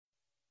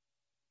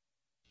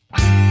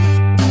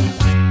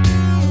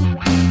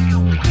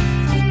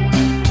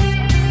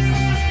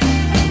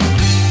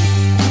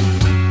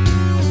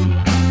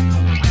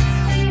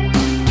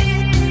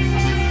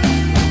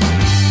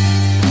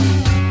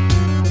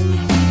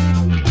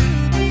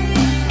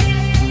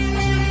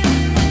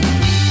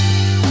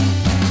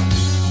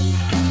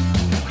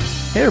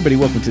Hey everybody,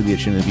 welcome to the It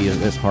Shouldn't Be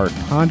This Hard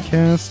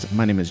podcast.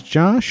 My name is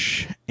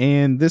Josh,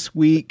 and this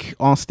week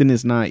Austin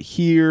is not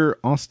here.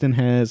 Austin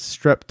has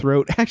strep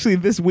throat. Actually,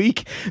 this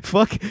week,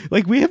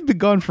 we have been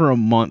gone for a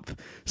month.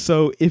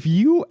 So if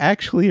you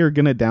actually are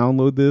gonna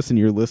download this and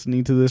you're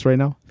listening to this right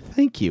now,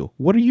 thank you.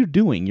 What are you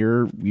doing?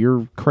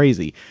 You're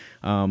crazy.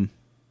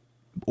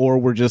 Or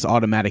we're just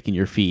automatic in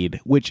your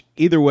feed, which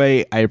either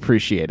way, I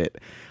appreciate it.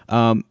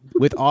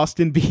 With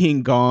Austin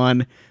being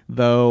gone,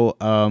 though,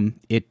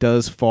 it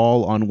does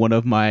fall on one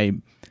of my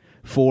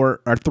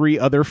 4 or 3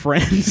 other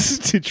friends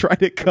to try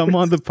to come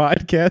on the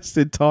podcast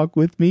and talk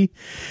with me.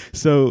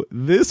 So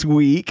this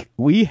week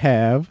we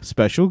have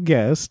special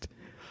guest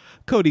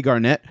Cody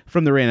Garnett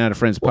from the Ran Out of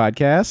Friends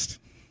podcast.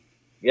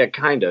 Yeah,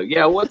 kind of.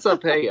 Yeah, what's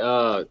up? Hey,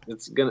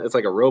 it's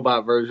like a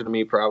robot version of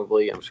me,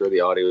 probably. I'm sure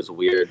the audio is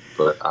weird,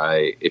 but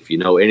if you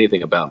know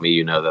anything about me,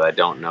 you know that I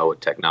don't know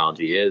what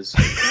technology is,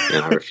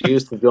 and I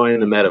refuse to join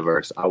the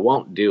metaverse. I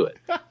won't do it.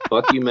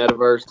 Fuck you,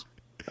 metaverse.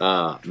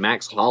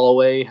 Max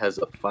Holloway has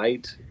a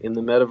fight in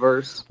the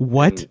metaverse.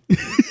 What?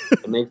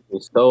 It makes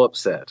me so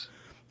upset.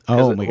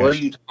 Oh my gosh! What are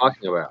you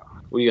talking about?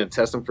 Were you gonna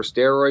test him for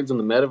steroids in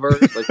the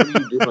metaverse? Like, what are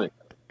you doing?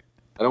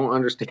 I don't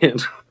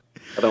understand.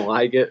 I don't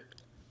like it.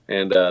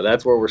 And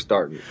that's where we're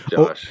starting,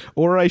 Josh.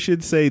 Or I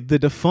should say the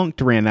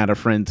defunct Ran Out of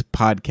Friends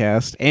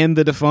podcast and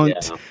the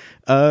defunct.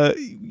 Yeah.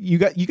 You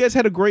guys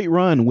had a great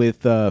run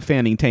with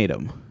Fanning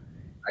Tatum.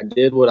 I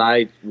did what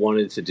I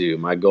wanted to do.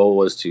 My goal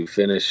was to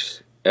finish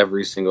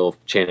every single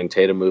Channing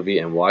Tatum movie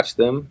and watch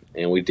them,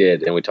 and we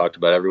did. And we talked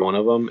about every one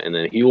of them. And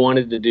then he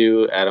wanted to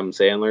do Adam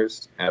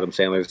Sandler's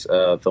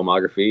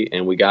filmography,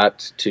 and we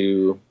got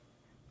to.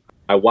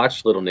 I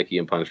watched Little Nicky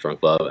and Punch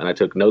Drunk Love, and I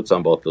took notes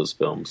on both those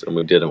films, and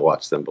we didn't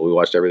watch them, but we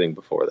watched everything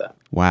before that.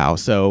 Wow!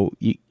 So,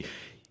 you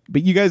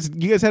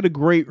guys had a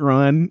great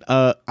run.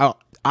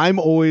 I'm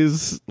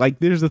always like,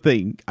 there's the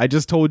thing. I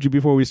just told you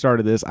before we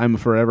started this. I'm a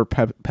forever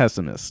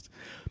pessimist.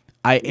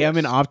 I am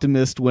an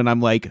optimist when I'm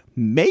like,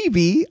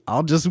 maybe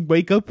I'll just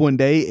wake up one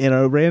day and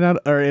a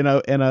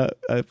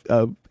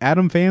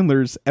Adam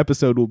Sandler's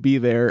episode will be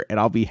there, and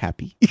I'll be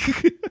happy.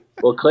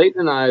 Well, Clayton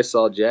and I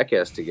saw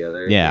Jackass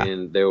together, yeah,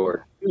 and there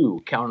were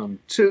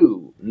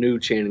two new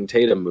Channing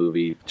Tatum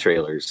movie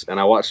trailers, and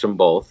I watched them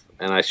both,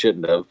 and I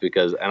shouldn't have,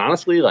 and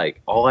honestly,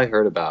 like, all I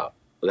heard about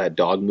that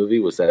dog movie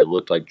was that it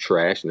looked like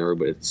trash and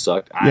everybody it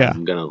sucked.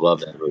 I'm gonna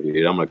love that movie,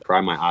 dude. I'm gonna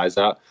cry my eyes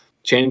out.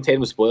 Channing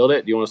Tatum spoiled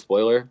it. Do you want a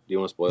spoiler?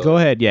 Go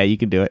ahead. Yeah, you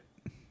can do it.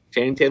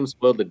 Channing Tatum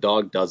spoiled the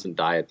dog doesn't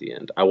die at the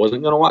end. I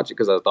wasn't going to watch it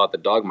because I thought the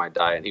dog might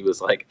die, and he was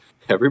like,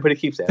 everybody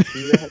keeps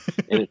asking me that,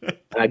 and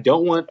I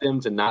don't want them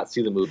to not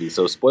see the movie.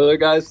 So, spoiler,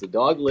 guys, the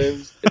dog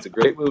lives. It's a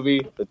great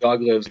movie. The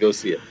dog lives. Go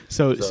see it.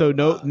 So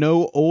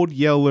no Old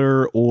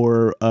Yeller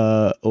or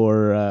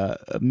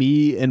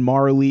me and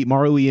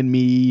Marley and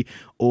me,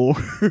 or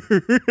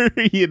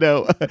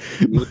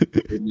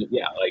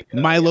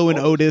Milo and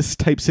Otis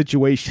type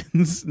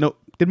situations. No,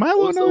 did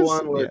Milo and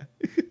Otis?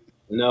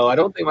 No, I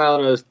don't think I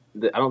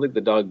don't think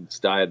the dogs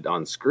died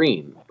on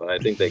screen, but I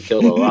think they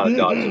killed a lot of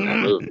dogs in that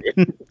movie.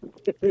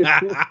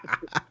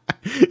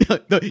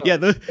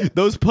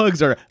 Those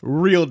pugs are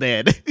real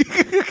dead.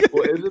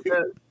 Well, isn't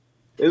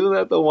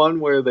that the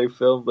one where they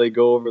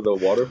go over the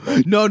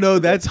waterfall? No,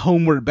 that's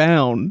Homeward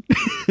Bound.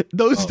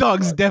 Those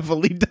dogs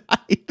definitely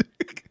died.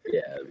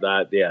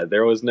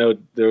 There was no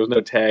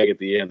tag at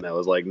the end that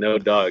was like no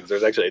dogs.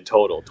 There's actually a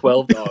total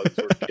 12 dogs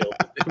were killed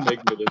in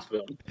making this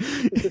film.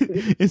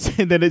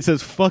 And then it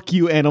says "Fuck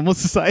you, Animal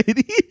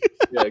Society."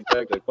 Yeah,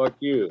 exactly. Fuck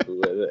you.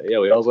 Yeah,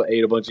 we also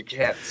ate a bunch of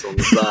cats on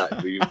the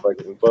side. We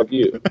fuck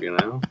you.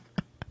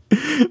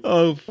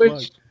 Oh, fuck.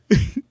 Which,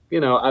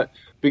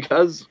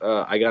 because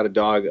I got a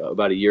dog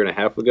about a year and a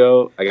half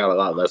ago, I got a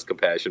lot less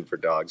compassion for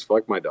dogs.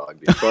 Fuck my dog,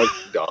 dude. Fuck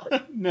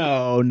dog.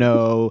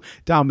 No.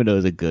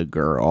 Domino's a good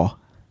girl.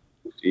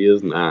 She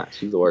is not.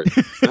 She's the worst.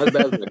 Not as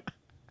bad as a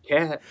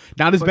cat.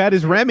 Not as bad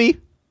as Remy.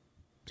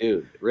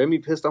 Dude, Remy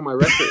pissed on my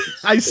records.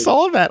 I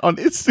saw that on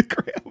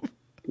Instagram.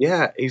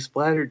 Yeah, he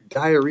splattered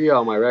diarrhea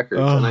on my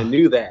records, and I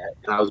knew that,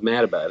 and I was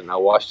mad about it, and I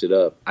washed it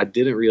up. I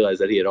didn't realize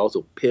that he had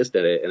also pissed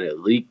at it, and it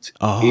leaked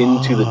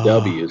into the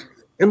W's.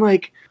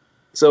 And,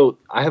 so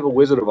I have a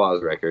Wizard of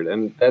Oz record,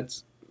 and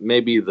that's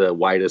maybe the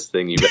whitest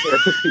thing you've ever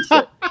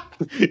said.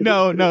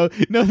 No.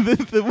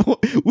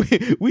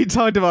 We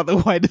talked about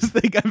the whitest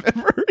thing I've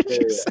ever heard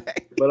you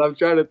say. But I'm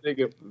trying to think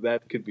if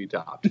that could be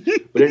topped.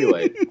 But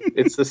anyway,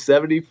 it's the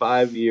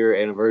 75-year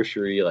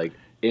anniversary,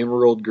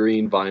 emerald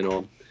green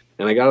vinyl,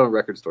 and I got it on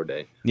Record Store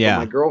Day. Yeah.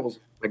 But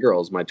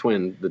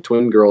the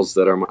twin girls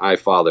that are my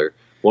father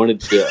wanted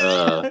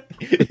to.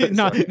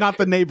 not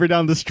the neighbor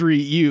down the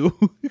street. You.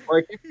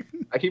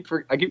 I keep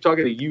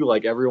talking to you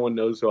like everyone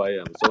knows who I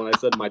am. So when I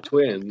said my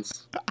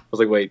twins, I was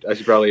like, wait, I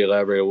should probably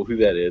elaborate on who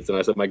that is. And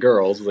I said my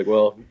girls. I was like,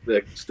 well,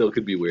 that still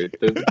could be weird.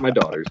 They're my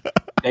daughters.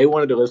 They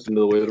wanted to listen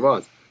to The Wizard of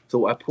Oz.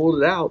 So I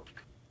pulled it out,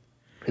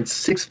 and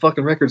 6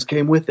 fucking records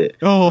came with it.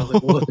 Oh. I was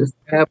like, what is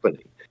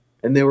happening?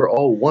 and they were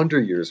all Wonder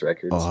Years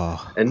records,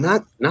 and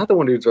not the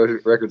Wonder Years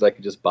records I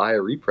could just buy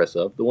a repress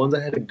of. The ones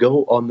I had to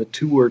go on the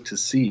tour to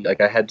see.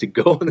 Like I had to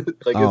go on it's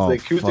the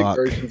acoustic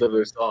versions of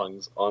their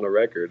songs on a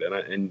record,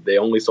 and they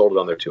only sold it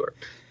on their tour.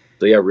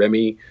 So yeah,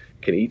 Remy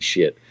can eat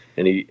shit,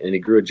 and he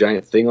grew a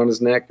giant thing on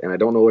his neck, and I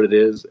don't know what it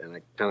is, and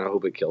I kind of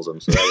hope it kills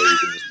him, so that way you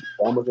can just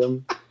farm with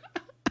him.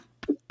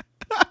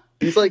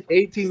 He's like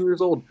 18 years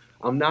old.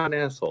 I'm not an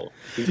asshole.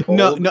 He's old,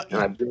 and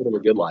I've given him a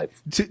good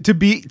life. To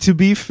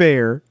be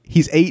fair,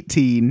 he's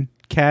 18.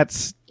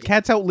 Cats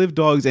outlive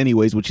dogs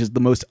anyways, which is the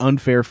most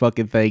unfair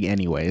fucking thing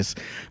anyways,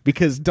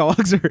 because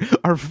dogs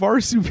are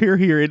far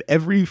superior in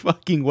every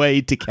fucking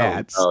way to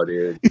cats. Oh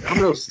dude.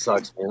 Domino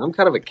sucks, man. I'm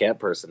kind of a cat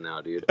person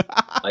now, dude.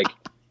 Like,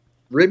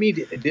 Remy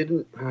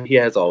didn't. He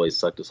has always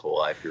sucked his whole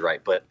life. You're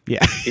right, but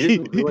yeah, he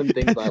didn't ruin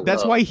things I love.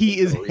 That's why he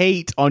is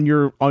hate on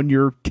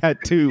your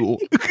tattoo.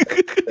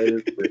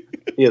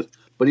 He is,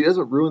 but he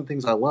doesn't ruin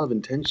things I love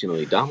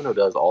intentionally. Domino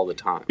does all the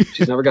time.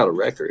 She's never got a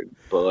record,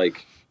 but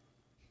like,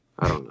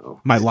 I don't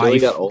know. My life. He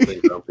got old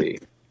and grumpy.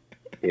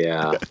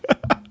 Yeah.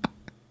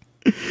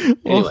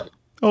 Anyway,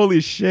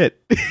 holy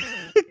shit.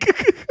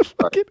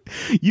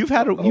 You've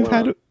had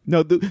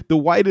the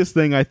whitest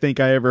thing I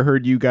think I ever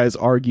heard you guys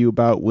argue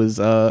about was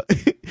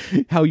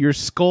how your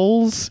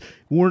skulls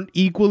weren't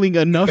equaling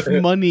enough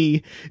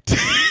money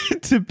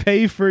to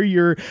pay for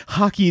your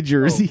hockey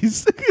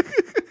jerseys.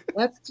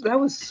 That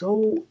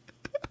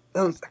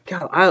was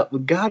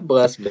God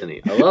bless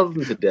Vinny. I love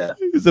him to death.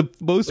 It's the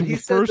most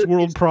first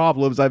world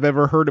problems I've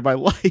ever heard in my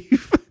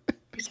life.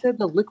 He said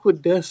the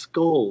Liquid Death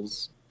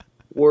skulls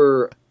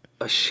were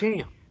a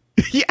sham.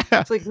 Yeah.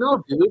 It's like,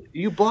 no, dude,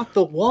 you bought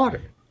the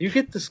water. You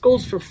get the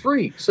skulls for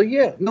free. So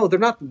yeah, no, they're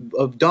not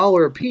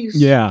 $1 a piece.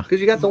 Yeah. Because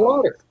you got the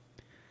water.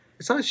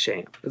 It's not a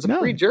sham. It's a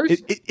free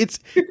jersey.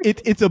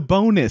 It's a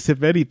bonus,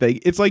 if anything.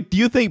 It's like, do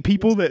you think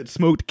people that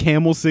smoked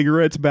Camel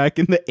cigarettes back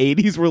in the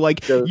 80s were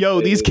like, yo,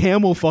 these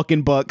Camel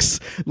fucking bucks,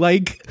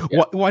 like,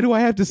 why do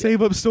I have to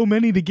save up so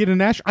many to get an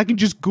ashtray? I can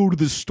just go to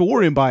the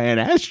store and buy an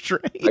ashtray.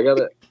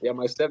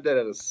 My stepdad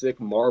had a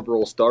sick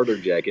Marlboro starter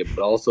jacket,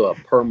 but also a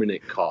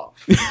permanent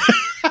cough.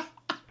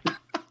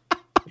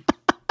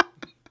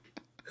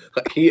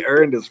 He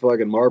earned his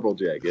fucking Marlboro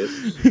jacket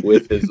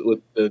with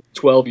the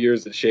 12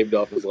 years that shaved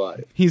off his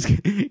life. He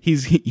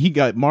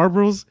got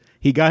Marlboros.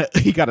 He got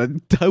a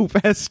dope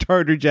ass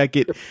starter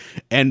jacket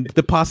and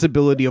the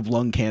possibility of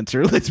lung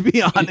cancer. Let's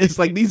be honest.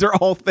 Like, these are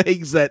all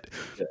things that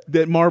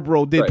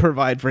Marlboro did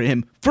provide for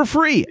him for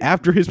free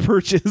after his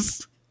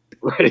purchase.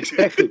 Right,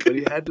 exactly. But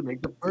he had to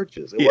make the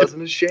purchase. It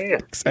wasn't a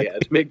sham. Exactly. He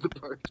had to make the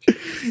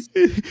purchase.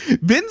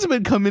 Vin's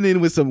been coming in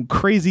with some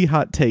crazy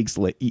hot takes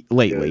lately.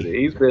 Yeah,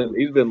 he's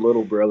been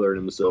little brother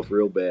himself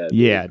real bad.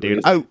 Yeah,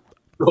 dude.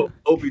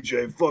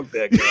 OBJ, fuck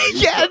that guy.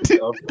 Yeah,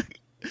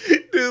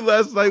 dude.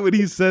 Last night when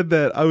he said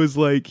that, I was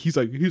like, he's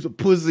a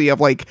pussy. I'm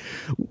like,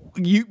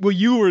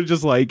 you were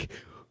just like,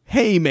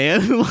 hey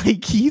man,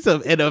 like, he's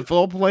an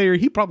NFL player.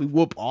 He probably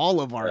whoop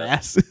all of our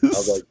asses. I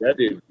was like, that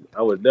dude,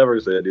 I would never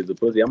say that dude's a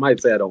pussy. I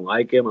might say I don't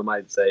like him. I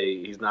might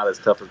say he's not as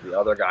tough as the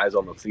other guys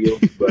on the field.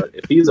 But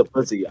if he's a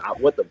pussy,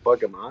 what the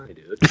fuck am I,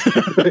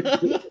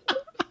 dude?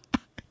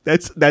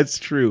 That's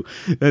true.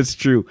 That's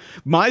true.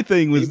 My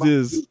thing was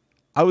this.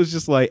 I was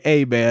just like,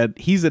 hey man,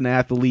 he's an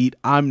athlete.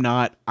 I'm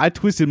not. I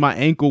twisted my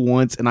ankle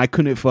once and I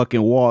couldn't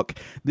fucking walk.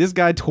 This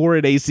guy tore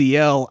an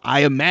ACL.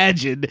 I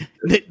imagined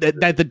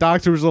that the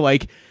doctors were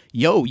like,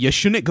 yo, you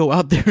shouldn't go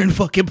out there and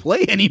fucking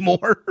play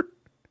anymore.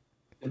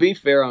 To be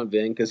fair on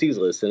Vin, because he's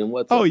listening.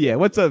 What's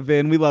up,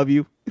 Vin? We love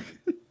you.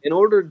 In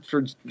order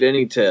for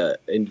Vinny to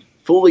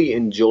fully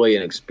enjoy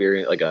an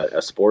experience, like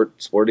a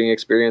sporting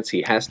experience,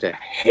 he has to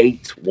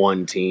hate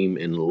one team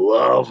and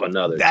love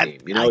another team.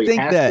 You know, he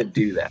has to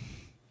do that.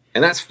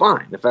 And that's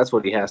fine if that's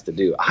what he has to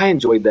do. I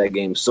enjoyed that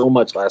game so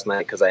much last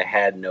night because I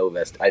had no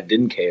vest. I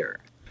didn't care.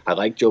 I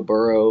like Joe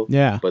Burrow,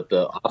 but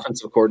the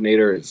offensive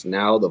coordinator is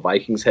now the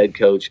Vikings head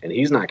coach, and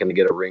he's not going to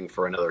get a ring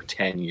for another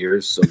 10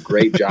 years. So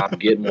great job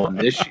getting one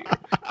this year.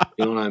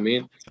 You know what I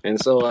mean? And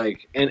so,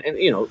 like, and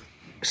you know,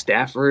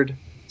 Stafford's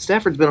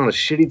been on a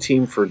shitty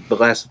team for the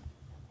last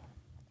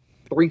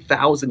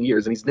 3,000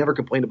 years, and he's never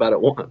complained about it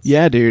once.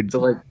 Yeah, dude. So,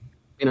 like,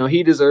 you know,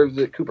 he deserves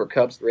it. Cooper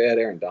Kupp's rad,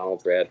 Aaron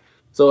Donald's rad.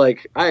 So,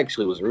 like, I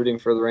actually was rooting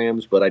for the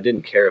Rams, but I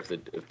didn't care if the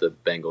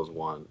Bengals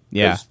won.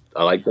 Yeah,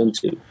 I like them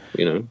too.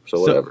 You know, so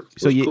whatever.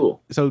 Cool.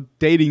 So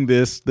dating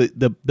this,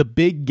 the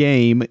big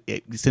game,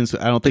 since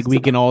I don't think we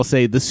can all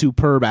say the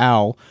superb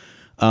owl.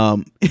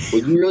 Would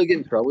you really get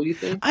in trouble? You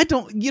think? I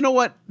don't. You know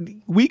what?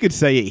 We could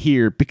say it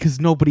here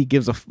because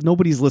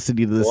nobody's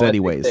listening to this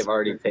anyways. They've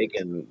already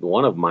taken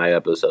one of my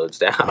episodes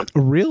down.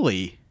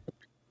 Really?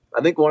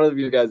 I think one of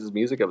you guys'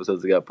 music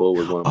episodes that got pulled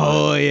was one of mine.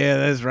 Oh, yeah,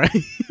 that's right.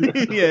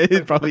 Yeah,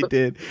 it probably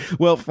did.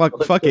 Well,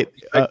 fuck it.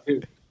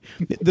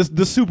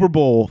 The Super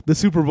Bowl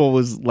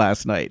was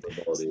last night.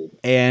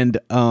 And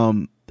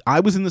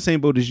I was in the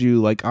same boat as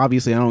you. Like,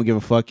 obviously, I don't give a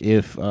fuck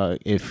if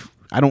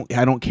I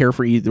don't care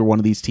for either one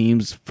of these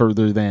teams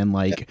further than,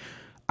 like,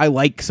 I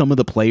like some of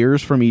the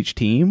players from each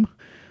team.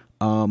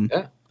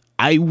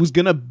 I was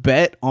gonna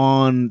bet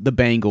on the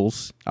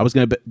Bengals. I was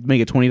gonna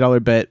make a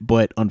 $20 bet,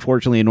 but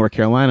unfortunately in North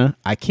Carolina,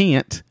 I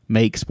can't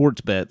make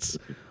sports bets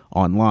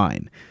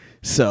online.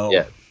 So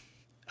yeah,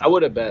 I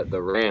would have bet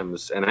the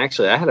Rams, and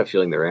actually, I had a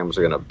feeling the Rams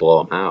were gonna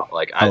blow them out.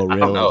 Like I don't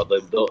know.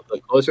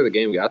 The closer the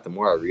game got, the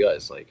more I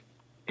realized like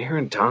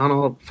Aaron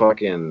Donald,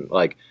 fucking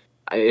like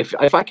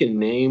if I can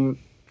name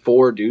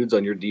 4 dudes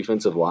on your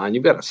defensive line,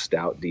 you've got a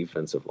stout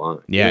defensive line.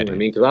 Yeah, you know what I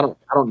mean, because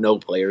I don't know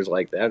players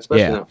like that,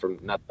 especially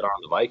not that are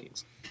on the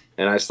Vikings.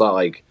 And I just thought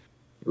like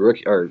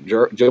rookie or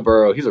Joe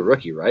Burrow, he's a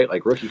rookie, right?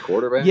 Like rookie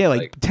quarterback. Yeah,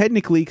 like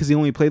technically because he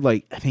only played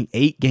like I think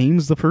 8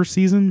 games the first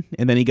season,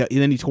 and then he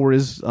tore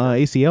his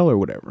ACL or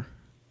whatever.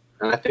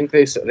 And I think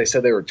they said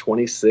they were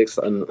 26th,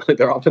 and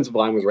their offensive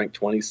line was ranked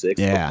 26th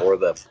before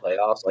the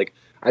playoffs. Like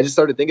I just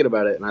started thinking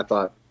about it, and I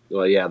thought,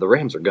 well, yeah, the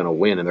Rams are going to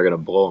win, and they're going to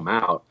blow them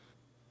out.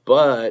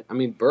 But I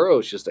mean,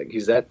 Burrow's just like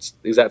he's that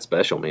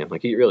special, man.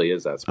 Like he really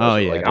is that special. Oh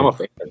yeah, like I'm a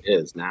fan of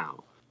his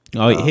now.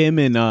 Oh, him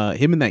and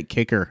that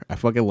kicker. I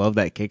fucking love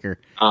that kicker.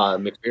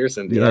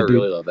 McPherson, dude. Yeah, I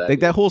really love that.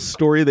 Like that whole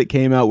story that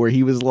came out where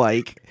he was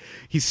like,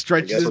 he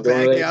stretches his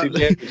back out.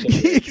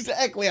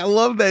 Exactly. I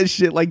love that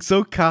shit. Like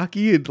so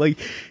cocky and like.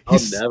 I'll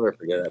never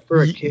forget that.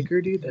 For a kicker,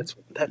 dude, that's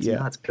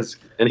nuts.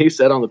 And he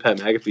said on the Pat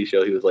McAfee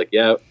show, he was like,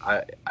 "Yeah,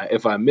 I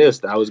if I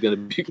missed, I was gonna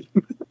be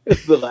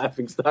the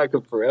laughing stock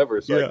of forever,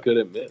 so I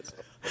couldn't miss."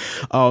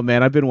 Oh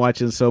man, I've been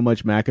watching so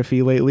much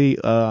McAfee lately.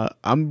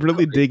 I'm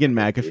really digging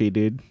McAfee,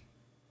 dude.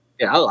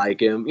 Yeah, I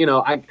like him. You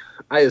know,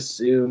 I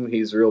assume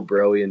he's real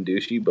broy and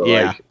douchey, but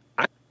like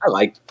I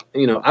like,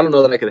 you know, I don't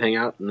know that I could hang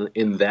out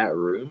in that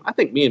room. I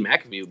think me and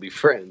McAfee would be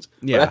friends.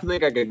 Yeah, but I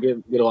think I could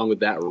get along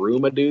with that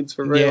room of dudes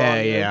for very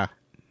long. Yeah.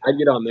 I'd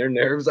get on their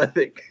nerves, I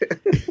think,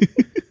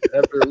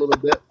 after a little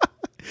bit.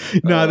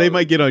 No, they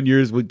might get on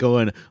yours with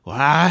going,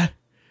 what?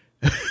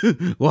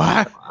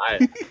 What?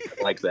 I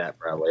like that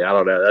probably. I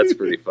don't know. That's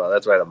pretty fun.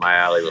 That's right up my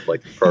alley with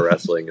like the pro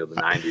wrestling of the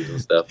 90s and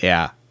stuff.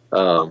 Yeah.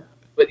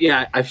 But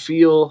yeah, I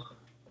feel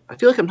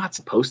like I'm not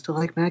supposed to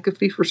like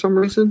McAfee for some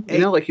reason. You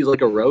know, like he's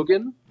like a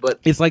Rogan, but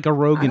it's like a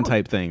Rogan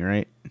type thing,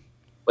 right?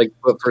 Like,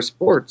 but for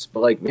sports, but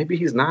like maybe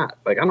he's not.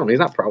 Like I don't know, he's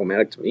not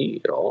problematic to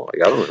me at all.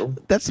 Like I don't know.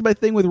 That's my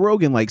thing with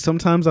Rogan. Like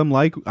sometimes I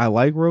like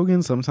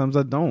Rogan, sometimes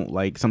I don't.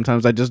 Like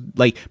sometimes I just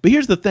like. But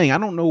here's the thing: I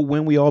don't know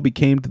when we all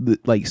became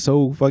like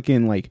so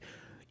fucking like.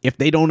 If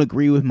they don't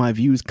agree with my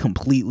views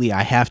completely,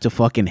 I have to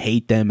fucking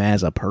hate them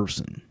as a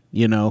person.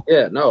 You know?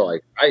 Yeah, no,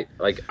 like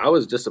I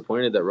was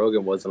disappointed that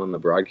Rogan wasn't on the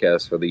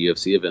broadcast for the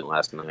UFC event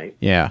last night.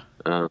 Yeah.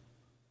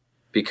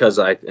 Because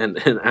I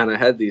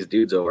had these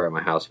dudes over at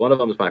my house. One of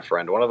them is my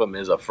friend. One of them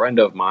is a friend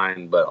of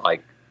mine, but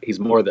like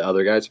he's more the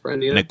other guy's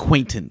friend. You know? An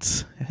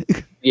acquaintance.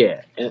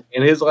 Yeah, and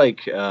his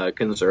like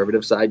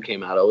conservative side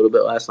came out a little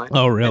bit last night.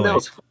 Oh, really?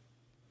 And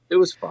it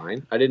was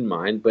fine. I didn't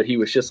mind, but he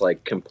was just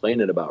like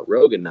complaining about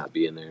Rogan not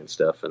being there and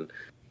stuff. And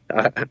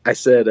I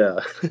said.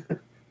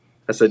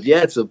 I said,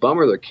 yeah, it's a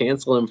bummer they're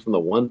canceling him from the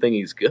one thing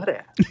he's good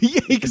at.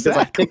 Yeah,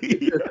 exactly.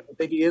 I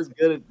think he is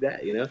good at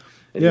that, you know?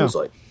 And he was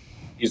like,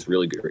 he's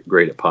really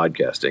great at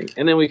podcasting.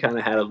 And then we kind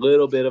of had a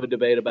little bit of a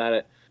debate about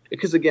it.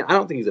 Because, again, I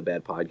don't think he's a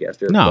bad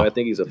podcaster. No. But I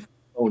think he's a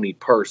phony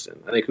person.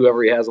 I think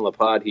whoever he has on the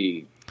pod,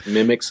 he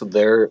mimics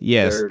their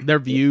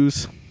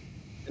views.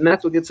 And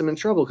that's what gets him in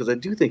trouble, because I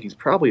do think he's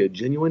probably a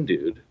genuine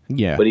dude.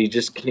 Yeah. But he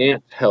just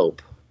can't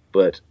help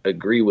but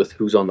agree with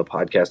who's on the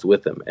podcast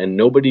with him. And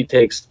nobody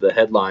takes the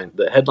headline.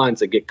 The headlines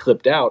that get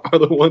clipped out are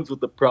the ones with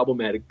the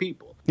problematic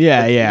people.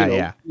 Yeah,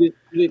 like, You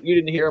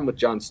didn't hear him with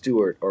Jon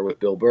Stewart or with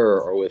Bill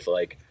Burr or with,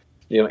 like,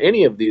 you know,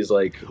 any of these,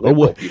 like,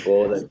 liberal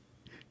people. That,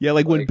 yeah,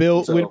 like when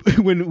Bill,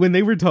 when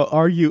they were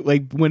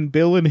when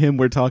Bill and him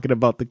were talking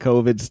about the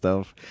COVID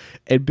stuff,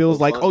 and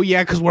Bill's like, "Oh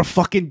yeah, because we're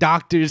fucking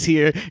doctors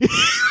here."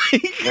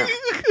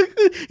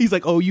 He's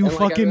like, "Oh, you and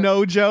fucking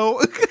know,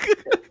 Joe."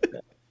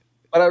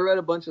 But I read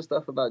a bunch of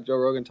stuff about Joe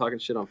Rogan talking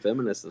shit on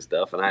feminists and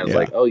stuff, and I was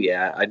like, oh,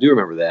 yeah, I do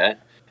remember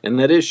that, and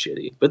that is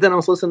shitty. But then I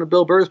was listening to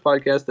Bill Burr's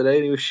podcast today,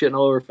 and he was shitting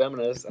all over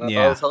feminists, and I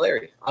thought it was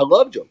hilarious. I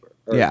love Joe Burr.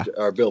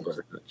 Or Bill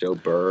Burr. Joe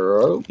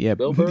Burrow? Yeah,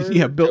 Bill Burr?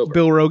 Yeah, Bill Rogan.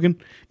 Bill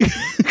Rogan.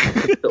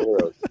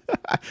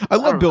 I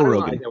love Bill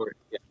Rogan.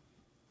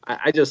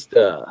 I just,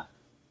 I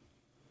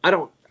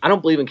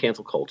don't believe in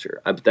cancel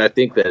culture. I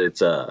think that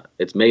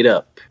it's made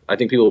up. I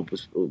think people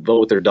vote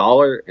with their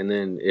dollar, and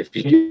then if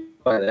you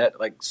buy that,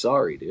 like,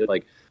 sorry, dude.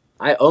 Like,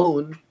 I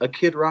own a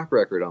Kid Rock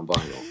record on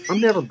vinyl. I'm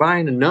never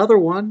buying another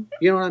one.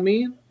 You know what I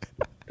mean?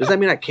 Does that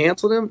mean I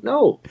canceled him?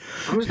 No.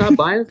 I'm just not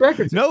buying his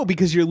records. No,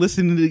 because you're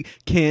listening to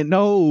Can't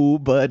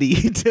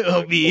Nobody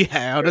Tell Me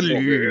How to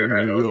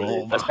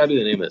Live. That's got to be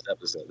the name of this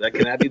episode. That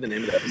cannot be the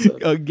name of the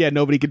episode. Oh, yeah,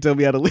 nobody can tell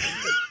me how to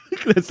live.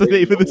 That's the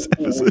name of this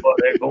episode.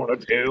 They're going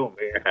to tell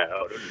me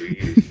how to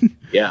live.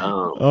 Yeah.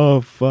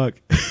 Oh, fuck.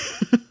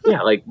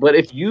 Yeah, like, but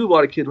if you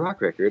bought a Kid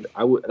Rock record,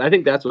 I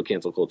think that's what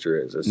cancel culture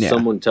is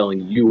someone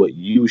telling you what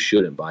you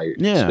shouldn't buy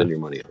spend your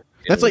money on.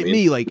 That's like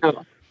me. Like,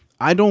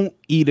 I don't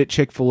eat at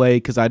Chick-fil-A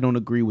because I don't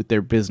agree with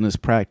their business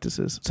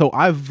practices. So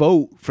I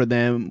vote for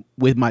them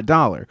with my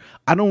dollar.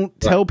 I don't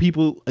tell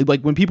people,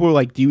 like, when people are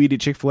like, do you eat at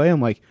Chick-fil-A?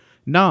 I'm like,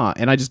 nah,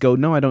 and I just go,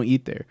 no, I don't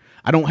eat there.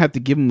 I don't have to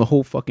give them the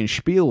whole fucking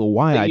spiel of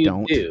why I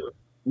don't. Do.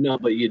 No,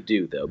 but you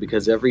do though,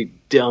 because every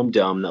dumb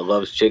that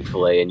loves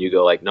Chick-fil-A, and you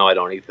go like, no, I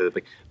don't eat there.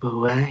 They're like, but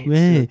why?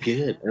 It's so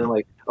good. And I'm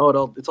like,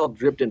 oh, it's all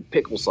dripped in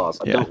pickle sauce.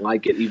 I don't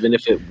like it, even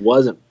if it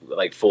wasn't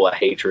like full of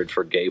hatred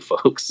for gay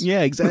folks.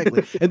 Yeah,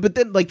 exactly. But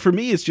then, like, for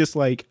me, it's just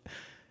like,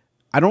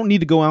 I don't need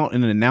to go out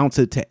and announce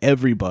it to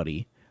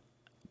everybody,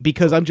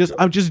 because I'm just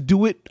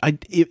do it.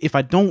 If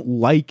I don't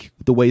like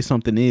the way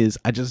something is,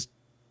 I just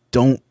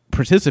don't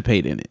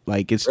participate in it.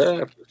 Like, it's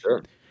for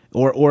sure.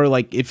 Or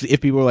like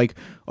if people are like,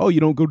 oh, you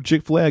don't go to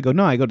Chick-fil-A, I go,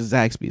 no, I go to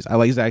Zaxby's. I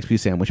like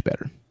Zaxby's sandwich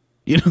better.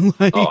 You know,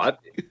 like, I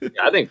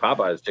think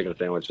Popeye's chicken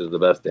sandwich is the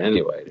best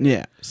anyway.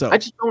 Yeah. So I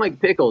just don't like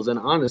pickles, and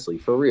honestly,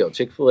 for real,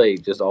 Chick-fil-A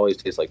just always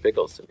tastes like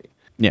pickles to me.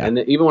 Yeah. And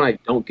then, even when I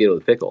don't get it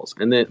with pickles,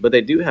 but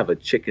they do have a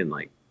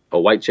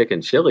white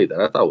chicken chili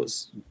that I thought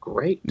was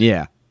great.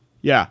 Yeah.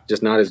 Yeah.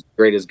 Just not as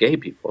great as gay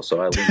people,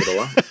 so I leave it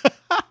alone.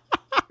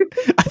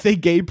 I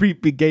think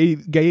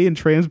gay and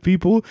trans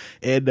people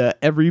and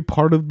every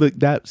part of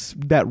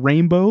that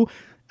rainbow,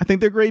 I think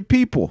they're great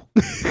people.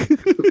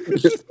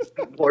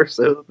 More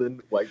so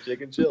than white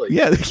chicken chili.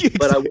 Yeah, exactly.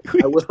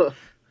 But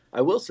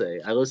I will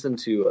say, I listen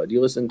to. Do you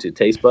listen to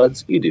Taste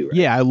Buds? You do, right?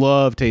 Yeah, I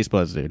love Taste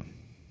Buds, dude.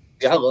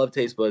 Yeah, I love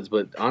Taste Buds,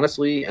 but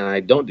honestly, and I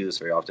don't do this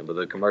very often, but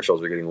the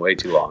commercials are getting way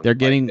too long. They're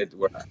getting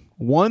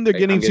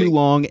too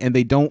long, and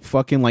they don't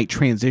fucking like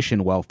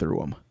transition well through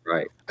them.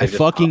 Right. I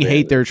fucking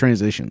hate their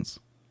transitions.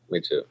 Me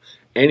too.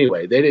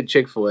 Anyway, they did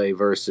Chick-fil-A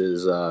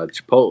versus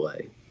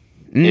Chipotle,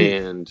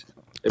 and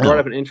they brought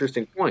up an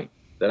interesting point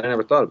that I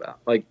never thought about.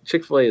 Like,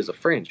 Chick-fil-A is a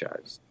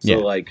franchise, so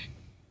like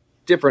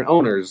different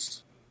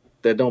owners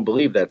that don't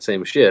believe that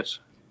same shit,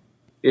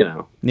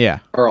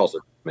 are also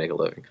make a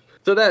living.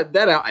 So that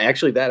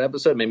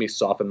episode made me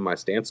soften my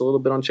stance a little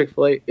bit on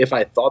Chick-fil-A. If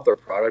I thought their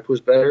product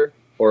was better,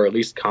 or at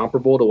least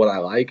comparable to what I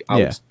like, I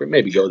would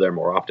maybe go there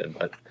more often,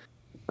 but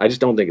I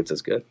just don't think it's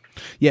as good.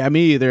 Yeah,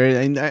 me either.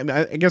 And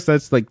I guess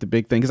that's like the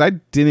big thing, because I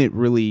didn't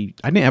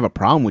have a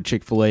problem with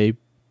Chick-fil-A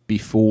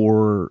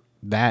before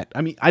that.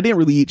 I mean, I didn't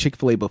really eat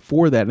Chick-fil-A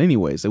before that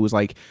anyways. It was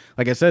like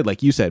I said,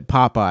 like you said,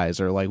 Popeyes,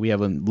 or like we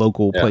have a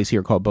local place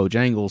here called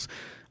Bojangles.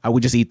 I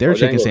would just eat their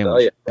chicken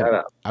sandwich.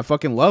 I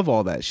fucking love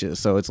all that shit.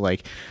 So it's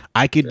like,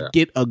 I could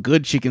get a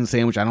good chicken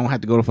sandwich. I don't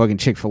have to go to fucking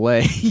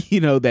Chick-fil-A,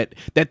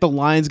 that the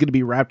line's going to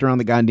be wrapped around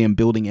the goddamn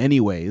building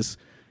anyways.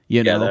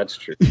 Yeah, that's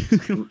true.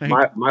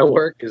 my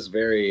work is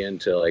very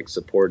into like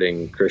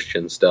supporting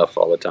Christian stuff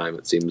all the time,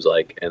 it seems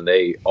like, and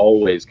they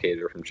always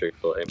cater from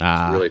Chick-fil-A. It's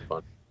really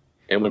fun.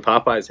 And when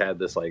Popeyes had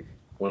this, like,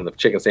 when the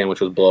chicken sandwich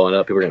was blowing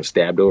up, people were getting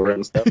stabbed over it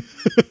and stuff.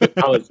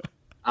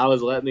 I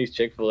was letting these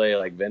Chick-fil-A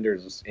like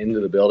vendors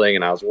into the building,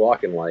 and I was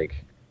walking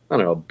like, I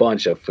don't know, a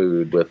bunch of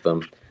food with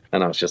them,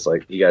 and I was just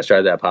like, "You guys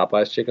tried that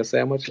Popeyes chicken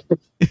sandwich?"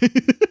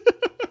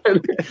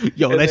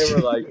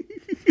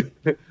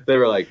 They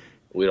were like,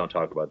 "We don't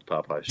talk about the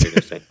Popeyes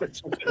chicken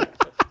sandwich."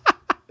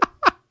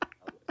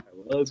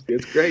 Well,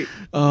 it's great.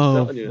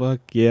 Oh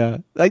fuck yeah!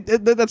 Like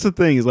that's the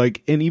thing, is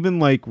like, and even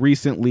like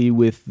recently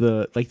with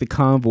the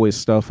convoy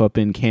stuff up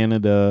in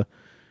Canada,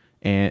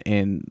 and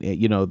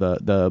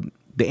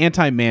the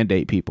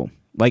anti-mandate people.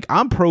 Like,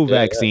 I'm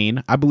pro-vaccine.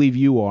 Yeah. I believe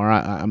you are.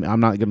 I'm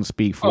not going to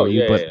speak for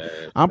you, but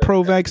I'm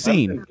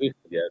pro-vaccine.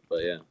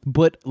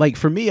 But like,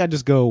 for me, I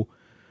just go,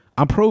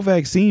 I'm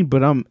pro-vaccine,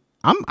 but I'm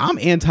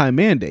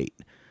anti-mandate.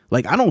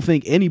 Like, I don't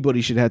think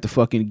anybody should have to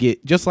fucking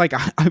get, just like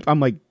I'm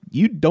like,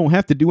 you don't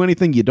have to do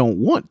anything you don't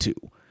want to.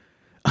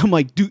 I'm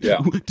like,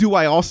 do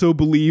I also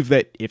believe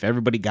that if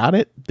everybody got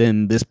it,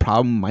 then this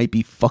problem might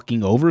be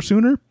fucking over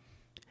sooner?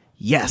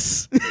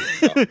 Yes.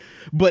 No.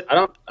 But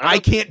I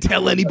can't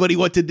tell anybody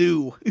what to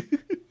do.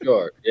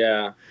 Sure.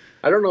 Yeah.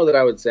 I don't know that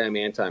I would say I'm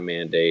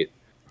anti-mandate.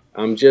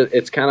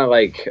 It's kind of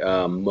like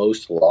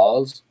most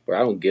laws where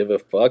I don't give a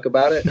fuck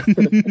about it. I'm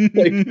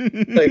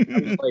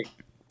just like,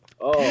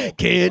 oh.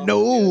 Can't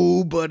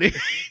nobody.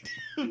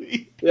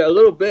 Yeah, a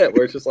little bit,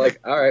 where it's just like,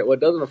 all right, well, it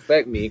doesn't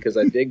affect me because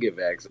I did get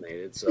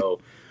vaccinated. So,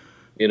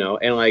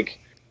 and like,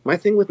 my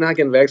thing with not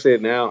getting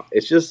vaccinated now,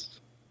 it's just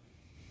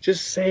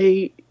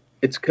say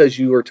it's because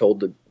you were told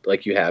to,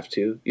 like, you have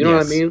to. You know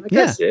what I mean? Like,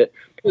 that's it.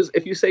 Because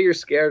if you say you're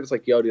scared, it's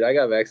like, yo, dude, I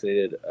got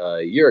vaccinated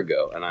a year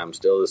ago, and I'm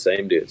still the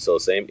same dude, still the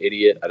same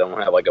idiot. I don't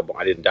have I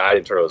didn't die, I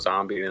didn't turn into a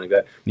zombie, anything like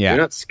that. Yeah.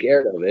 You're not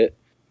scared of it.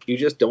 You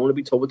just don't want to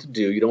be told what to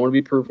do. You don't want to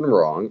be proven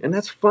wrong, and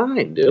that's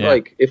fine, dude. Yeah.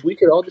 Like, if we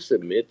could all just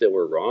admit that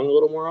we're wrong a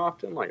little more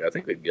often, like, I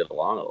think we'd get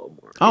along a little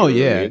more. Oh,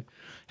 yeah. I mean?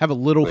 Have a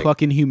little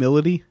fucking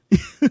humility.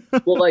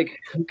 Well, like,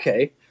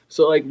 okay.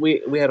 So, like,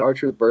 we had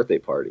Archer's birthday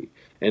party,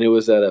 and it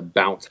was at a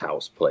bounce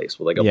house place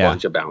with, like, a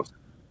bunch of bounce.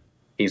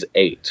 He's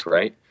 8,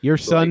 right? Your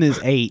son is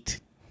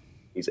 8.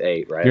 He's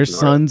 8, right? Your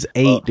son's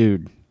 8,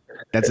 dude.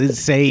 That's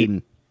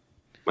insane.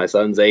 My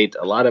son's 8.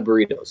 A lot of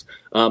burritos.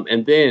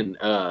 And then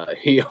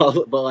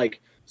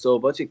so a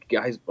bunch of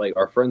guys, like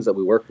our friends that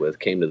we work with,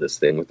 came to this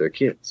thing with their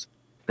kids.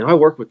 Now I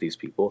work with these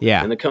people.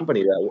 Yeah. And the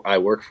company that I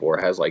work for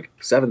has like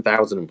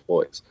 7,000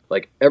 employees.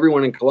 Like,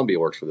 everyone in Columbia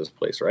works for this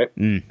place, right?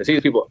 I see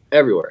these people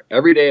everywhere.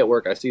 Every day at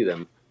work, I see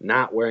them.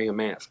 not wearing a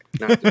mask,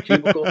 not the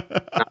cubicle,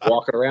 not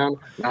walking around,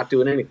 not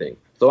doing anything.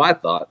 So I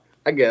thought,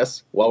 I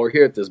guess while we're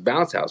here at this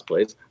bounce house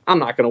place, I'm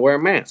not going to wear a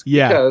mask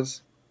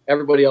because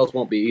everybody else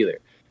won't be either.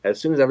 As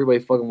soon as everybody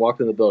fucking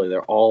walked in the building,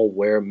 they're all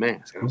wearing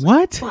masks. And I was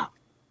what? Like, wow.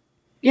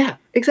 Yeah,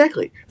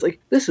 exactly. It's like,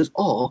 this is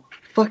all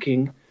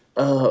fucking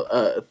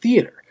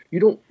theater. You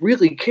don't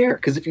really care,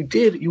 because if you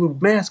did, you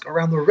would mask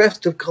around the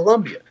rest of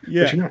Colombia.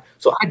 Yeah. But you're not.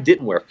 So I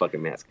didn't wear a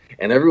fucking mask.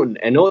 And everyone,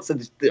 I know it's a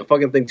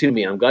fucking thing to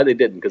me. I'm glad they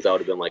didn't, because I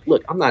would have been like,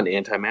 look, I'm not an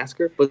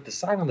anti-masker, but the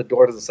sign on the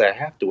door doesn't say I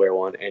have to wear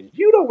one, and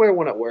you don't wear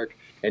one at work.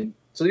 And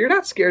so you're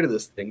not scared of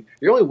this thing.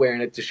 You're only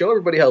wearing it to show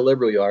everybody how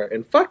liberal you are.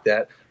 And fuck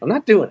that. I'm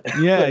not doing it.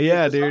 Yeah,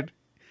 yeah, dude.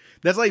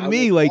 That's like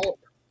me. Like,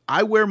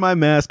 I wear my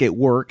mask at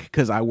work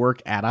because I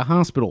work at a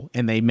hospital,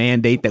 and they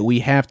mandate that we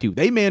have to.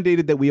 They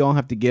mandated that we all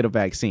have to get a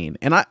vaccine,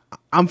 and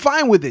I'm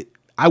fine with it.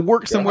 I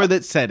work somewhere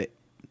that said it.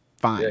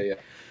 Fine. Yeah.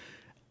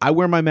 I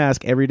wear my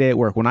mask every day at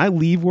work. When I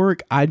leave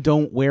work, I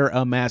don't wear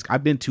a mask.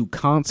 I've been to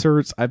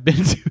concerts. I'm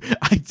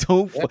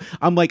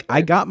like,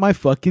 I got my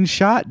fucking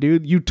shot,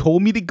 dude. You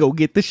told me to go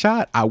get the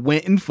shot. I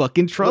went and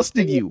fucking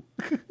trusted you.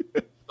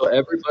 So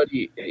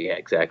everybody, yeah,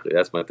 exactly.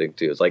 That's my thing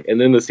too. It's like,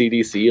 and then the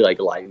CDC like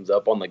lightens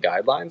up on the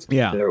guidelines.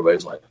 Yeah. And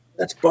everybody's like,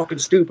 that's fucking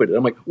stupid. And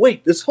I'm like,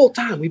 wait, this whole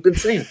time we've been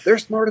saying they're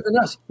smarter than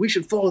us. We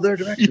should follow their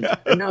directions. Yeah.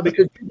 And now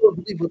because you don't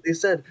believe what they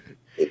said,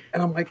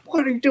 and I'm like,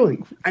 what are you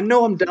doing? I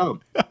know I'm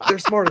dumb. They're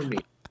smarter than me.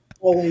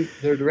 Following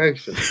their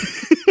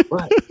directions.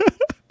 But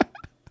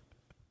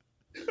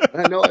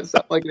I know I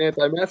sound like an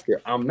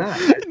anti-masker. I'm not.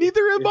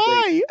 Neither am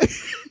I.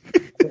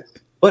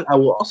 But I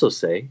will also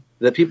say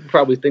that people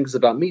probably think this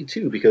about me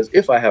too, because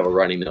if I have a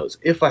runny nose,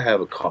 if I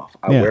have a cough,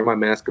 I wear my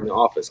mask in the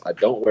office. I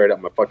don't wear it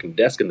at my fucking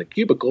desk in the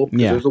cubicle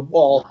because there's a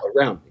wall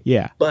around me.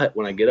 Yeah. But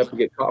when I get up and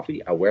get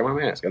coffee, I wear my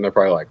mask. And they're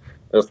probably like,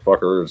 this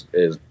fucker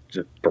is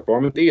just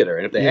performing theater.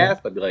 And if they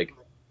ask, I'd be like,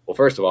 well,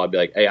 first of all, I'd be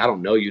like, hey, I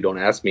don't know you. Don't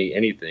ask me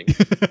anything.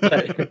 But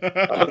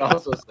I would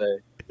also say,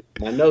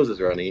 my nose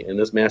is runny and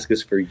this mask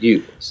is for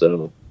you.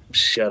 So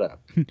shut up.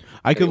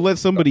 I could let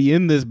somebody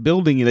in this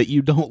building that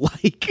you don't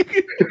like.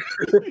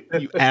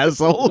 You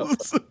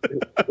assholes.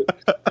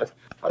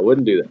 I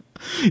wouldn't do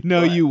that.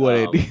 No, you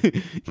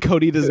wouldn't.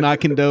 Cody does not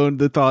condone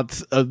the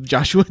thoughts of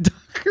Joshua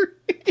Tucker.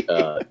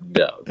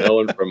 No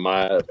one from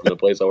the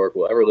place I work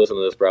will ever listen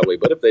to this probably,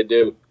 but if they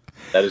do,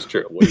 that is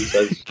true. What he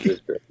says is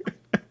true.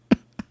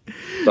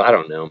 So I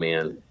don't know,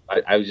 man.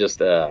 I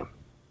just I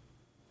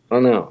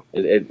don't know.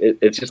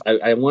 It's just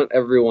I want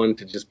everyone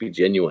to just be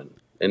genuine,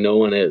 and no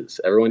one is.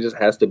 Everyone just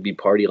has to be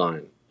party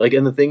line. Like,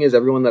 and the thing is,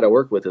 everyone that I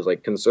work with is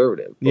like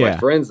conservative. But my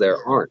friends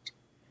there aren't.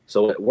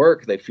 So at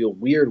work, they feel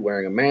weird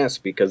wearing a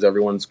mask because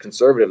everyone's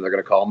conservative and they're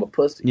going to call them a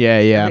pussy.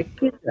 Yeah. And I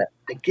get that.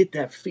 I get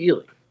that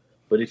feeling.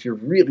 But if you're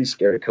really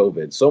scared of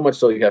COVID, so much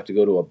so you have to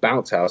go to a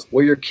bounce house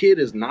where your kid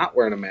is not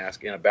wearing a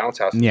mask in a bounce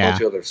house with a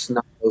bunch of other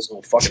snot those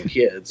little fucking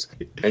kids,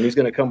 and he's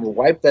going to come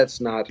wipe that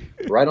snot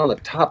right on the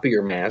top of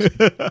your mask.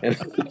 And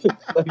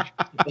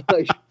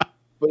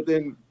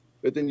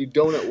but then you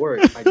don't at work.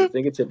 I just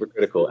think it's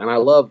hypocritical. And I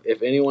love,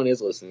 if anyone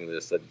is listening to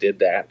this that did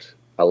that,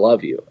 I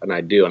love you. And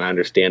I do. And I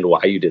understand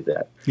why you did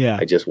that. Yeah.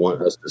 I just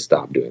want us to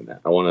stop doing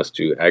that. I want us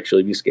to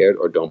actually be scared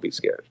or don't be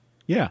scared.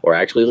 Yeah. Or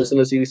actually listen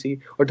to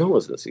CDC or don't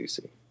listen to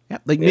CDC. Yeah.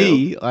 Like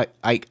me,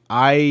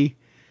 I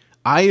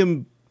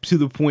am to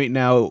the point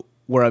now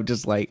where I'm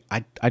just like,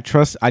 I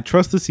trust the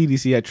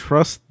CDC. I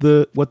trust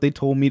what they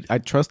told me. I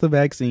trust the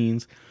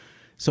vaccines.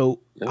 So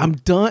I'm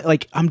done.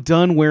 Like, I'm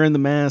done wearing the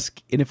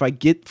mask. And if I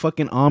get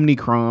fucking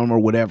Omicron or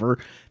whatever,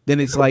 then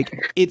it's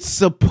like, it's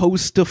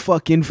supposed to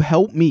fucking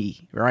help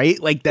me, right?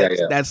 Like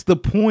that's the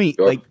point.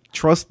 Sure. Like,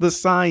 trust the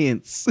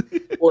science.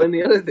 Well, and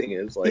the other thing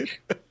is,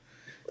 like,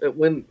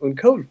 when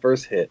COVID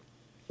first hit,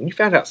 when you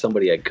found out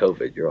somebody had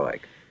COVID, you're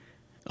like,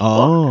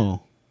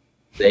 oh,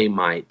 they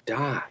might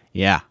die.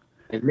 Yeah.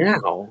 And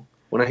now,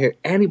 when I hear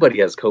anybody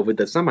has COVID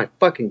that's not my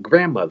fucking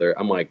grandmother,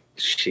 I'm like,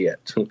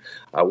 shit.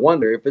 I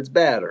wonder if it's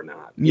bad or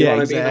not. You know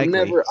what exactly.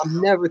 I mean? I'm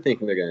never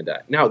thinking they're going to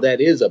die. Now, that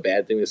is a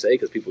bad thing to say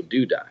because people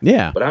do die.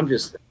 Yeah. But I'm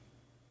just,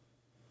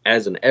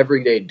 as an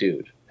everyday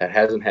dude that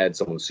hasn't had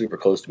someone super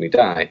close to me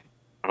die,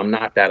 I'm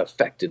not that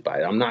affected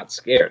by it. I'm not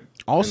scared.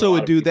 Also,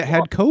 a dude that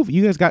had COVID.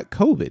 You guys got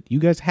COVID. You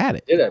guys had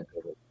it. I did have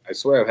COVID. I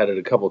swear I've had it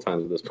a couple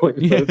times at this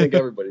point. I don't think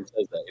everybody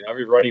says that. You know,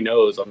 every runny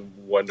nose, I'm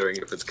wondering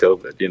if it's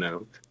COVID, you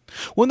know.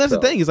 Well, and that's the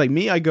thing is, like,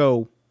 me, I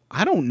go,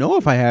 I don't know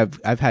if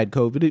I've had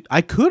COVID.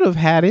 I could have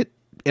had it,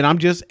 and I'm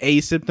just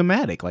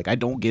asymptomatic. Like, I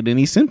don't get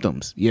any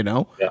symptoms, you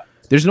know? Yeah.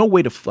 There's no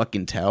way to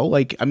fucking tell.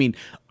 Like, I mean,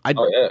 I'm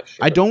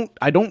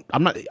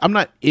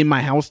not in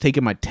my house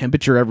taking my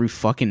temperature every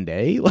fucking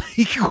day.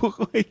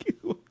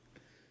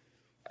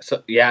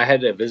 So, yeah, I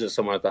had to visit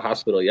someone at the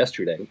hospital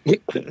yesterday.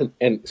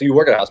 And so you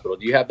work at a hospital.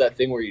 Do you have that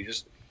thing where you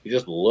just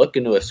look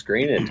into a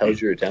screen and it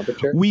tells you your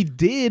temperature? We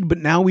did, but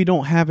now we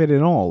don't have it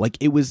at all. Like,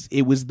 it was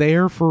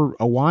there for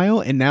a while,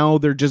 and now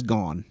they're just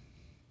gone.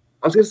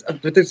 I just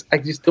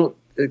don't.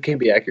 It can't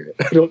be accurate.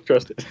 I don't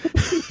trust it.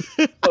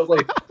 I was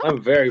like, I'm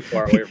very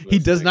far away from this. He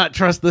does not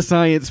trust the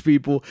science,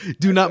 people.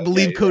 Do not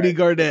believe Cody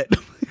Garnett.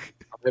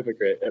 I'm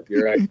hypocrite. If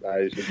you're right,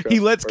 he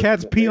lets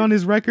cats pee on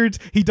his records.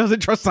 He doesn't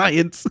trust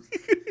science.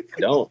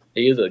 Don't.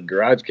 He is a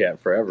garage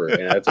cat forever,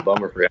 and that's a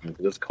bummer for him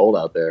because it's cold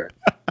out there.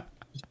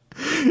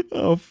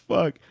 Oh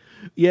fuck.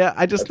 Yeah,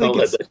 I just think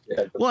it's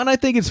well, and I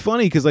think it's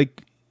funny because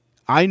like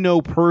I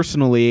know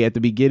personally at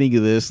the beginning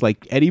of this,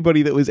 like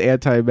anybody that was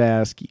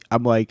anti-mask,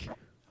 I'm like,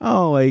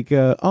 oh, like,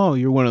 oh,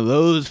 you're one of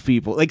those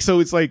people. Like,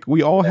 so it's like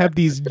we all have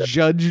these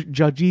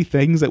judgy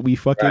things that we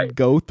fucking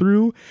go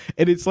through,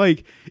 and it's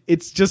like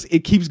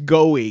it keeps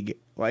going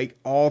like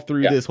all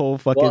through this whole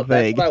fucking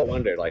thing. That's what I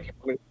wondered, like,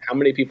 how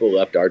many people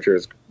left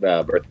Archer's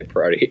birthday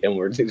party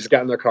and just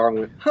got in their car and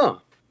went, huh?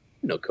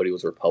 You know, Cody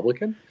was a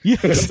Republican. Yeah,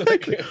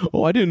 exactly.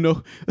 Oh, I didn't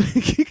know.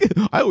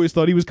 I always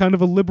thought he was kind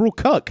of a liberal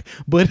cuck,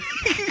 but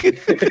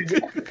he's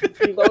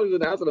always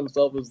announcing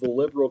himself as the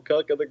liberal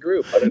cuck of the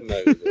group. I didn't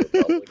know he was a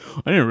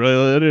Republican. I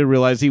didn't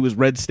realize he was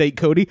Red State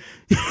Cody.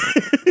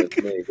 That's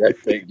me, Red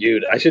State,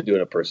 dude. I should do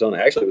it in persona.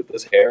 Actually, with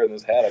this hair and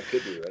this hat, I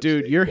could be Red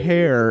Dude, State your Cody.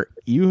 hair,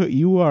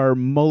 you are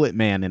mullet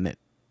man in it.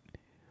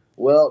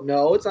 Well,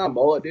 no, it's not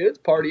mullet, dude. It's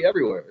party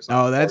everywhere.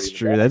 Oh, that's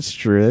true. That's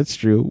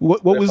true.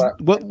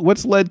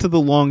 What's led to the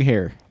long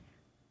hair?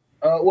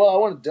 Well, I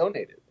want to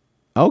donate it.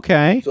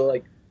 Okay. So,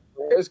 like,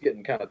 my hair's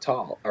getting kind of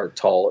tall.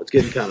 It's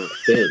getting kind of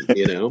thin,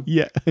 you know?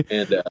 Yeah.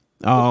 And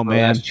oh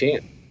man, last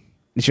chance.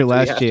 It's your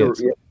last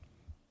chance.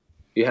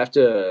 You have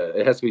to.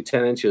 It has to be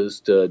 10 inches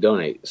to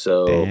donate.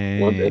 So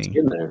once it's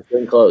getting there, it's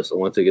getting close.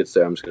 And once it gets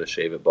there, I'm just going to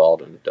shave it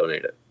bald and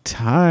donate it.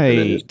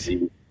 Tight.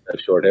 Have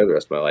short hair the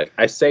rest of my life.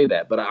 I say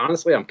that, but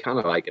honestly, I'm kind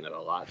of liking it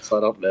a lot. So I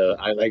don't know.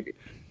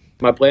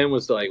 My plan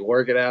was to like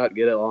work it out,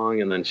 get it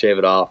long, and then shave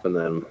it off, and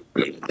then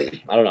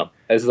I don't know.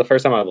 This is the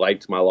first time I've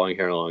liked my long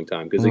hair in a long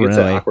time because it gets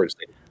that awkward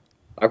stage.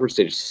 Awkward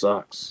stage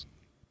sucks,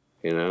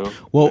 you know.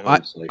 Well,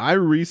 I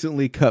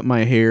recently cut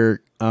my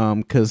hair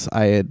because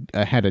I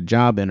had a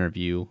job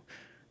interview.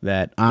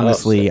 That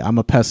honestly, I'm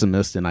a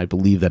pessimist and I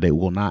believe that it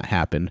will not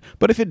happen.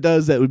 But if it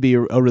does, that would be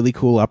a really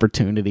cool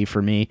opportunity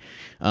for me.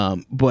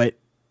 But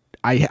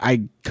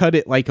I cut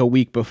it like a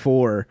week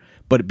before,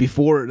 but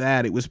before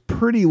that, it was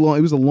pretty long.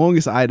 It was the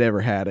longest I'd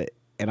ever had it.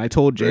 And I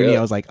told Jamie, really?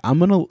 I was like,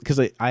 because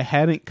I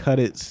hadn't cut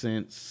it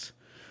since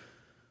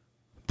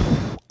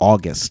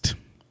August.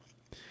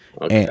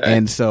 Okay.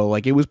 And so,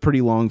 like, it was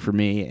pretty long for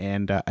me.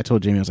 And I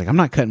told Jamie, I was like, I'm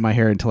not cutting my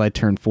hair until I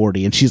turn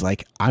 40. And she's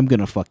like, I'm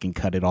going to fucking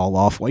cut it all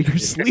off while you're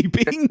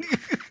sleeping.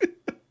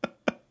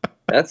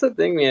 That's the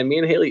thing, man. Me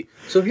and Haley.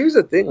 So here's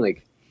the thing.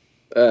 Like,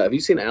 have you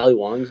seen Ali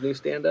Wong's new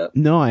stand-up?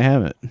 No, I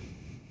haven't.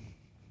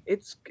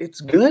 It's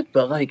good,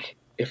 but like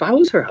if I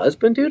was her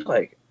husband, dude,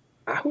 like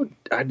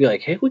I'd be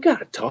like, hey, we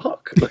gotta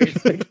talk. Like,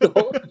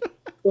 the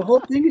whole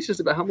thing is just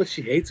about how much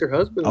she hates her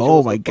husband.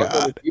 Oh my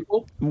god!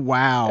 People.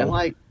 Wow. And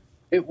like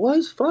it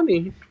was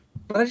funny,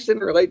 but I just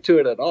didn't relate to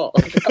it at all.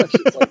 Like, I was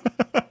just like,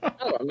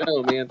 I don't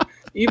know, man.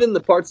 Even the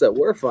parts that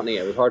were funny,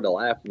 it was hard to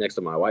laugh next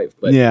to my wife.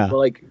 But but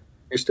like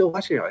you're still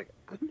watching, you're like,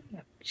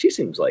 she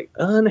seems like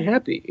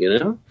unhappy, you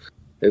know.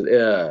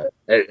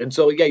 And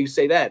so you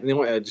say that, and then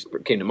it just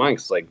came to mind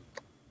because like.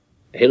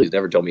 Haley's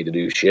never told me to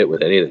do shit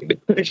with anything.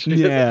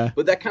 Yeah.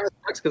 But that kind of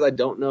sucks because I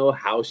don't know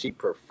how she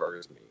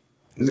prefers me.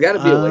 There's got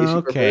to be a way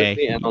she prefers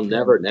me, and I'll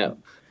never know.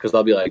 Because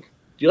I'll be like, do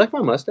you like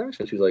my mustache?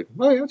 And she's like,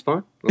 oh, yeah, it's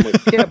fine. And I'm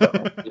like, yeah,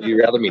 but would you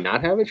rather me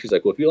not have it? She's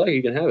like, well, if you like it,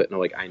 you can have it. And I'm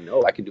like, I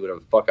know. I can do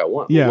whatever the fuck I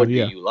want. Yeah, what do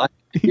you like?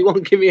 You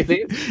won't give me an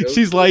answer.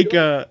 She's like,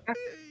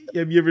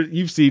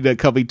 you've seen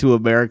Coming to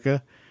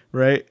America,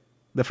 right?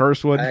 The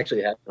first one. I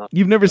actually have not.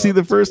 You've never seen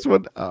the first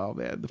one? Oh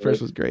man, the first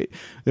one's great.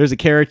 There's a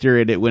character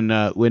in it when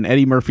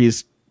Eddie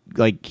Murphy's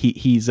like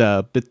he's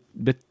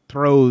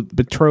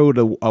betrothed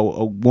a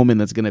woman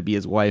that's gonna be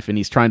his wife, and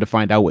he's trying to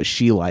find out what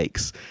she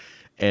likes.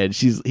 And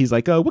he's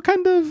like, what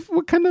kind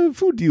of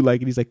food do you like?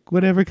 And he's like,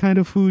 whatever kind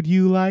of food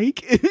you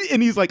like.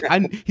 And he's like,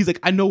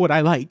 I know what I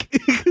like,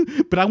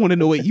 but I want to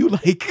know what you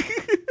like.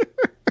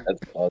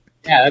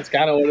 That's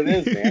kind of what it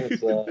is, man.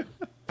 It's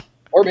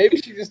or maybe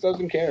she just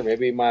doesn't care.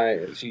 Maybe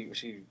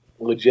she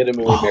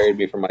legitimately married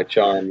me for my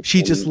charm.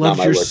 She just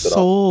loves your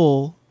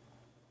soul.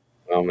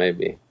 Oh,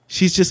 maybe.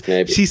 She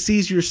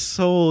sees your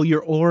soul,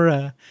 your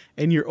aura,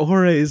 and your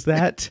aura is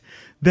that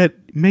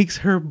makes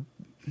her.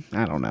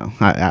 I don't know.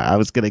 I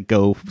was gonna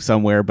go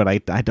somewhere, but I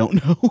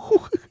don't know.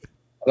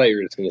 I thought you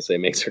were just gonna say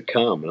makes her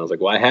come, and I was like,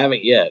 well, I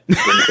haven't yet.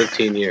 It's been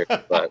 15 years,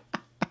 but.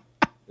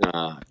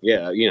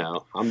 Yeah, you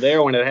know, I'm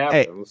there when it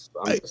happens.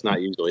 I'm just not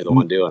usually the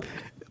one doing it.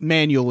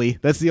 Manually.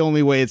 That's the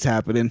only way it's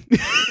happening.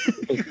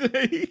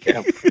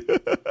 Yeah.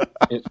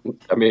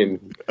 I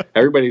mean,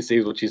 everybody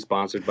sees what she's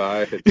sponsored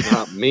by. It's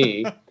not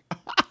me.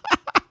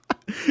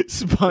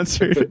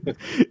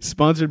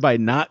 Sponsored by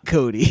Not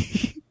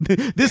Cody.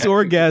 This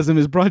orgasm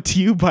is brought to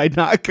you by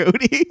Not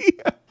Cody.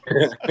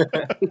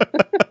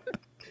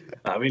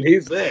 I mean,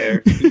 he's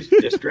there. He's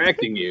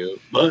distracting you,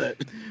 but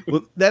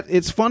well,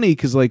 it's funny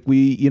because like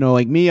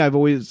like me, I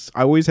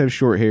always have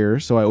short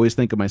hair, so I always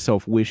think of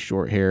myself with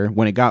short hair.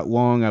 When it got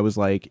long, I was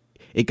like,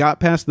 it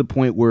got past the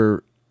point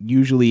where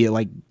usually it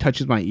like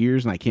touches my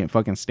ears and I can't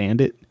fucking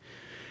stand it.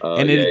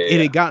 And it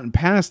had gotten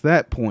past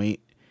that point,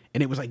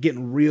 and it was like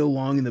getting real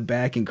long in the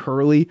back and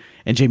curly.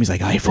 And Jamie's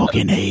like, I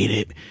fucking hate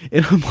it.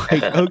 And I'm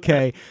like,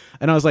 okay.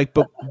 And I was like,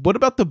 but what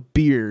about the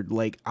beard?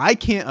 Like, I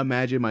can't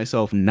imagine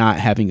myself not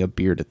having a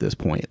beard at this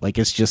point. Like,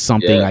 it's just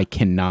something I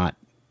cannot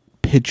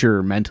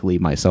picture mentally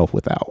myself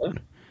without.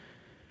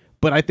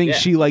 But I think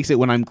she likes it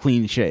when I'm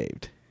clean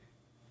shaved.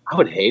 I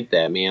would hate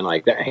that, man.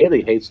 Like that.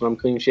 Haley hates when I'm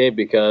clean shaved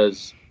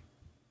because,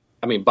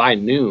 I mean, by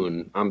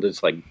noon I'm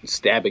just like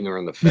stabbing her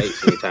in the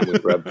face anytime we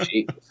rub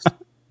cheeks.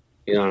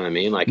 You know what I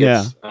mean? Like,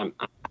 it's,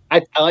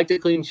 I like to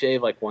clean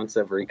shave like once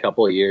every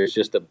couple of years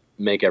just to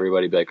make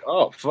everybody be like,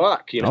 oh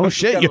fuck, you know? Oh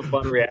shit,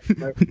 fun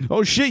reaction.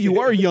 Oh shit, you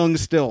are young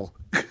still.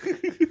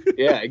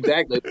 Yeah,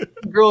 exactly.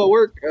 Girl at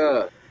work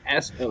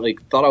asked,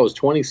 like, thought I was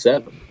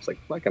 27. It's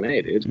like, fucking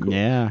hey, dude. It's cool.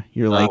 Yeah,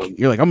 you're like,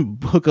 I'm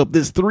gonna hook up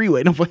this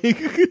 3-way. And I'm like,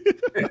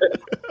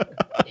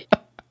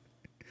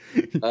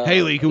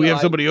 Haley, can we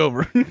have somebody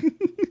over?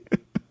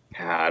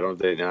 I don't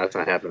think that's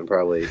not happening.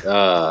 Probably.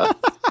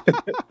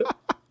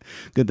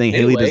 Good thing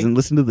Haley doesn't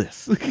listen to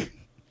this.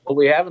 What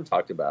we haven't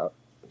talked about,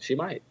 she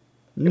might.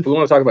 If we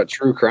want to talk about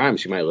true crime,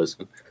 she might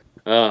listen.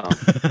 What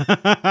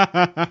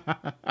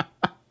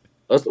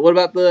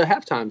about the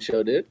halftime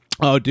show, dude?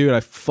 Oh, dude, I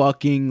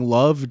fucking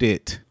loved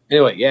it.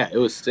 Anyway, yeah, it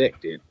was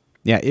sick, dude.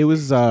 Yeah, it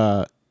was.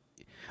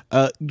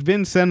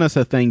 Vin sent us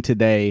a thing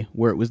today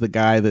where it was the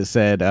guy that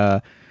said,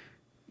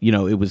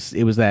 it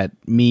was that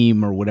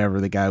meme or whatever.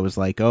 The guy was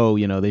like, oh,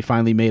 they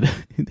finally made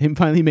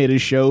a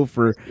show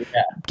for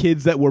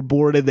kids that were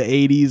born in the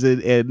 80s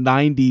and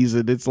 90s,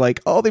 and it's like,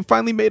 oh, they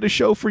finally made a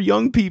show for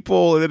young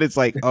people, and then it's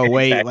like, oh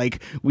wait,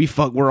 like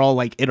we're all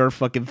like in our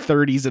fucking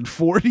 30s and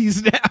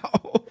 40s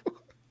now.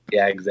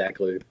 Yeah,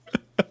 exactly.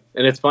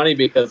 And it's funny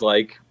because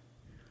like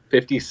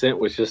 50 Cent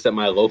was just at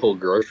my local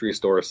grocery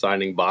store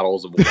signing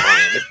bottles of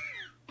wine.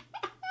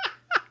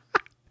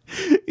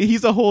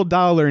 He's a whole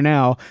dollar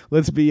now,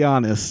 let's be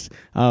honest.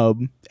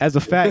 As a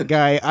fat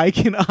guy, I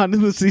can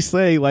honestly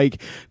say,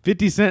 like,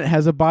 50 Cent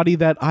has a body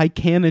that I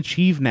can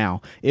achieve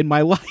now in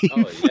my life.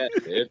 Oh, yeah,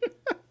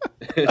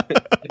 dude.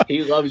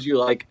 He loves you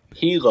like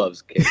he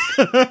loves kids.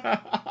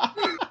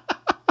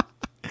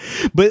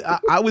 But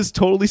I was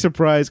totally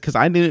surprised because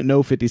I didn't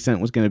know 50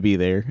 Cent was going to be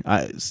there.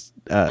 I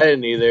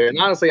didn't either. And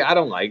honestly, I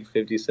don't like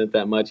 50 Cent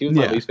that much. He was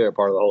my least favorite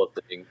part of the whole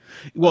thing.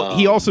 Well,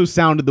 he also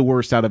sounded the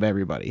worst out of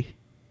everybody.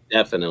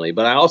 Definitely.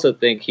 But I also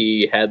think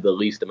he had the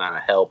least amount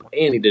of help,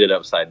 and he did it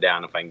upside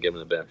down, if I can give him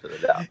the benefit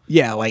of the doubt.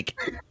 Yeah, like,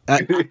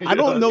 I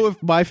don't know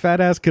if my fat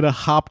ass could have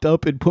hopped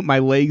up and put my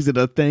legs in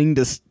a thing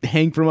to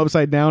hang from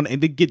upside down and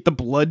to get the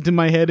blood to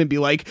my head and be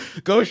like,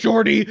 go,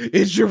 Shorty,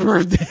 it's your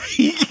birthday.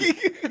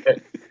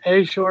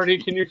 Hey, Shorty,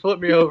 can you flip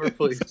me over,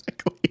 please?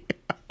 Exactly.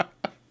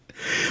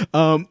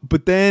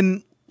 But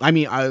then, I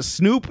mean,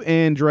 Snoop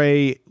and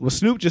Dre, well,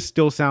 Snoop just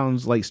still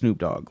sounds like Snoop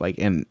Dogg, like,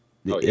 and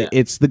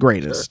it's the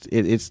greatest.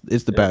 Sure. It's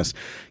the best.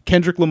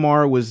 Kendrick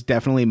Lamar was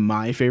definitely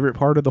my favorite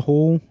part of the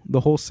whole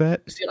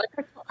set. See,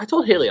 like I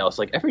told Haley, I was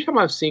like, every time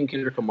I've seen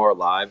Kendrick Lamar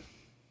live,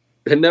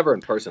 and never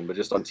in person, but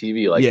just on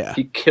TV, like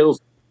he kills.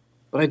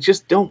 But I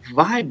just don't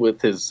vibe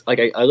with his. Like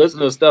I listen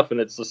to his stuff, and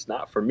it's just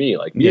not for me.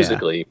 Like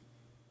musically,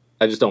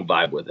 I just don't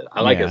vibe with it.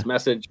 I like his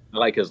message. I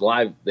like his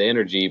live, the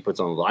energy he puts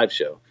on the live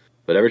show.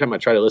 But every time I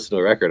try to listen to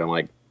a record, I'm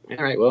like, all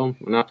right, well,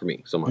 not for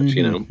me so much.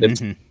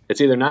 It's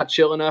either not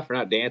chill enough or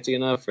not dancey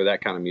enough for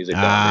that kind of music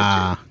that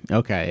I'm into.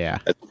 Okay, yeah.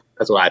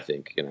 That's what I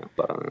think,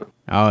 but I don't know.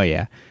 Oh,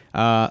 yeah.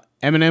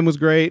 Eminem was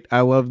great.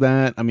 I love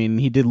that. I mean,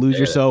 he did Lose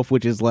Yourself,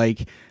 which is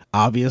like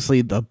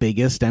obviously the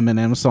biggest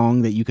Eminem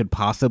song that you could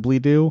possibly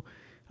do.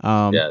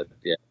 I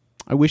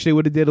wish they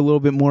would have did a little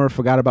bit more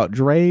Forgot About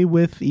Dre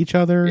with each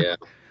other. Yeah.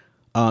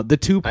 The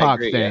Tupac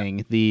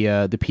thing,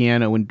 the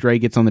piano, when Dre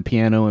gets on the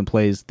piano and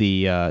plays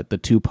the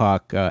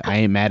Tupac I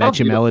Ain't Mad at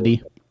You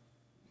melody.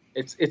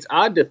 It's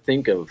odd to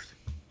think of.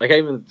 Like, I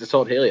even just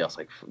told Haley, I was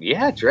like,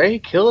 yeah, Dre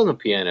killing the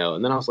piano.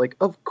 And then I was like,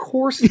 of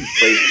course he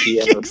plays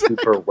piano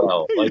super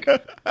well. Like,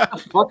 what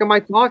the fuck am I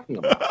talking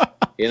about?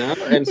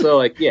 And so,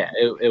 like,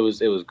 it was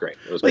great.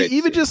 It was great.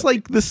 Even just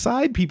like the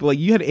side people, like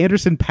you had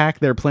Anderson .Paak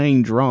there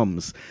playing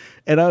drums.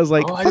 And I was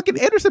like, fucking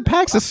Anderson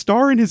 .Paak's a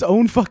star in his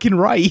own fucking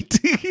right.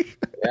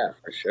 Yeah,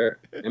 for sure.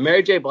 And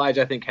Mary J. Blige,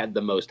 I think, had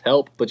the most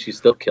help, but she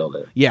still killed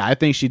it. Yeah, I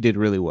think she did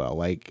really well.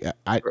 Like,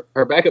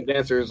 her backup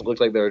dancers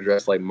looked like they were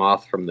dressed like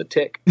Moth from The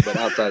Tick, but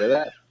outside of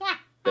that,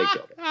 they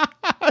killed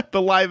it.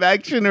 The live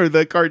action or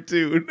the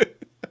cartoon?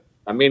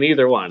 I mean,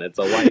 either one. It's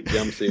a white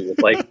jumpsuit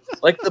with like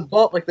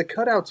the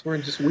cutouts were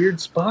in just weird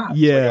spots.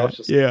 Yeah,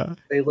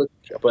 They look,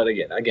 but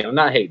again, I'm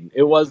not hating.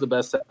 It was the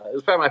best. It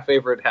was probably my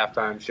favorite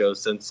halftime show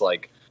since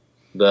like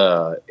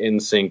the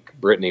NSYNC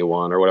Britney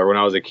one or whatever. When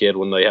I was a kid,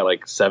 when they had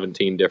like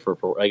 17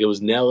 different, like it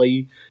was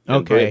Nelly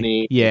and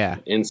Britney,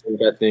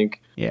 NSYNC, I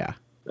think. Yeah.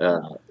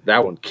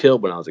 That one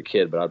killed when I was a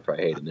kid, but I'd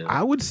probably hate it now.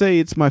 I would say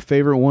it's my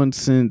favorite one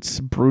since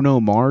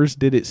Bruno Mars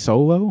did it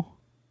solo.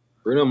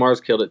 Bruno Mars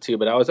killed it too,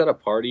 but I was at a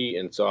party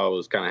and so I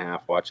was kind of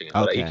half watching it.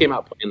 But Okay. he came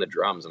out playing the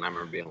drums, and I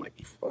remember being like,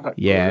 "Fuck,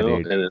 Yeah, Bruno."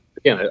 dude. And then,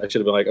 again, I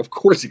should have been like, "Of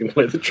course he can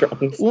play the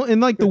drums." Well,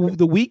 and like the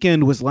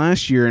Weeknd was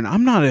last year, and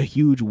I'm not a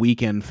huge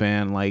Weeknd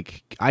fan.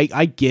 Like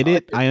I get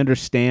it, I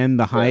understand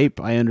the hype,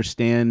 I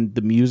understand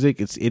the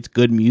music. It's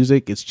good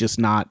music. It's just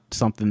not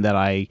something that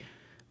I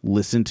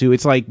listen to.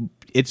 It's like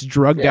it's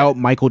drugged out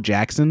Michael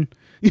Jackson.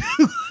 I'm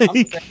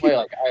the same way.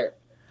 Like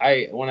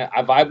I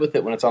vibe with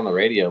it when it's on the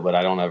radio, but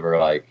I don't ever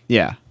like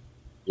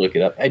look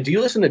it up. Hey, do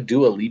you listen to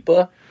Dua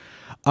Lipa?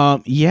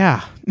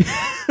 Yeah.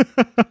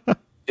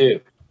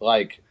 Dude,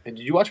 like, did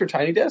you watch her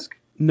Tiny Desk?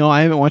 No,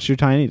 I haven't watched your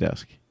Tiny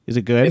Desk. Is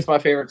it good? It's my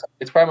favorite.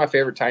 It's probably my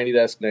favorite Tiny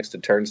Desk next to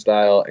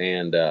Turnstile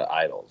and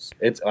Idols.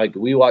 It's like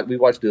we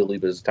watched Dua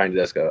Lipa's Tiny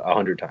Desk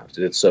 100 times.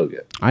 It's so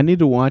good. I need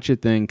to watch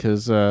it then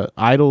because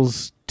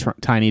Idols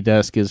Tiny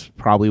Desk is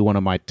probably one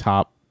of my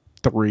top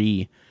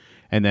 3.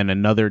 And then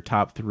another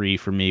top 3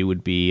 for me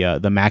would be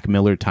the Mac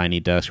Miller Tiny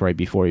Desk right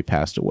before he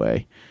passed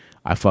away.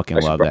 I fucking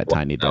love that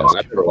Tiny Desk.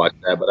 I've never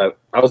watched that, but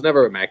I was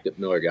never a Mac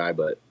Miller guy,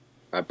 but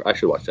I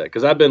should watch that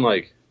because I've been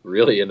like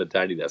really into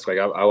Tiny Desk. Like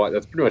I watch,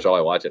 that's pretty much all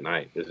I watch at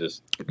night. It's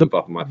just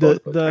off of my phone.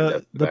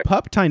 The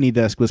Pup Tiny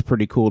Desk was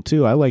pretty cool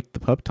too. I liked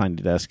the Pup Tiny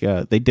Desk.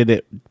 They did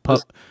it.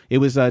 It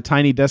was a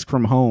Tiny Desk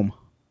from Home.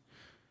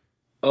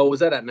 Oh,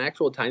 was that an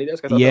actual Tiny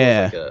Desk? I thought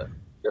that was like a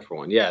different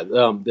one. Yeah,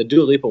 the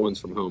Dua Lipa one's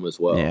from Home as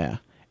well. Yeah,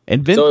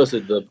 and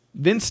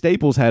Vince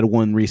Staples had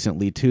one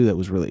recently too that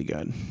was really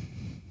good.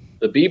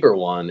 The Bieber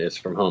one is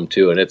from Home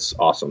too, and it's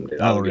awesome, dude.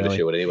 I don't give a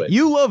shit what anyway.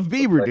 You love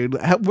Bieber, dude.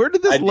 Where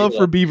did this love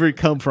for Bieber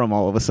come from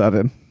all of a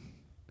sudden?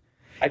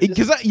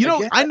 Because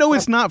I know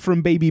it's not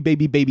from Baby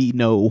Baby Baby.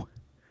 No,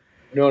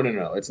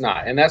 it's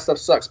not, and that stuff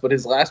sucks. But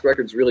his last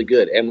record's really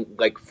good, and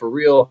like for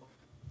real,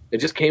 it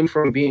just came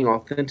from being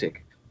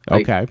authentic.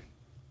 Like,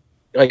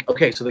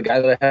 okay, so the guy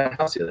that I had in the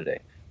house the other day,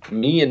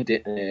 me and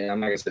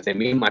I'm not gonna say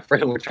me and my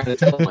friend were trying to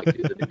tell him like,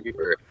 dude, the new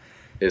Bieber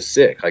is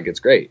sick, like it's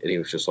great, and he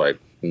was just like,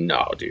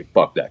 no, dude,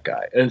 fuck that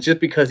guy. And it's just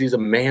because he's a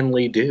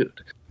manly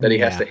dude that he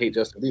has to hate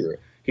Justin Bieber.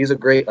 He's a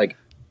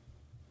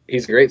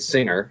great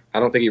singer. I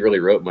don't think he really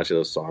wrote much of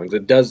those songs.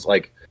 It does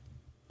like,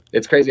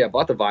 it's crazy. I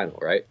bought the vinyl,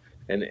 right?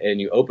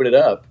 And you open it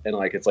up and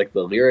like it's like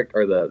the lyric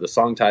or the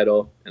song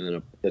title, and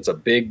then it's a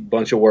big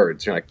bunch of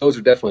words. You're like, those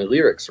are definitely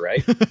lyrics,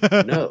 right?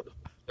 No,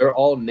 they're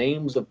all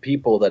names of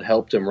people that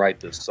helped him write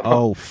this song.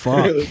 Oh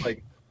fuck! It was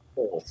like,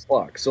 oh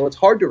fuck. So it's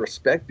hard to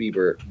respect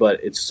Bieber,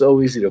 but it's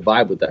so easy to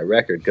vibe with that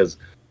record because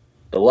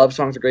the love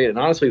songs are great, and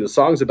honestly, the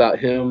songs about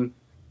him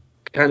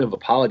kind of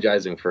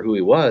apologizing for who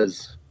he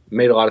was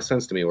made a lot of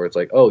sense to me. Where it's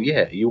like, oh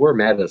yeah, you were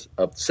mad at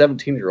a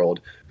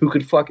 17-year-old who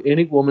could fuck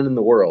any woman in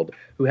the world,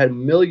 who had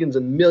millions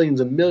and millions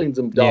and millions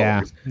of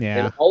dollars,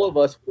 and all of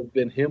us would have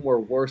been him or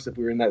worse if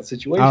we were in that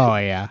situation. Oh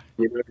yeah.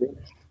 You know what I mean?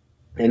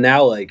 And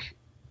now, like,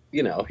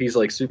 you know, he's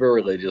like super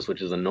religious,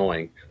 which is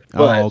annoying.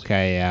 But,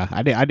 okay, yeah.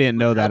 I didn't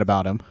know that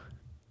about him.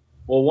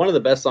 Well, one of the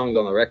best songs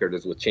on the record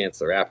is with Chance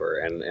the Rapper,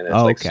 and it's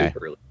like super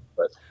religious.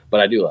 But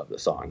I do love the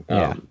song.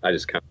 I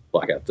just kind of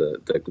block out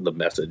the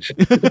message.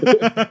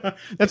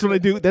 That's what I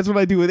do. That's what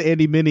I do with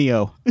Andy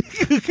Mineo.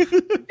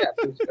 Yeah,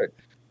 for sure.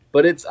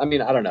 But it's, I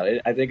mean, I don't know.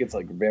 I think it's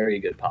like very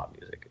good pop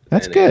music.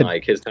 That's good.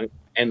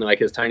 And like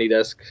his Tiny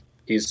Desk,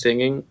 he's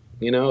singing.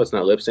 You know, it's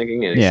not lip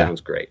syncing, and it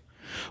sounds great.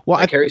 Well,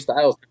 like Harry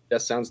Styles,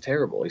 that sounds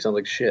terrible. He sounds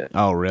like shit.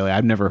 Oh, really?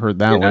 I've never heard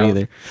that one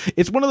either.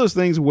 It's one of those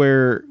things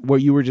where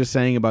what you were just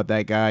saying about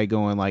that guy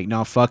going like,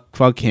 no,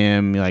 fuck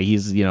him. Like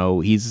he's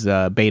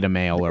beta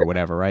male or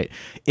whatever, right?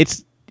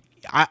 It's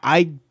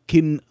I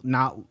can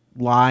not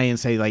lie and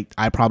say like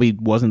I probably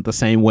wasn't the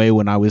same way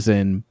when I was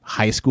in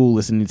high school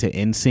listening to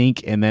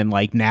NSYNC, and then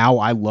like now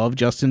I love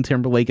Justin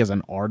Timberlake as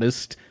an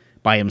artist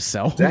by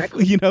himself,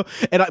 exactly. You know,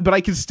 but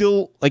I can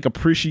still like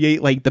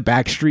appreciate like the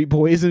Backstreet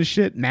Boys and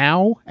shit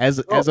now as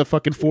a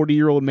fucking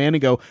 40-year-old man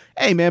and go,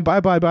 hey man,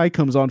 bye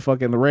comes on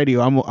fucking the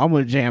radio. I'm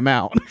gonna jam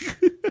out.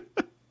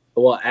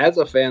 Well, as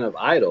a fan of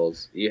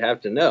Idols, you have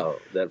to know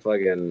that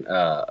fucking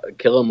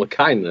Kill 'Em With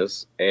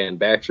Kindness and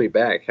Backstreet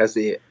Back has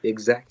the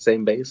exact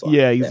same bass line.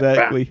 Yeah,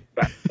 exactly.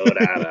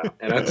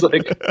 And I was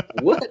like,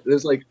 what?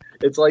 There's like,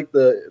 it's like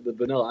the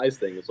Vanilla Ice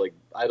thing. It's like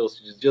Idols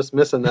just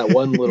missing that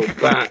one little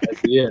at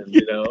the end,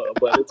 you know?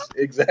 But it's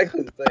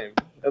exactly the same.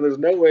 And there's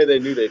no way they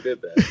knew they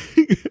did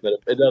that. But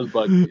it does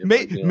bug me.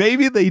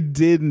 Maybe they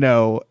did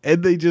know,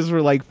 and they just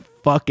were like,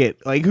 fuck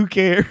it. Like, who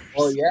cares?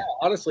 Well, yeah,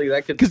 honestly,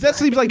 that could... Because that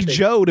seems like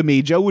Joe to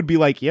me. Joe would be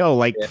like, yo,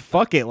 like,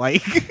 fuck it.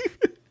 Like...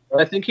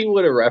 I think he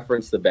would have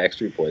referenced the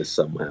Backstreet Boys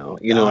somehow.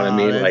 You know what I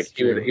mean? Like,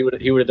 he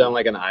would have done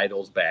like an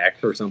Idols Back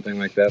or something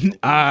like that.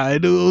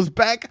 Idols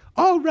Back?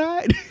 All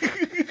right.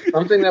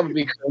 Something that would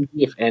be cringy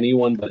if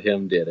anyone but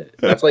him did it.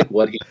 That's like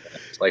what he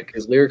does. Like,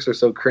 his lyrics are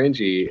so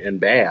cringy and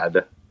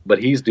bad, but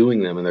he's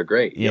doing them and they're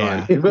great. You know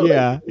what I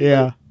mean?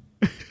 Yeah.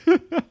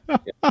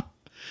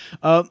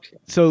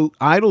 So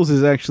Idols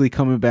is actually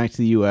coming back to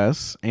the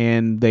U.S.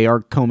 and they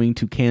are coming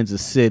to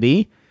Kansas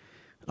City.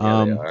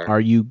 Are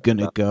you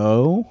gonna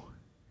go?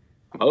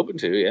 I'm hoping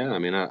to. Yeah. I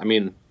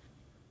mean,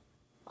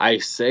 I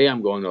say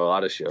I'm going to a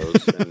lot of shows.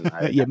 And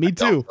yeah, me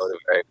too.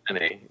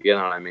 You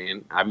know what I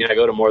mean? I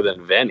go to more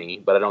than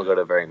Vinny, but I don't go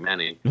to very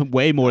many.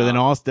 Way more than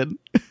Austin.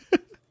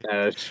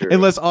 That's true.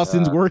 Unless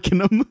Austin's working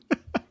them.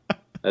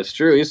 That's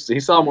true. He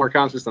saw more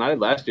concerts than I did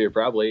last year,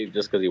 probably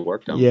just because he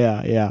worked them.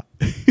 Yeah.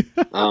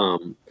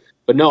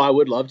 But no, I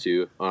would love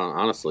to,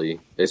 honestly,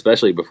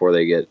 especially before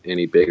they get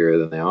any bigger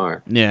than they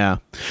are. Yeah.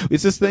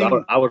 It's this thing.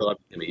 I would have loved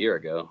him a year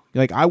ago.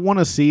 Like, I want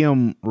to see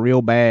him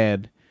real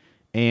bad,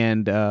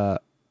 and to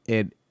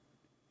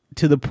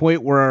the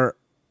point where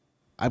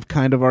I've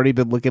kind of already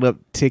been looking up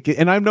tickets,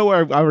 and I know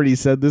I've already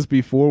said this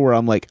before, where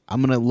I'm like,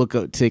 I'm gonna look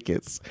up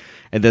tickets,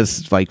 and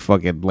this like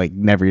fucking like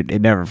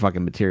never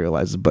fucking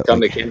materializes. But come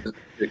like,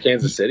 to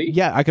Kansas City.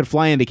 Yeah, I could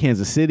fly into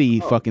Kansas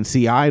City, fucking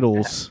see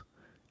Idols,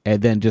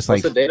 and then just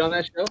What's like the date on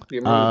that show? Do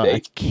you remember the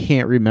date? I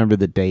can't remember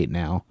the date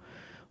now,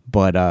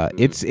 but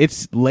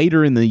it's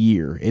later in the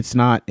year. It's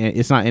not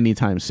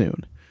anytime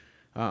soon.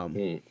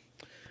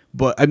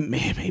 But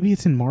maybe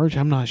it's in March.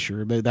 I'm not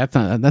sure, but that's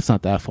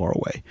not that far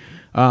away.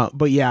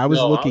 But yeah, I was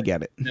looking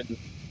at it.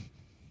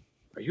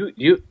 Are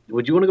you?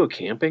 Would you want to go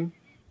camping?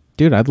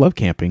 Dude, I'd love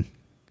camping.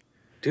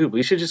 Dude,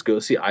 we should just go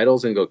see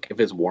Idols and go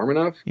if it's warm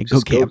enough. Go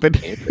camping.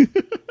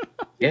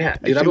 Yeah,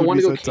 dude, I've been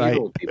wanting to go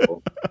camping with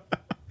people.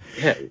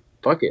 Yeah,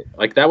 fuck it.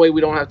 Like that way, we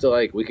don't have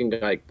to we can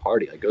like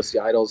party, like go see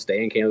Idols,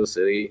 stay in Kansas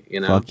City. You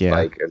know, fuck yeah.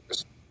 Like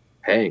just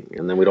hang,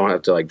 and then we don't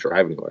have to like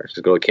drive anywhere.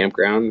 Just go to a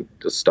campground,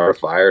 just start a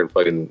fire, and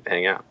fucking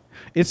hang out.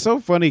 It's so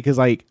funny because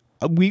like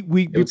we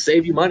it would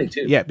save you money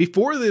too. Yeah,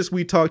 before this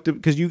we talked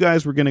because you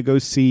guys were gonna go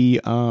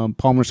see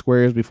Palmer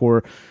Squares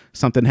before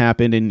something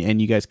happened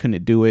and you guys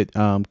couldn't do it.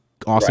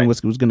 Austin was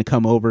gonna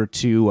come over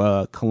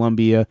to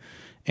Columbia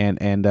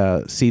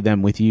and see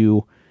them with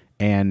you.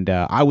 And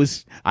I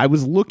was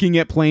looking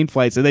at plane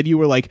flights, and then you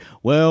were like,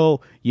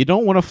 "Well, you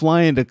don't want to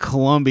fly into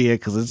Columbia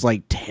because it's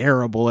like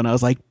terrible." And I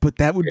was like, "But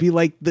that would be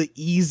like the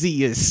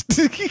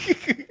easiest."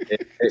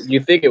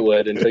 You think it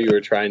would until you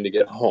were trying to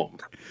get home.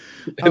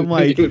 I'm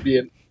like, you would be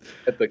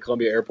at the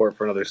Columbia airport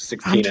for another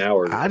 16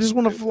 hours. I just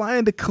want to fly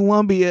into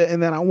Columbia,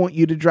 and then I want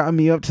you to drive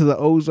me up to the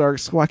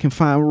Ozarks so I can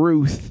find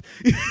Ruth.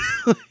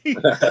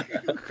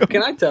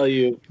 Can I tell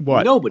you?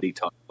 What? Nobody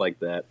talks like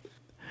that.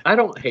 I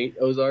don't hate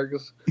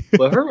Ozarks,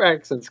 but her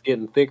accent's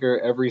getting thicker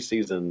every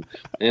season,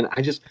 and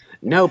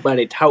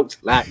nobody talks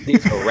like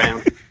this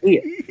around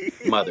here,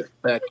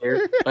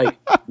 motherfucker. Like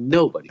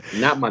nobody,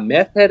 not my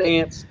meth head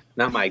aunts,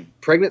 not my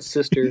pregnant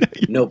sister,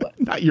 nobody.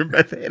 Not your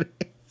meth head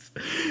aunts.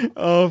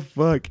 Oh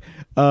fuck.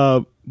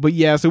 But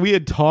yeah, so we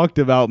had talked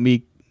about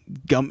me.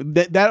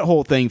 That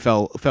whole thing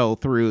fell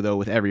through though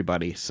with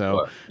everybody.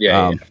 So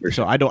sure.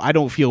 So I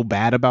don't feel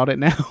bad about it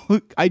now.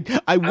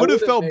 I would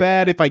have felt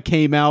bad if I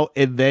came out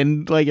and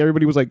then like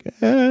everybody was like,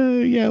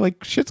 yeah,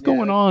 like shit's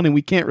going on and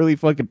we can't really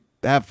fucking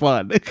have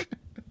fun.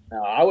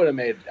 No, I would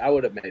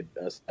have made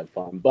us have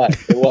fun, but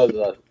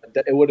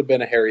it would have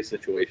been a hairy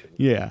situation.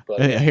 Yeah,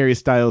 but, a Harry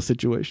Styles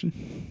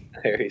situation.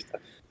 Harry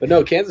Styles. But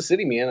no, Kansas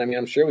City, man. I mean,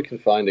 I'm sure we can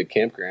find a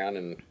campground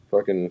and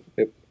fucking.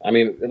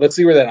 Let's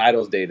see where that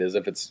Idols date is.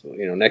 If it's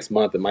next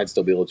month, it might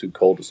still be a little too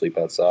cold to sleep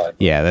outside.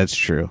 Yeah, that's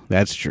true.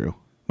 Might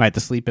have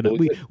to sleep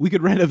in we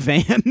could rent a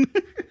van.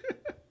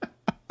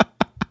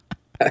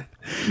 I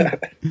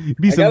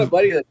got a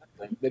buddy that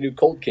they do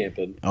cold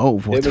camping. Oh,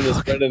 him and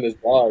his friend and his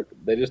dog.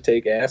 They just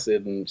take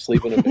acid and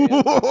sleep in a van.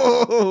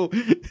 Whoa.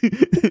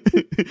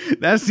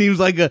 That seems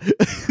like a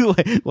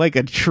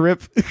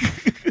trip.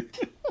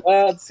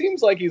 It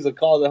seems like he's a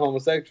closet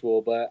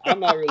homosexual, but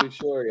I'm not really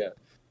sure yet.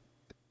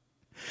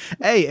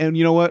 Hey, and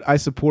you know what? I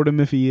support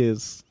him if he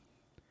is.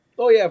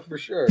 Oh yeah, for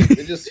sure.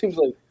 It just seems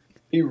like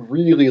he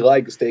really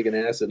likes taking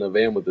acid in a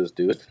van with this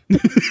dude.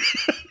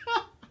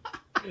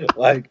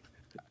 Like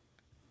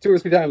 2 or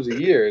 3 times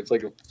a year. It's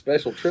like a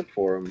special trip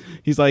for him.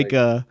 He's like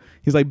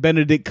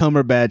Benedict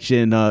Cumberbatch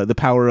in The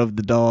Power of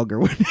the Dog or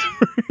whatever.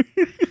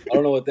 I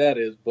don't know what that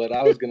is, but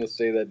I was gonna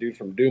say that dude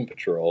from Doom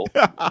Patrol,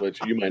 which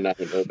you might not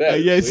know what that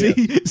is.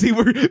 Yeah, see,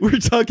 we're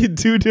talking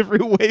 2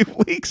 different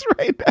wavelengths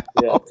right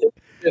now.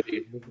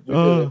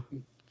 Yeah.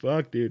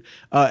 Fuck, dude.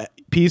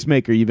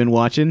 Peacemaker, you've been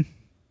watching?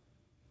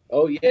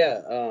 Oh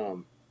yeah,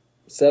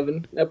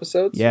 7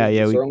 episodes. Yeah.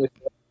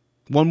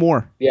 One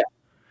more. Yeah.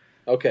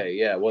 Okay.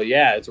 Yeah. Well,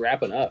 yeah, it's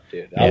wrapping up,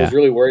 dude. Yeah. I was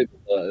really worried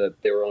that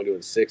they were only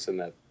doing 6 and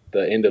that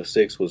the end of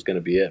 6 was going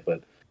to be it,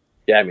 but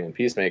yeah, I mean,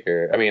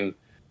 Peacemaker and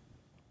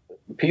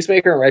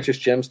Righteous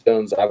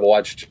Gemstones, I've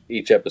watched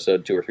each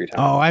episode 2 or 3 times.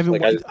 Oh, I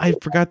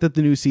forgot that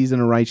the new season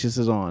of Righteous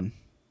is on.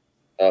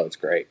 Oh, it's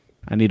great.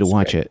 I need to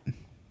watch it.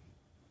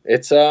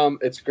 It's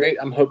great.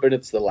 I'm hoping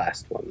it's the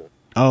last one though.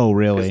 Oh,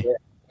 really?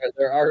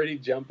 They're already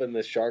jumping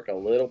the shark a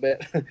little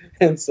bit,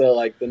 and so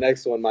like the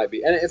next one might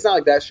be. And it's not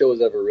like that show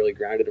was ever really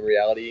grounded in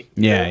reality.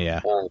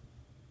 Yeah.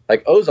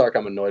 Like Ozark,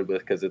 I'm annoyed with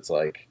because it's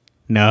like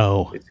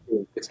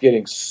it's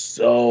getting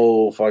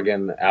so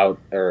fucking out,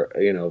 or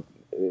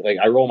like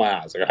I roll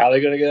my eyes. Like, how are they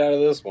gonna get out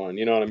of this one?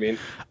 You know what I mean?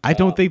 I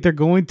don't think they're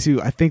going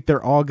to. I think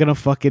they're all gonna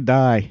fucking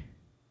die.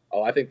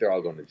 Oh, I think they're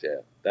all going to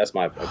jail. That's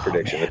my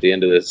prediction. Man. At the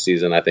end of this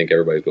season, I think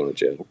everybody's going to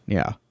jail.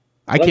 Yeah,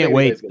 I can't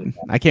wait.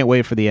 I can't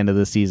wait for the end of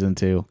the season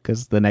too,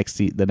 because the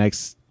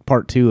next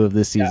part 2 of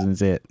this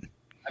season's it.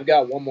 I've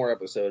got one more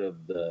episode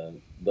of the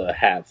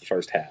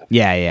first half.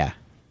 Yeah.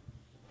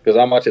 Because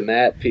I'm watching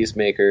that,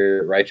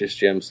 Peacemaker, Righteous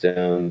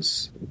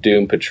Gemstones,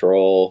 Doom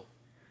Patrol,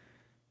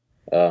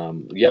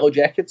 Yellow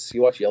Jackets.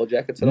 You watch Yellow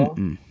Jackets at all?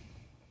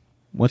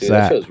 What's Dude,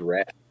 that? That show's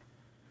rad.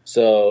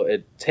 So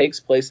it takes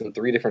place in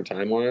 3 different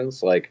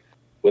timelines, like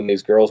when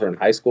these girls are in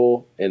high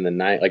school in in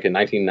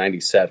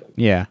 1997.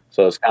 Yeah.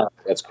 So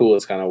that's cool.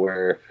 It's kind of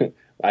where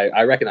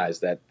I recognize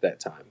that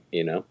time,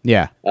 you know.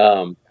 Yeah.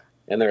 And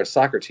they're a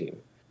soccer team,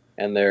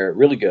 and they're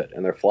really good,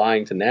 and they're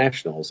flying to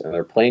nationals, and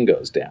their plane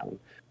goes down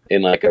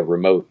in like a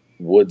remote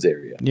woods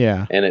area.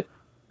 Yeah. And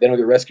they don't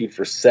get rescued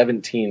for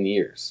 17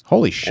 years.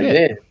 Holy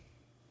shit.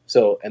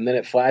 And then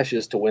it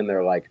flashes to when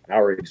they're like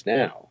our age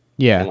now.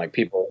 Yeah. And like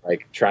people are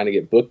like trying to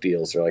get book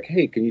deals. They're like,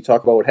 hey, can you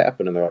talk about what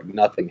happened? And they're like,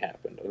 nothing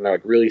happened. And they're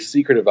like really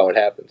secretive about what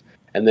happened.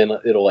 And then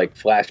it'll like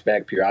flash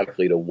back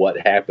periodically to what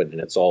happened.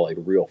 And it's all like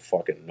real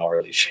fucking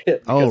gnarly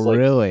shit. Because,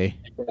 really?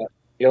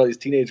 You know, these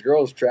teenage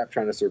girls trapped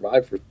trying to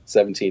survive for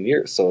 17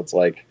 years. So it's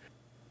like,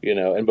 you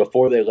know, and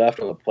before they left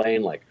on the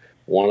plane, like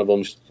one of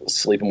them's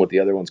sleeping with the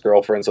other one's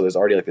girlfriend. So there's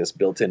already like this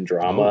built-in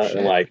drama.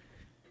 And like,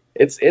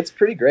 it's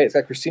pretty great. It's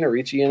got Christina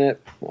Ricci in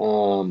it.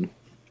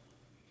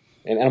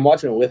 And I'm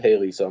watching it with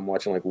Haley, so I'm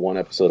watching like one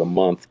episode a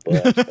month.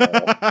 But,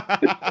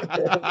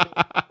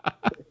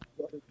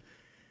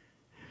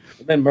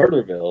 and then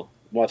Murderville,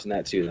 I'm watching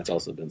that too. That's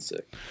also been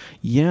sick.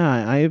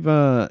 Yeah, I've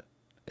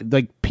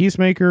like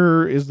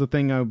Peacemaker is the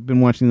thing I've been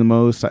watching the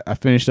most. I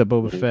finished up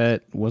Boba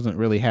Fett. Wasn't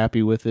really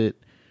happy with it.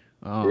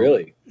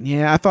 Really?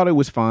 Yeah, I thought it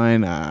was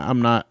fine.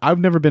 I've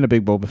never been a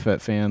big Boba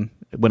Fett fan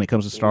when it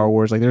comes to Star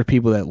Wars. Like, there are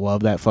people that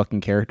love that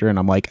fucking character, and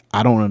I'm like,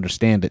 I don't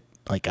understand it.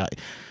 Like,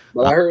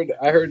 But I heard,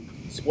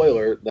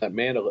 spoiler, that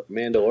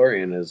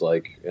Mandalorian is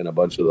like in a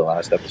bunch of the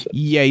last episodes.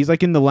 Yeah, he's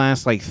like in the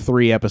last like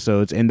 3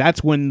 episodes, and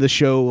that's when the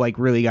show like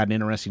really got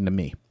interesting to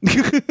me.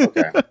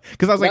 Okay.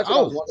 Because I was like,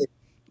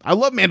 I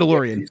love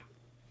Mandalorian.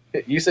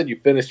 You said you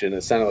finished it, and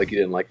it sounded like you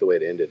didn't like the way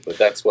it ended, but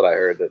that's what I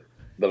heard, that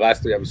the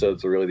last 3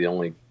 episodes are really the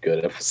only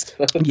good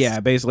episodes.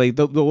 Yeah, basically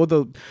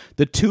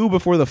the 2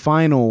 before the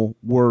final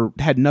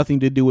had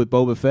nothing to do with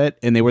Boba Fett,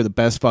 and they were the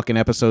best fucking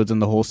episodes in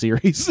the whole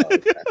series.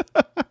 Okay.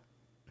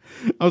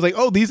 I was like,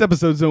 oh, these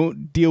episodes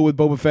don't deal with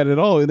Boba Fett at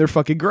all, and they're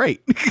fucking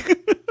great.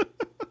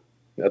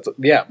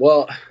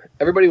 Well,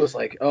 everybody was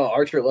like, oh,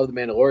 Archer loved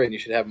The Mandalorian, you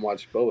should have him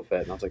watch Boba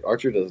Fett. And I was like,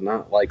 Archer does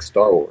not like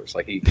Star Wars.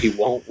 Like, he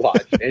won't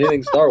watch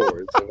anything Star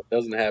Wars if it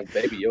doesn't have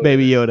Baby Yoda.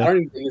 Baby Yoda. I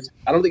don't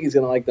think he's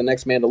going to like the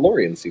next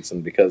Mandalorian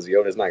season because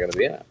Yoda's not going to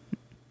be in it.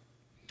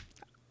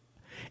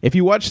 If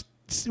you watch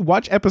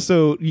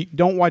episode,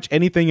 don't watch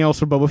anything else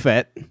from Boba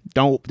Fett.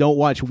 Don't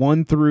watch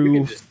 1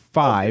 through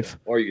 5.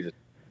 Or you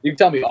can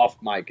tell me off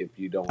mic if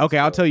you don't. Okay,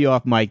 I'll tell you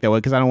off mic that way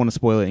because I don't want to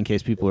spoil it in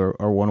case people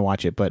are want to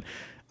watch it. But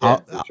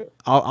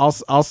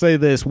I'll say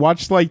this: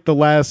 watch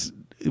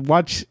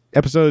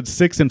episodes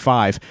 6 and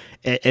 5,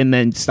 and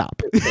then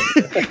stop.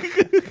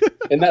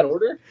 In that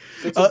order?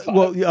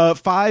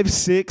 5,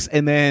 6,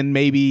 and then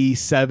maybe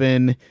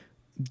 7.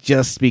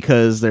 Just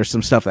because there's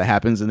some stuff that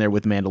happens in there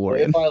with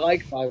Mandalorian. If I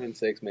like 5 and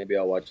 6, maybe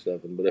I'll watch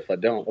 7. But if I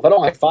don't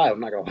like 5, I'm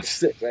not gonna watch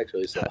 6.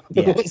 Actually, so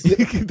yeah.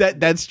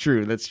 That's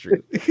true. That's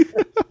true.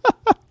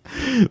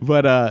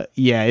 But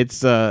it's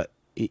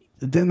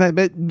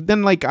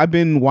then like I've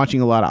been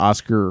watching a lot of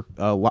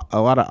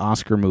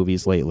Oscar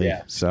movies lately.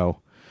 Yeah. So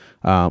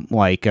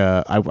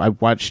I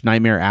watched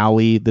Nightmare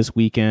Alley this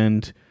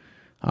weekend.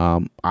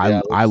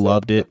 I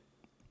loved it.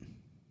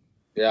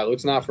 Yeah,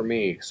 it's not for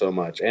me so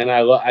much, and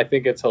I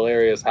think it's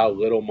hilarious how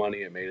little money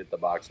it made at the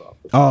box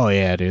office. Oh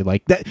yeah, dude!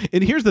 Like that.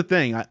 And here's the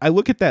thing: I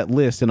look at that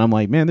list, and I'm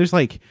like, man, there's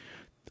like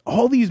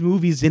all these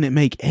movies didn't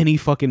make any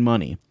fucking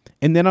money,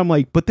 and then I'm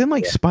like, but then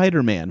like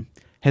Spider-Man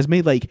has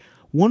made like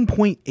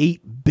 $1.8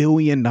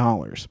 billion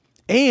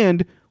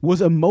and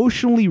was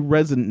emotionally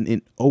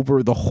resonant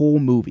over the whole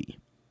movie.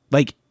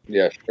 Like,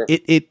 yeah, sure.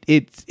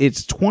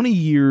 It's 20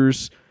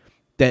 years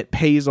that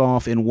pays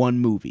off in one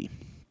movie.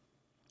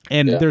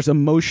 And there's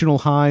emotional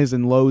highs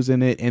and lows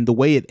in it, and the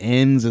way it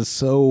ends is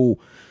so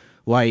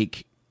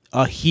like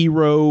a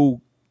hero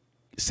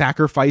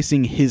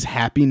sacrificing his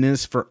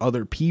happiness for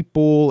other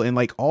people and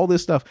like all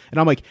this stuff. And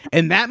I'm like,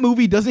 and that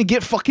movie doesn't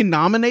get fucking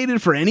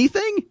nominated for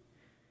anything?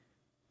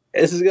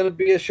 This is gonna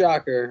be a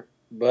shocker,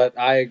 but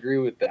I agree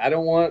with that. I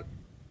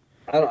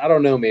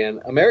don't know,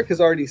 man.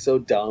 America's already so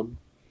dumb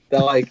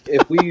that like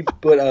if we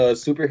put a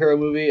superhero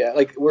movie,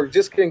 like we're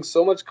just getting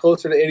so much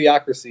closer to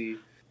Idiocracy.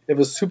 If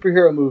a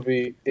superhero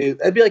movie,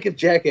 that'd be like if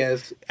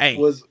Jackass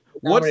was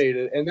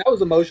nominated, and that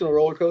was emotional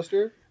roller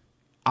coaster.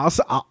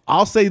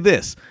 I'll say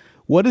this: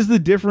 what is the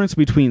difference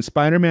between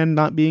Spider-Man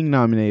not being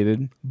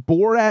nominated,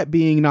 Borat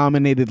being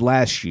nominated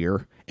last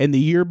year, and the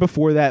year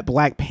before that,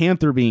 Black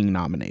Panther being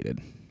nominated?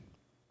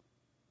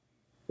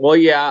 Well,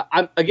 yeah.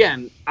 I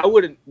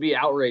wouldn't be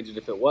outraged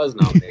if it was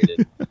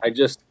nominated.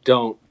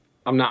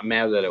 I'm not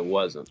mad that it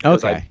wasn't.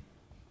 Okay,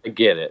 I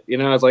get it. You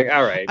know, it's like,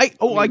 all right.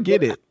 I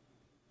get it.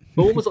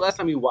 But when was the last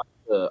time you watched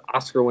the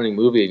Oscar-winning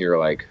movie and you're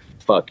like,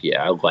 "Fuck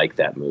yeah, I like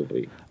that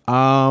movie"?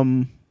 Well,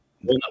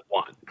 not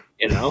one.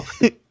 You know?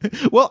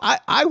 Well,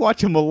 I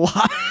watch them a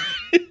lot.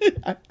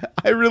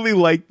 I really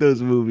like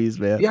those movies,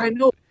 man. Yeah, I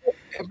know.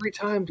 Every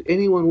time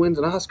anyone wins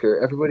an Oscar,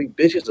 everybody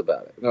bitches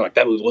about it. They're like,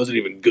 that wasn't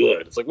even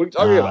good. It's like, what are you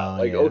talking about?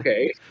 Like,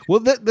 okay. Well,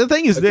 the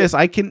thing is this.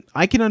 I can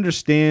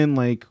understand,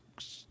 like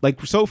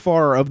so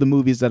far of the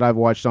movies that I've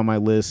watched on my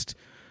list,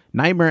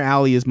 Nightmare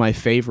Alley is my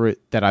favorite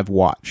that I've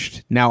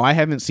watched. Now, I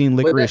haven't seen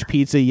Licorice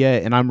Pizza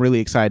yet, and I'm really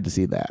excited to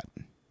see that.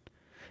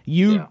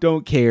 You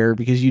don't care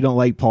because you don't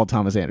like Paul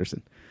Thomas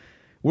Anderson.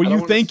 Well,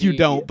 you think you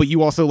don't, but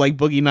you also like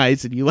Boogie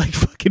Nights and you like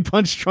fucking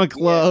Punch Drunk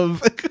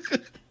Love.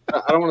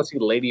 I don't want to see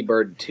Lady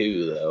Bird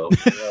 2, though.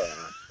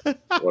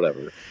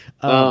 Whatever.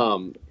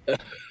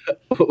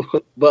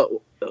 But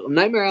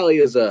Nightmare Alley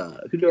is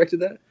who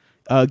directed that?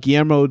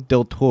 Guillermo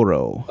del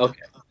Toro.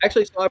 Okay.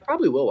 Actually, so I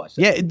probably will watch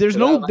that. Yeah, there's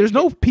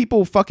no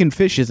people fucking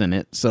fishes in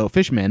it, so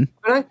fishmen.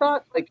 And I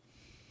thought, like,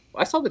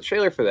 I saw the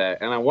trailer for that,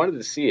 and I wanted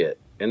to see it.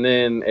 And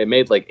then it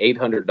made like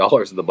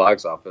 $800 at the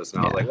box office,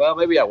 and I was like, "Well,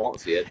 maybe I won't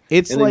see it."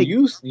 It's and like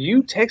then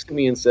you texted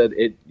me and said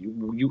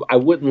I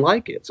wouldn't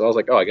like it, so I was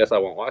like, "Oh, I guess I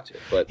won't watch it."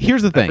 But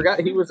here's the thing: I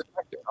forgot he was an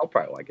actor. I'll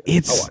probably like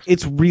it.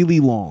 It's really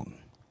long,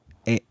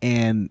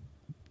 and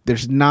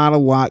there's not a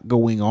lot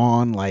going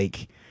on.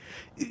 Like,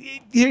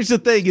 here's the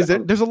thing: is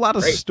that there's a lot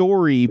of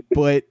story,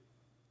 but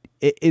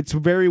it's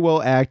very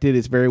well acted.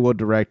 It's very well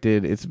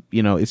directed. It's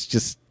it's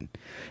just.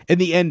 And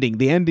the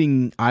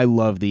ending, I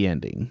love the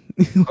ending.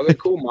 Are there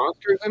cool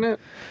monsters in it?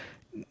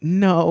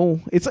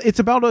 No, it's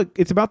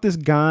about this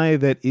guy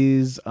that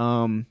is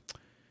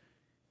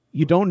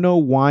you don't know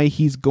why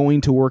he's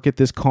going to work at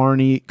this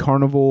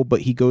carnival,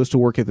 but he goes to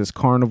work at this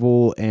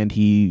carnival, and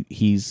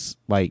he's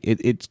like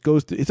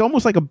it's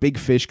almost like a Big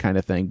Fish kind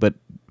of thing, but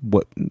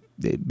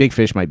Big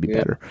Fish might be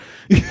better.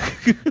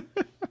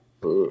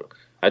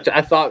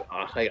 I thought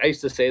I used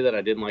to say that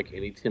I didn't like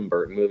any Tim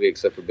Burton movie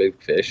except for Big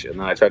Fish,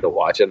 and then I tried to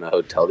watch it in the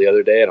hotel the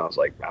other day, and I was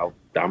like, I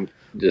don't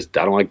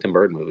like Tim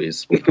Burton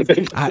movies.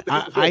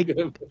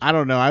 I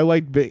don't know. I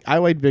liked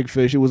Big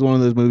Fish. It was one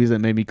of those movies that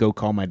made me go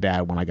call my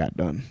dad when I got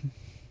done.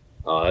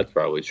 Oh, that's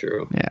probably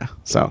true. Yeah.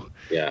 So.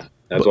 Yeah.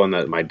 That's one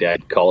that my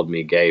dad called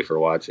me gay for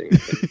watching.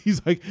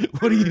 He's like,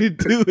 "What are you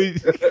doing?"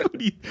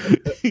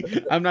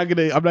 I'm not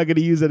gonna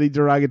use any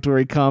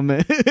derogatory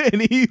comment,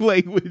 any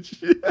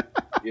language.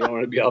 You don't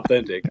want to be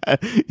authentic.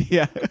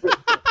 Yeah.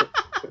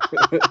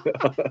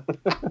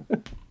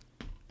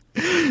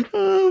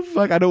 Oh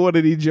fuck! I don't want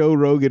any Joe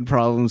Rogan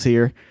problems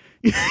here.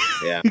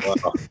 Yeah.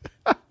 Well,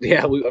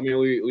 yeah.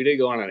 We did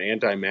go on an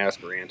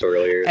anti-mask rant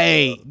earlier.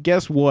 Hey,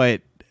 guess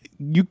what?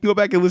 You can go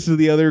back and listen to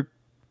the other.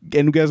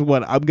 And guess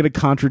what? I'm going to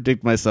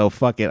contradict myself.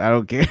 Fuck it. I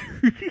don't care.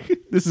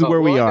 This is where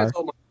we are.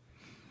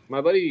 My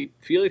buddy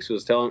Felix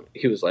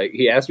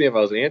he asked me if I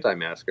was an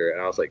anti-masker,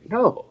 and I was like,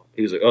 no.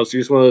 He was like, oh, so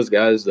you're just one of those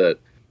guys that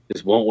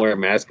just won't wear a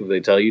mask if they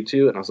tell you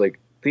to? And I was like,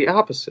 the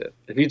opposite.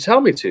 If you tell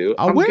me to,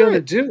 I'm going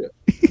to do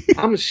it.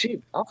 I'm a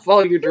sheep. I'll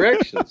follow your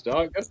directions,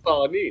 dog. That's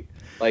all I need.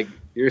 Like,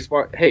 you're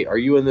smart. Hey, are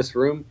you in this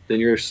room? Then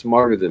you're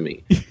smarter than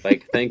me.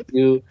 Like, thank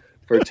you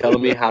for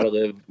telling me how to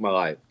live my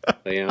life.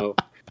 You know?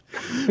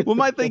 Well,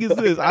 my thing is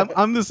this: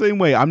 I'm the same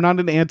way. I'm not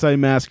an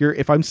anti-masker.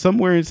 If I'm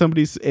somewhere and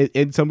somebody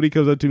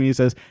comes up to me and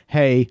says,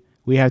 "Hey,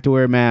 we have to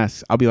wear a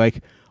mask," I'll be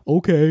like,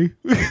 "Okay,"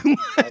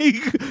 like,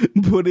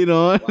 put it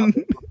on.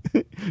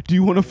 Do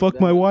you want to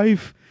fuck my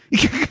wife?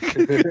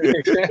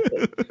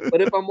 Exactly.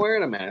 But if I'm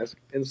wearing a mask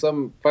and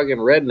some fucking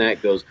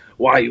redneck goes,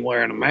 "Why are you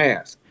wearing a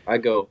mask?" I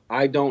go,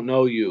 "I don't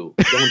know you.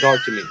 Don't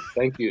talk to me.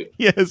 Thank you."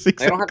 Yes,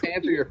 exactly. I don't have to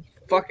answer your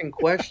fucking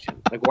question.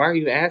 Like, why are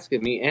you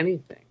asking me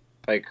anything?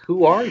 Like,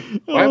 who are you?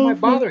 Why am I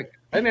bothering you?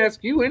 I didn't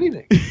ask you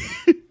anything.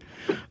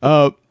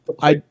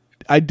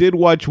 I did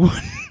watch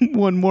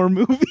one more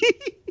movie.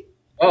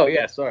 Oh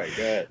yeah, sorry.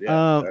 Go ahead.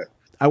 Yeah,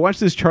 I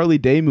watched this Charlie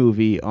Day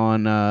movie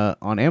on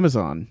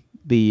Amazon.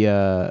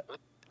 The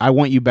I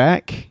Want You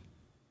Back.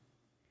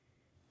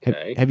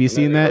 Have you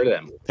seen that?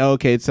 Oh,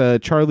 okay, it's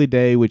Charlie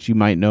Day, which you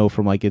might know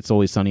from like It's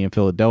Always Sunny in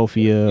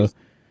Philadelphia.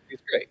 He's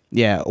great.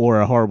 Yeah, or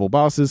Horrible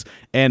Bosses.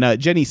 And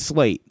Jenny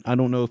Slate. I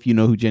don't know if you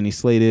know who Jenny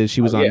Slate is.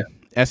 She was on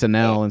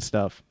SNL and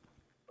stuff.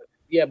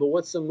 Yeah, but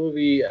what's the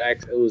movie?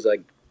 It was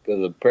like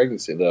the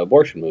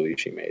abortion movie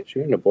she made. She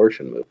made an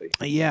abortion movie.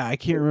 Yeah, I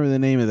can't remember the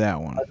name of that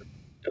one.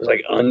 It was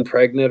like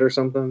Unpregnant or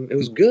something. It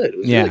was good. It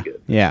was really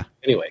good. Yeah.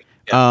 Anyway,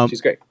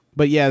 she's great.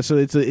 But yeah, so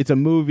it's a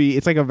movie.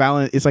 It's like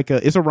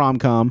it's a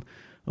rom-com,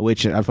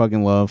 which I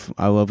fucking love.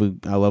 I love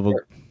a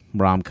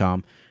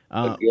rom-com.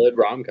 A good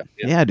rom-com.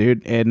 Yeah,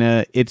 dude, and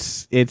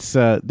it's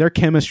their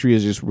chemistry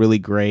is just really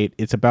great.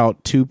 It's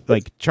about two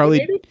Charlie.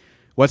 Nominated?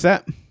 What's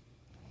that?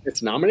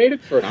 It's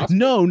nominated for an Oscar?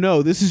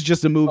 No. This is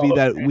just a movie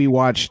that we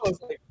watched.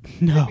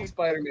 No, maybe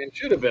Spider-Man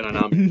should have been a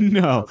nomination.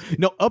 No.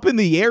 Up in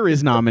the Air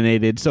is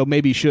nominated, so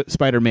maybe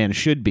Spider-Man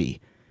should be.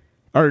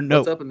 Or no,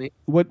 What's Up in the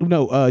what?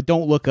 No,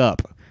 Don't Look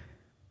Up.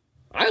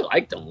 I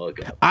like Don't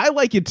Look Up. I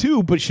like it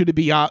too, but should it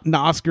be an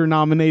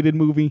Oscar-nominated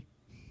movie?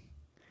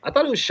 I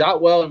thought it was shot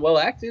well and well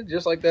acted,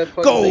 just like that.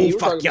 Go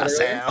fuck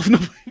yourself.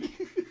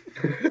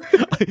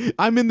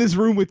 I'm in this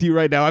room with you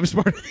right now. I'm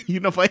smarter than you.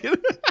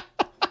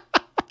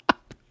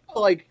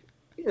 Like,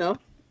 you know,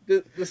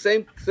 the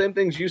same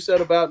things you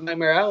said about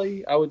Nightmare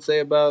Alley, I would say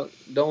about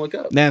Don't Look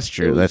Up. That's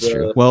true. That's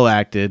true. Well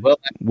acted.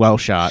 Well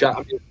shot. I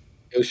mean,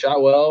 it was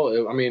shot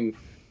well. I mean,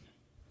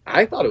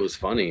 I thought it was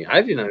funny.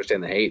 I didn't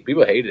understand the hate.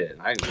 People hated it.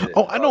 I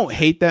don't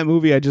hate that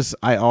movie.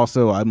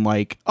 I'm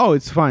like, oh,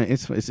 it's fine.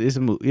 It's a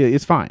movie.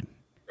 It's fine.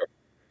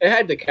 It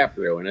had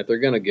DiCaprio in it. They're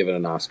gonna give it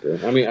an Oscar.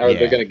 I mean,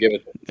 they're gonna give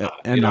it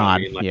a nod.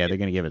 I mean? Like, they're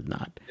gonna give it a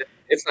nod.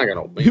 It's not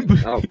gonna win.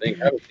 I don't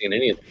think. I haven't seen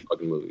any of the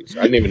fucking movies.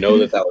 I didn't even know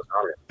that was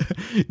on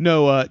it.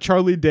 No,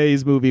 Charlie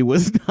Day's movie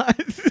was not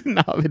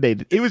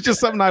nominated. It was just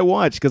something I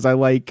watched because I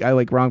like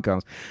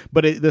rom-coms.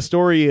 But the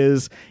story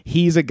is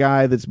he's a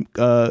guy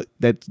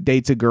that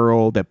dates a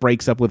girl that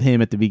breaks up with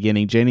him at the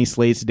beginning. Jenny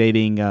Slate's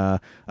dating a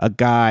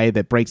guy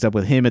that breaks up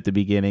with him at the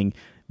beginning.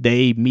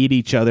 They meet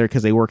each other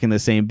because they work in the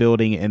same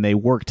building, and they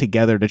work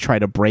together to try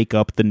to break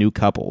up the new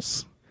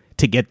couples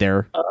to get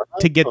their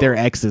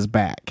exes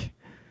back.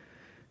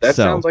 That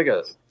sounds like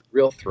a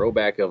real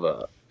throwback of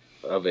a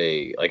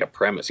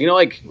premise. You know,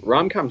 like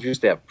rom-coms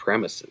used to have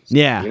premises.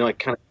 Yeah. You know, like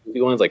kind of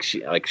the ones like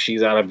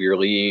she's out of your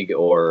league,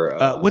 or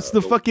what's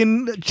the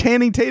fucking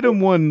Channing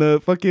Tatum one?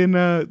 The fucking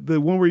the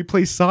one where he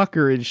plays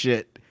soccer and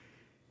shit.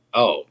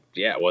 Oh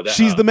yeah, well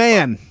she's the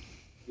man.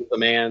 She's the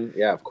man.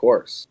 Yeah, of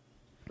course.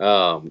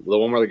 The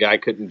one where the guy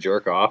couldn't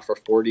jerk off for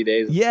 40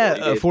 days.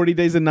 Yeah, 40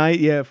 days a night.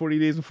 Yeah, 40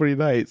 days and 40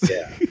 nights.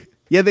 Yeah.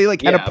 Yeah, they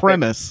had a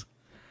premise.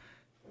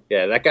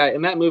 Yeah, that guy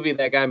in that movie,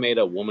 that guy made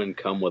a woman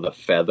come with a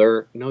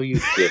feather. No, you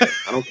didn't.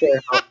 I don't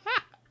care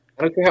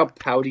how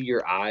pouty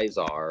your eyes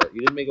are.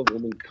 You didn't make a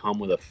woman come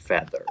with a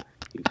feather.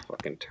 You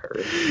fucking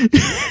turd.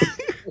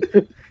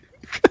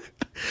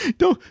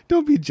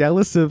 Don't be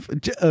jealous of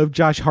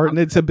Josh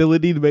Hartnett's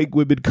ability to make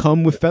women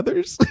come with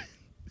feathers.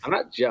 I'm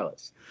not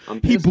jealous.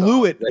 He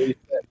blew it.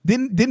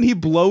 Didn't he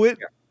blow it?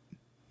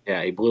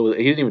 Yeah, he blew it.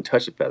 He didn't even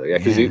touch a feather. Yeah,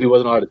 because he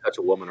wasn't allowed to touch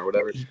a woman or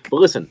whatever. But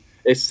listen,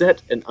 it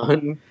set an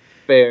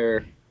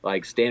unfair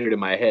standard in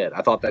my head.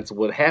 I thought that's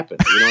what happened.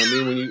 You know what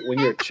I mean? When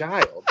you're a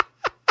child,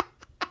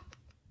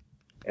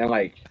 and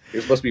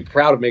you're supposed to be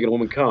proud of making a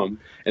woman come,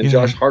 and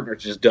Josh Hartnett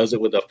just does it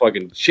with a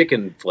fucking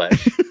chicken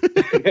flesh,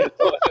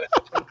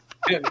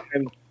 and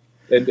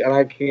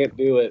I can't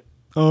do it.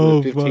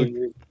 Oh, 15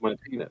 years of my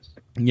penis.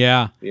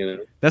 Yeah. You know?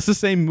 That's the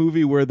same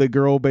movie where the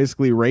girl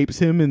basically rapes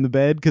him in the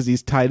bed because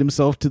he's tied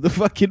himself to the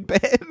fucking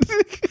bed.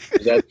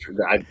 That's true.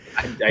 I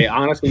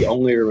honestly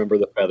only remember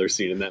the feather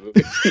scene in that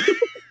movie.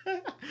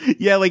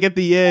 Yeah, at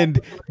the end,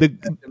 the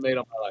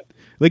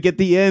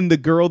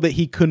girl that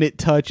he couldn't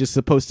touch is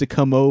supposed to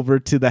come over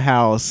to the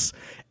house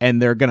and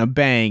they're gonna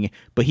bang,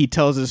 but he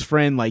tells his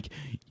friend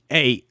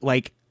hey,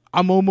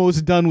 I'm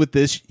almost done with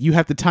this. You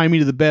have to tie me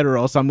to the bed or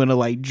else I'm going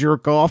to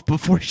jerk off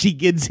before she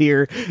gets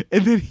here.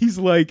 And then he's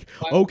like,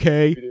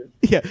 okay.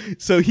 Yeah.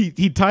 So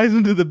he ties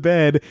him to the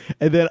bed,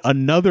 and then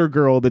another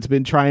girl that's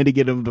been trying to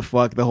get him to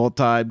fuck the whole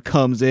time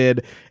comes in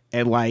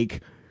and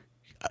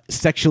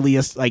sexually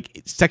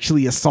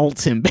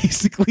assaults him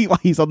basically while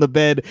he's on the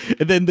bed.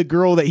 And then the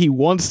girl that he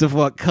wants to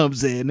fuck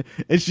comes in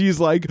and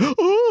she's like,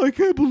 oh, I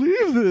can't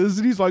believe this.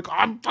 And he's like,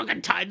 I'm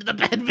fucking tied to the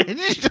bed,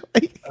 bitch.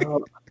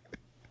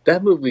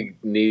 That movie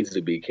needs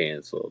to be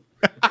canceled.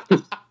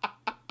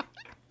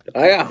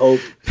 I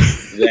hope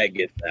that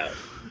gets out.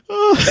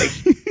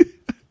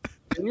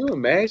 Can you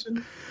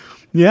imagine?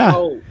 Yeah.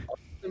 How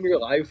awesome your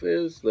life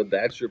is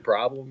that's your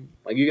problem?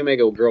 You can make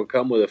a girl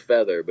come with a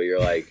feather, but you're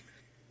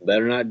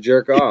better not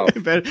jerk off.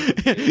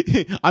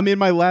 I'm in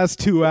my last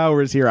 2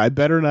 hours here. I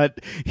better not.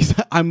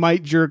 I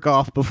might jerk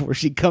off before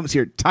she comes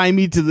here. Tie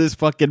me to this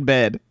fucking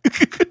bed.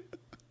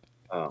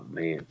 Oh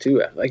man,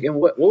 2 hours. And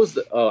what was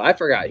the? Oh, I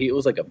forgot. It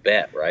was a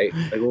bet, right?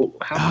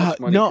 How much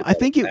money? No, I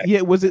think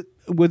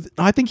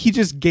I think he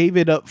just gave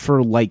it up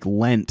for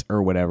Lent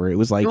or whatever. It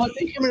was No, I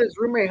think him and his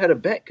roommate had a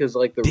bet because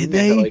the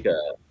roommate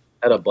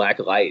had a black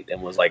light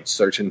and was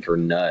suching for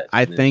nut.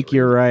 I think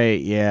you're right.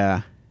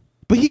 Yeah,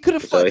 but he could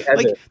have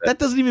that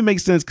doesn't even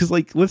make sense because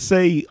let's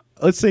say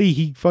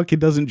he fucking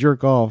doesn't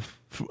jerk off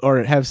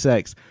or have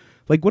sex.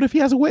 What if he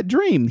has a wet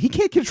dream? He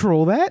can't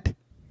control that.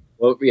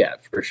 Well, yeah,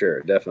 for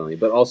sure, definitely.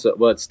 But also,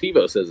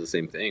 Steve-O says the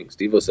same thing.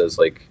 Steve-O says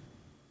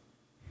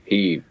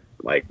he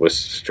was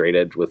straight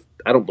edge with.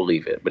 I don't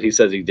believe it, but he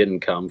says he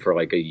didn't come for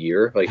a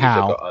year.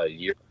 How? He took a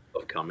year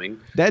of coming.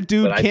 That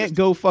dude can't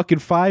go fucking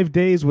 5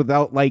 days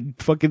without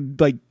fucking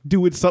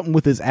doing something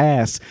with his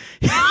ass.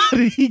 How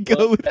did he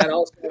go? Well, that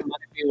also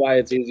might be why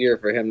it's easier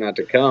for him not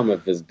to come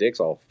if his dick's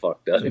all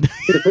fucked up.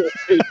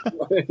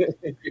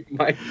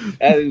 I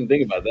didn't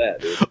think about that,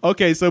 dude.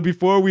 Okay, so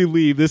before we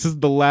leave, this is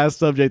the last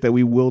subject that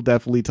we will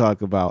definitely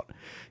talk about.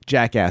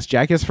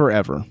 Jackass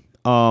Forever.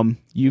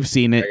 You've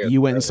seen it.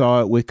 You went and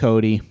saw it with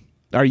Cody,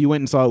 or you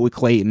went and saw it with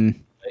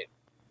Clayton.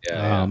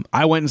 Yeah.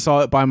 I went and saw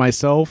it by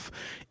myself.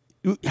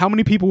 How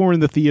many people were in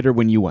the theater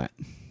when you went?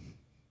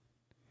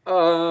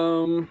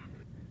 There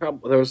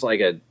was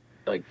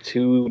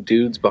two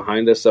dudes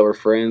behind us that were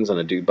friends and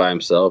a dude by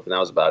himself, and that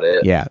was about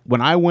it. Yeah. When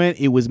I went,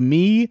 it was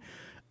me,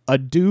 a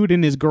dude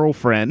and his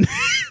girlfriend.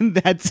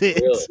 That's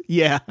it. Really?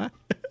 Yeah. I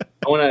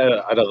went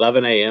at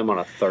 11 a.m. on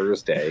a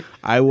Thursday.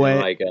 I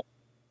went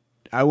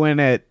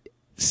at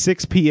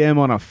 6 p.m.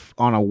 on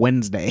a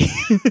Wednesday.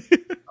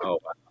 Oh,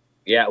 wow.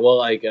 Yeah. Well,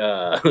 like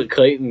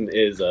Clayton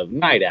is a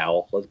night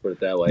owl. Let's put it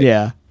that way.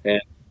 Yeah.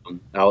 And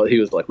he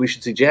was like, we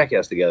should see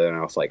Jackass together. And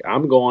I was like,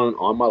 I'm going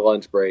on my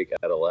lunch break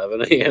at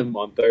 11 a.m.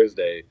 on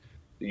Thursday.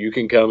 You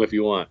can come if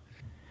you want.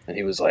 And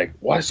he was like,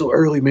 why so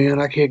early, man?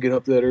 I can't get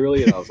up that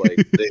early. And I was like,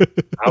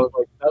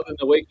 nothing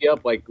to wake you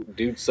up like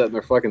dudes setting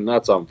their fucking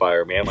nuts on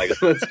fire, man. Like,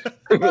 let's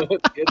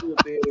get to the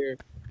theater,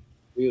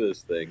 do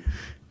this thing.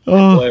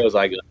 And boy, was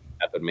I going to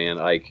happen, man.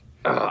 Like,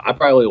 I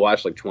probably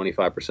watched like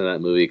 25% of that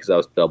movie because I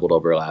was doubled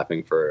over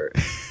laughing for,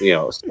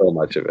 so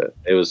much of it.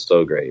 It was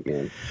so great,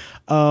 man.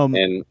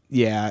 And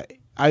yeah,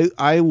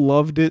 I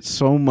loved it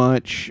so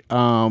much.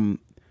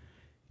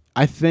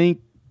 I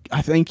think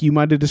you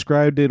might have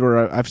described it,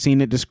 or I've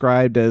seen it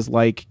described as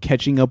like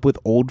catching up with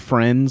old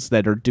friends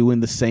that are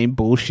doing the same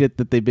bullshit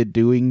that they've been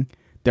doing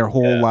their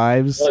whole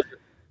lives.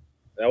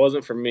 That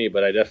wasn't for me,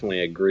 but I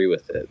definitely agree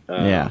with it.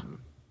 Yeah,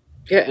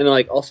 and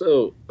like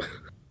also,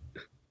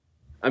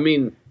 I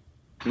mean,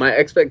 my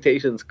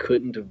expectations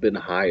couldn't have been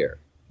higher.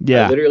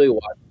 Yeah, I literally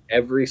watched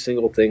every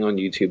single thing on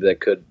YouTube that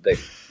could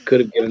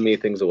have given me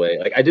things away.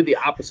 Like I did the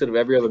opposite of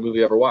every other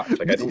movie I ever watched.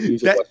 Like I don't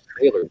usually watch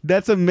trailers.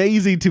 That's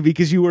amazing to me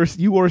because you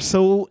are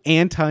so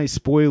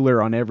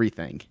anti-spoiler on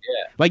everything.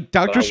 Yeah. Like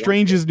Doctor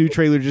Strange's new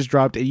trailer just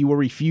dropped and you will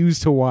refuse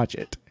to watch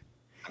it.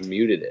 I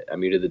muted it. I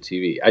muted the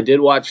TV. I did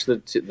watch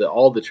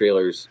all the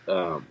trailers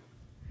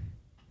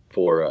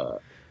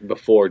for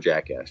before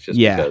Jackass just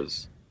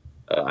because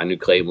I knew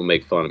Clayton would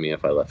make fun of me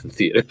if I left the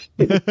theater.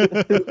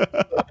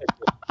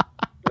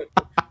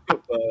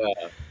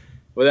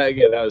 But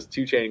that was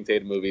two Channing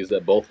Tatum movies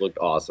that both looked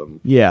awesome.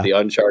 Yeah. The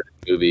Uncharted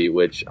movie,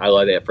 which I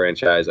like that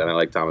franchise, and I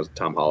like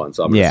Tom Holland,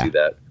 so I'm going to see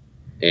that.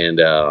 And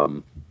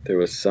there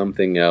was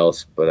something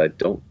else, but I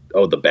don't.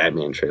 Oh, the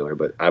Batman trailer,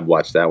 but I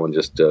watched that one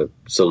just to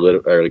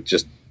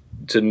just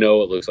to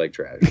know it looks like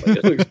trash. Like,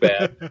 it looks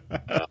bad.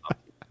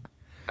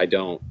 I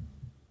don't.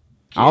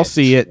 I'll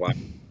see it.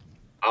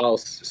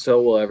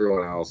 So will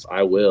everyone else.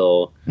 I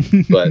will,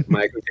 but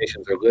my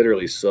expectations are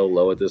literally so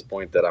low at this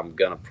point that I'm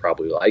gonna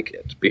probably like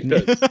it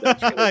because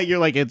you're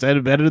like, it's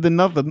better than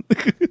nothing.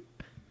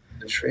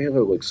 The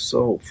trailer looks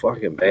so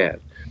fucking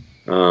bad.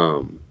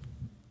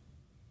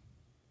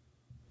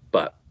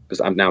 But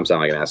because I'm sounding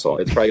like an asshole.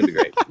 It's probably gonna be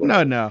great.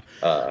 No.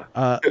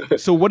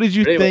 So what did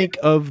you think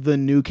of the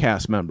new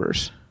cast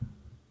members?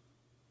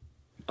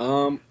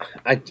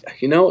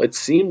 It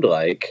seemed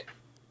like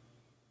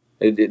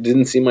it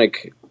didn't seem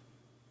like.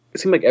 It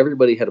seemed like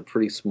everybody had a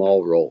pretty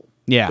small role.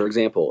 Yeah. For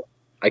example,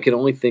 I can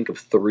only think of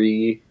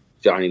 3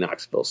 Johnny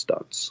Knoxville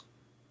stunts.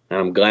 And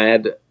I'm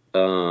glad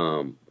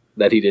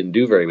that he didn't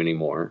do very many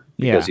more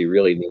because he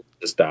really needs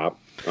to stop,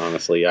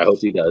 honestly. I hope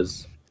he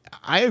does.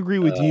 I agree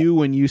with you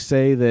when you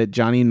say that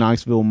Johnny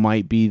Knoxville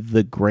might be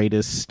the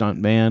greatest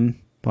stuntman,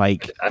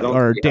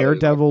 or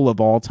Daredevil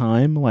of all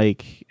time.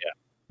 Like, yeah.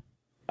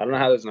 I don't know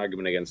how there's an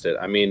argument against it.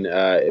 I mean,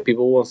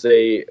 people will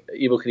say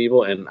Evel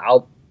Knievel, and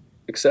I'll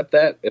accept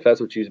that if that's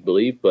what you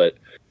believe, but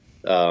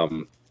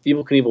Evel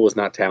Knievel was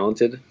not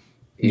talented.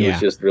 He was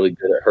just really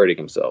good at hurting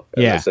himself.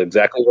 And that's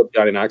exactly what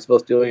Johnny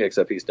Knoxville's doing,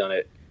 except he's done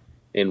it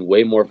in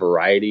way more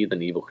variety than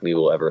Evel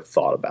Knievel ever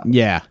thought about.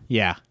 Yeah.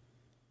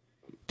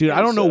 Dude,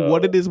 I don't know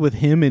what it is with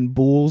him and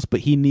Bulls,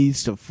 but he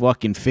needs to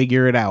fucking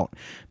figure it out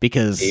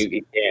because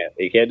he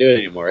can't do it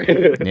anymore.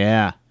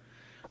 Yeah.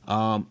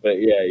 But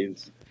yeah,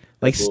 he's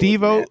like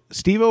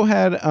Steve-O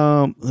had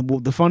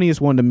the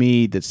funniest one to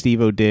me that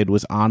Steve-O did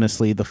was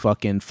honestly the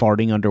fucking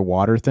farting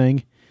underwater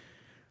thing.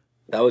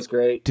 That was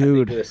great,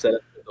 dude. I think set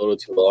it a little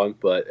too long,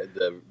 but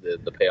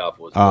the payoff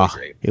was really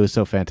great. It was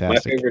so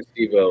fantastic. My favorite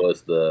Steve-O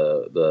was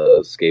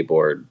the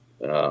skateboard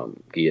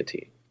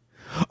guillotine.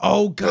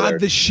 Oh god,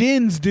 the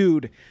shins,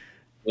 dude.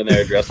 When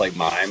they're dressed like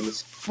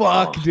mimes.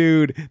 Fuck,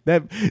 dude.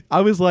 That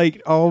I was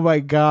like, oh my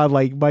god,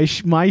 like my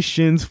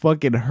shins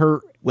fucking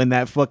hurt when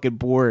that fucking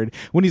board.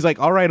 When he's like,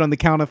 all right, on the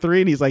count of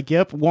 3, and he's like,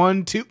 yep,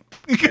 1, 2.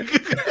 He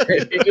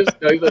just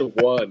does it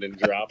 1 and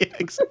drops. Yeah,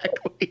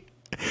 exactly.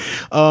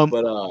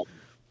 But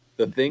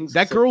the things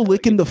that girl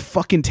licking the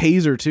fucking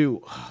taser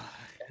too.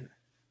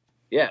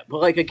 Yeah, but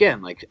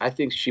I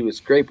think she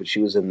was great, but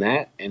she was in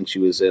that, and she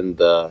was in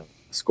the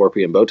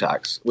Scorpion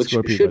Botox, which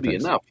should be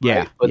enough. Right?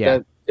 Yeah, but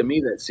that to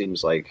me that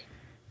seems like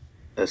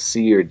a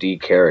C or D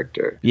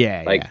character.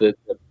 Yeah, the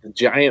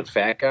giant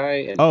fat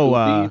guy.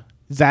 And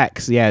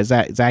Zach's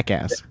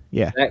Zach-ass.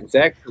 Yeah,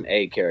 Zach's an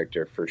A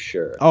character for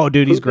sure. Oh,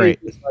 dude, he's great.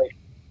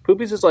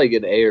 Poopy's is like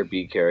an A or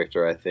B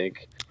character, I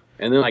think.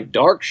 And then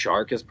Dark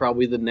Shark is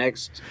probably the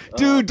next.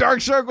 Dude,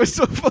 Dark Shark was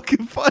so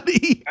fucking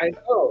funny. I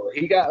know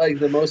he got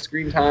the most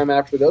screen time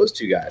after those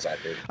two guys. I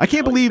think. I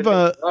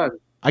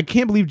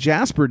can't believe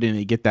Jasper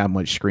didn't get that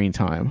much screen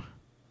time.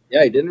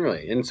 Yeah, he didn't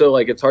really, and so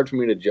it's hard for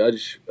me to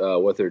judge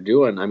what they're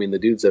doing. I mean, the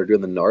dudes that are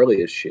doing the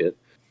gnarliest shit,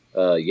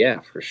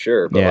 yeah, for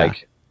sure.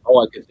 But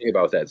all I could think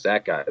about with that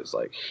Zach guy is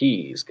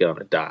he's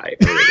gonna die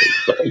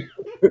early.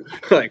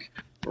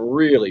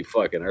 really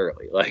fucking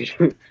early. Like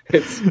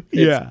it's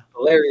Yeah.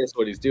 hilarious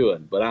what he's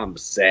doing, but I'm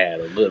sad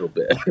a little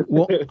bit.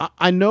 Well,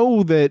 I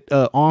know that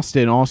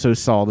Austin also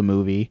saw the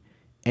movie,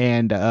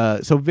 and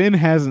so Vin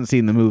hasn't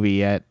seen the movie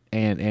yet,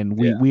 and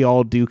we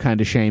all do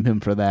kind of shame him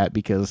for that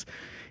because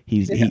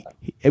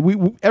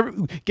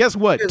guess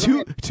what?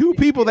 Two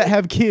people that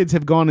have kids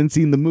have gone and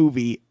seen the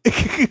movie.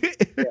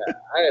 Yeah,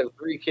 I have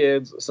 3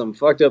 kids, some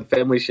fucked up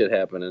family shit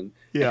happening,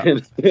 Yeah.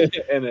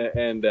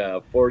 and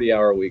a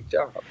 40-hour week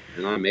job,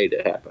 and I made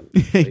it happen.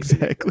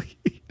 Exactly.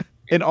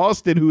 And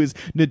Austin, who is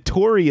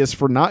notorious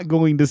for not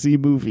going to see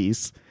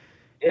movies,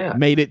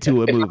 made it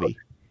to a movie.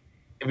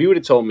 If you would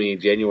have told me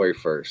January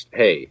 1st,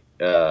 hey,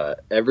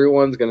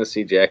 everyone's going to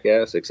see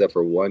Jackass except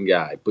for one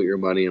guy, put your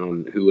money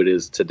on who it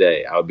is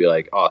today, I would be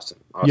like, Austin's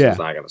not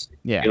going to see it.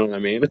 Yeah. You know what I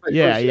mean? Like,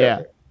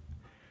 Yeah.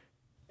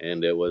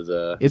 And it was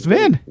it's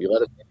Vin. You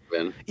let us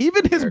Vin.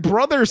 Even his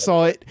brother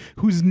saw it,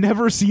 who's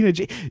never seen a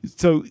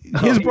so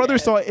his brother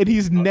saw it, and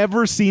he's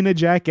never seen a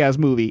Jackass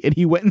movie, and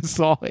he went and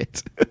saw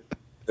it.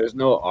 There's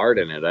no art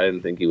in it. I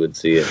didn't think he would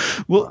see it.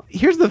 Well,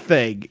 here's the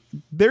thing.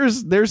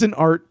 There's an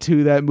art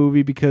to that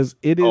movie because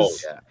it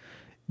is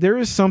there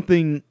is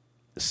something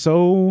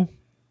so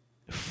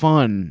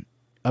fun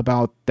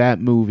about that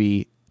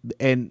movie,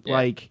 and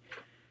like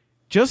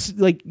just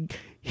like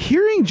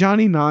hearing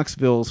Johnny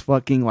Knoxville's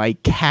fucking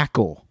like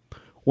cackle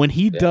when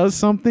he does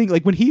something,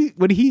 like when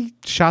he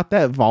shot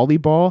that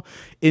volleyball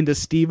into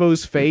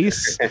Steve-O's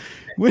face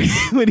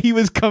when he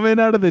was coming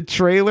out of the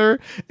trailer,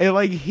 and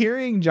like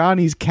hearing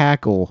Johnny's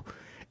cackle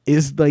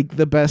is like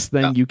the best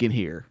thing you can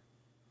hear.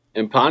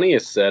 And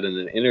Pontius said in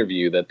an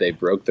interview that they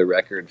broke the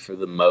record for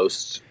the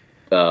most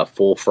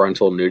full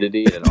frontal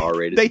nudity in an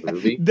R-rated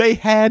movie. They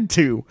had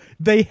to.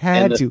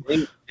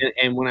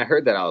 And when I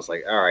heard that, I was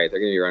like, all right, they're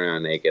going to be running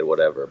around naked,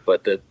 whatever.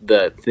 But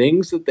the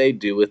things that they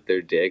do with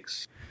their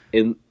dicks,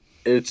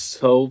 it's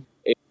so...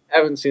 If you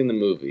haven't seen the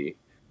movie,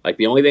 like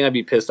the only thing I'd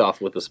be pissed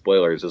off with the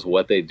spoilers is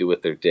what they do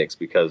with their dicks.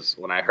 Because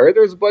when I heard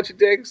there was a bunch of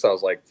dicks, I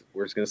was like,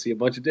 we're just going to see a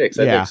bunch of dicks.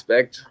 I didn't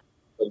expect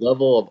the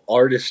level of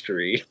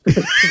artistry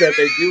that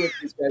they do with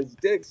these guys'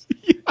 dicks.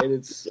 Yeah. And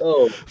it's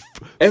so...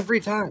 Every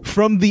time.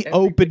 From the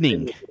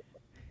opening.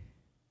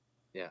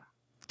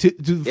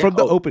 From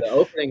the opening. The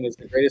opening is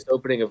the greatest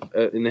opening of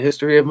in the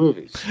history of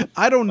movies.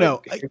 I don't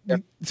know.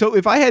 So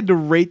if I had to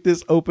rate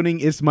this opening,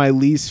 it's my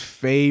least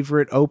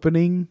favorite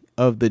opening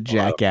of the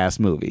Jackass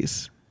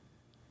movies.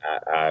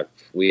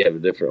 We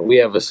have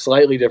a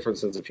slightly different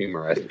sense of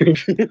humor, I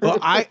think. Well,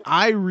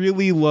 I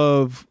really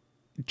love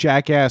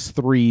Jackass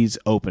 3's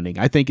opening.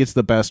 I think it's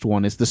the best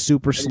one. It's the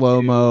super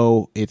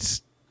slow-mo.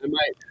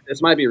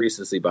 This might be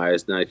recency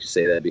bias now that you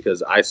say that,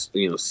 because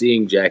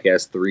seeing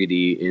Jackass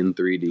 3D in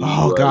 3D.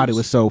 Oh God, it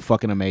was so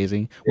fucking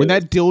amazing. When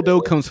that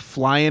dildo comes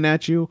flying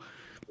at you.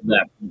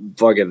 That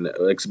fucking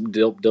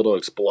dildo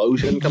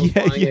explosion comes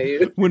flying at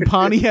you.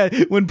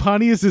 When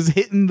Pontius is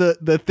hitting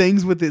the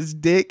things with his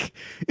dick.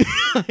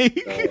 Do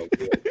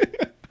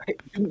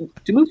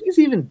movies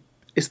even...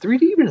 Is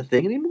 3D even a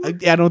thing anymore?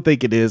 I don't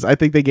think it is. I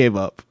think they gave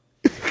up.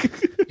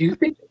 Do you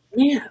think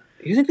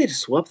they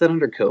just swept that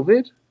under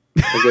COVID?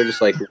 Like they're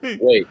just like,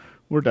 wait,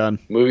 we're done.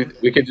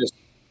 We could just...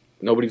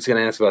 Nobody's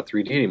going to ask about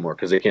 3D anymore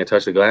because they can't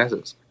touch the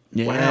glasses.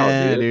 Yeah,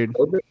 wow, dude.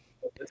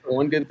 That's the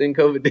one good thing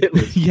COVID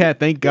did. Yeah,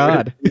 thank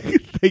God.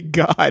 Thank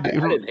God. I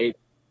didn't hate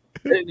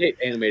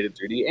animated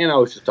 3D, and I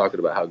was just talking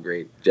about how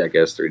great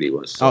Jackass 3D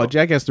was. So. Oh,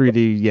 Jackass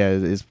 3D,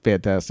 is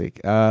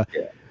fantastic.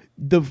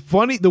 The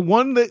one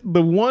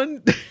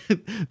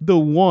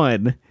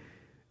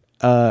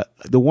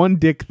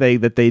dick thing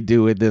that they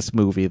do in this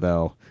movie,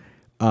 though,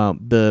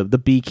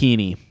 the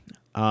bikini,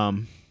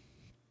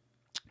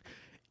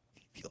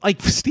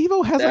 like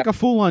Steve-O has like a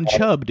full on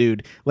chub,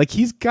 dude. Like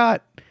he's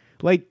got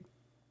like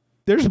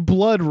there's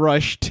blood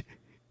rushed,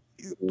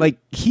 like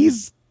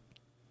he's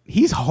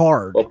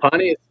hard. Well,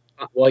 Pontius,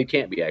 he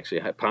can't be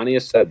actually.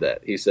 Pontius said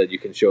that. He said you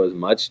can show as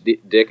much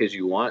dick as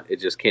you want. It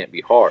just can't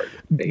be hard.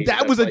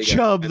 That was a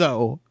chub,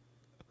 though.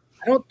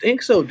 I don't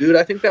think so, dude.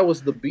 I think that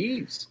was the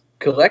bees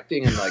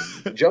collecting and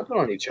like jumping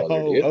on each other.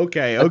 Oh, dude.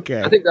 Okay.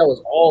 I think that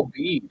was all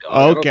bee.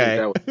 Dog.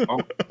 Okay.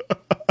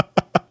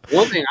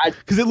 One thing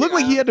because it looked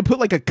like he had to put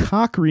like a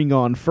cock ring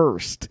on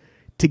first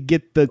to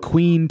get the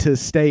queen to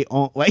stay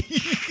on. Like,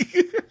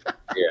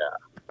 yeah,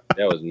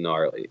 that was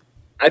gnarly.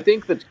 I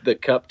think the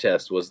cup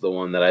test was the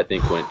one that I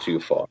think went too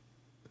far.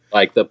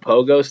 Like the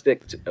pogo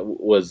stick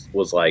was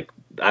like,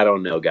 I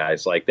don't know,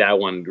 guys. Like that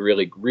one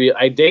really.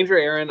 Danger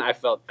Aaron, I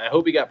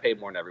hope he got paid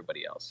more than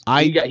everybody else.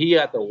 He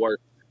got the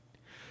worst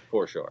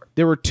for sure.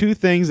 There were two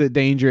things that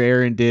Danger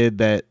Aaron did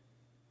that.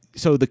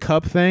 So the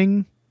cup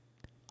thing,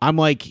 I'm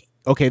like,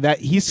 okay, that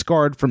he's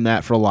scarred from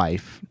that for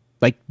life.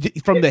 Like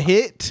from the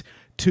hit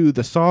to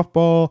the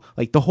softball,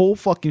 like the whole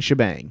fucking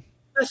shebang.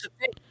 That's the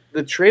thing.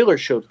 The trailer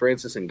showed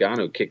Francis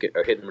Ngannou hit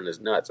him in his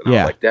nuts, and I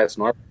was like, "That's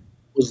gnarly."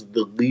 It was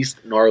the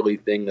least gnarly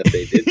thing that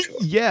they did to him.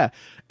 Yeah,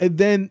 and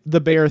then the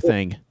bear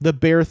thing. The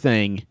bear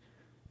thing,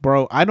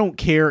 bro. I don't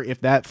care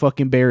if that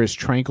fucking bear is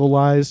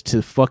tranquilized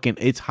to fucking.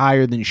 It's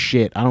higher than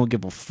shit. I don't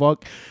give a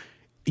fuck.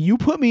 You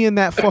put me in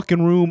that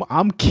fucking room,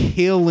 I'm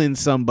killing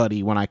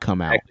somebody when I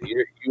come out.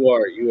 Actually,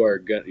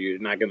 you're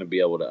not gonna be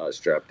able to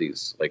strap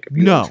these. Like if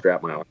you No.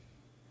 unstrap my arm,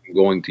 I'm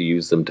going to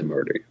use them to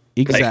murder you.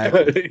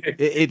 Exactly.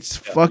 It's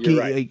fucking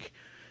right. like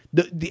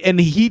and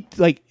he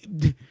like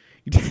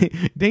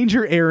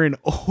Danger Aaron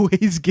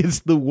always gets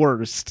the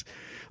worst.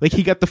 Like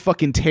he got the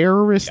fucking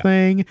terrorist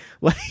thing.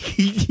 Like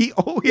he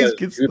always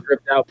gets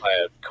ripped out by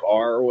a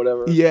car or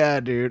whatever. Yeah,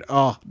 dude.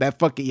 Oh, that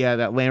fucking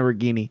that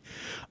Lamborghini.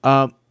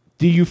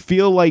 Do you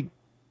feel like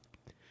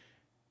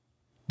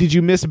did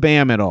you miss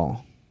Bam at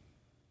all?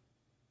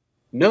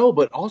 No,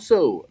 but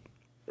also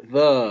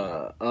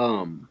the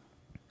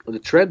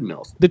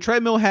treadmills. The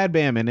treadmill had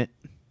Bam in it.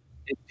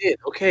 It did.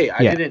 Okay,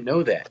 I didn't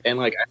know that. And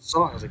like I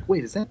was like,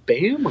 wait, is that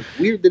Bam? Like,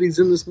 weird that he's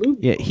in this movie.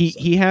 Yeah,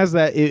 he has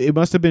that. It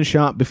must have been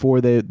shot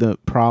before the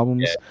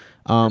problems,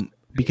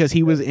 because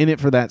he was in it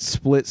for that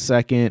split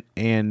second.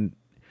 And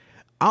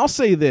I'll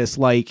say this: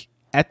 like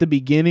at the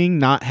beginning,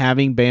 not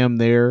having Bam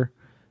there.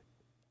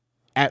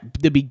 At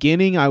the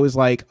beginning, I was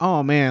like,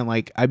 oh man,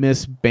 like I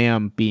miss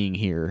Bam being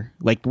here.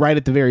 Like right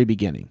at the very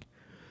beginning.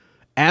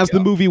 As the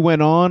movie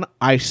went on,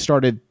 I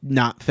started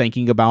not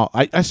thinking about.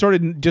 I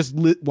started just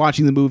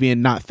watching the movie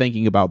and not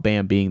thinking about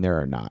Bam being there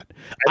or not.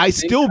 I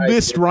still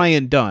missed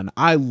Ryan Dunn.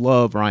 I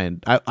love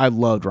Ryan. I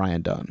loved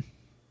Ryan Dunn.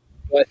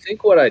 Well, I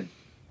think what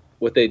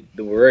they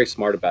were very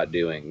smart about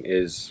doing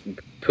is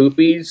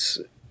Poopies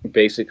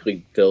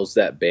basically fills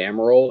that Bam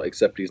role,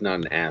 except he's not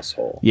an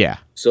asshole. Yeah.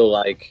 So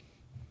like,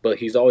 but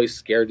he's always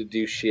scared to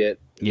do shit.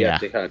 You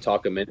have to kind of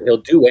talk him in. He'll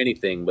do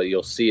anything, but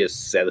you'll see the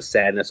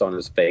sadness on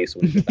his face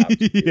when he's about to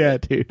do yeah,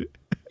 it. dude.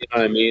 You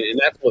know what I mean? And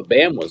that's what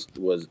Bam was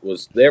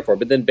there for.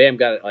 But then Bam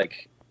got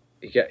like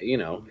he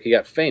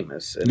got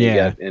famous and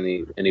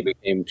he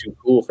became too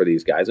cool for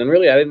these guys. And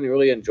really, I didn't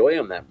really enjoy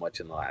him that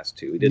much in the last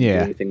two. He didn't do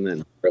anything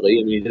then really.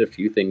 I mean, he did a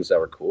few things that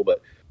were cool,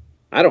 but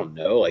I don't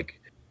know. Like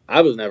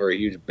I was never a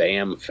huge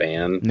Bam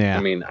fan. Yeah.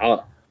 I mean,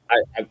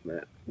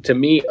 to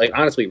me, like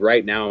honestly,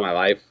 right now in my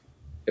life,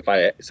 if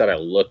I said I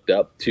looked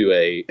up to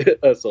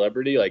a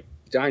celebrity, like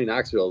Johnny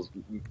Knoxville's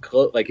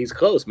like he's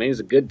close, man. He's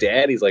a good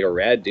dad. He's like a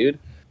rad dude.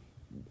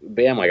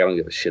 Bam, like I don't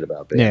give a shit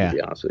about Bam, to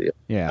be honest with you.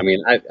 Yeah. I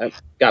mean, I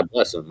God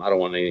bless him. I don't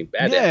want anything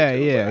bad.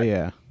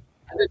 Yeah.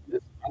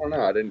 I don't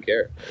know. I didn't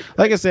care.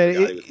 Like I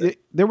said,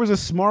 there was a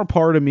smart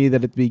part of me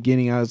that at the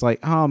beginning I was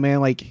like, oh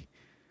man, like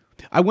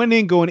I went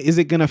in going, is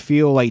it gonna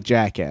feel like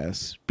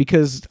Jackass?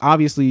 Because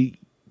obviously,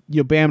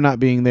 Bam not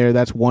being there,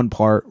 that's one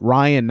part.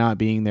 Ryan not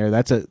being there,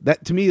 that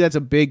to me that's a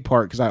big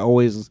part because I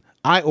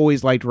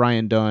always liked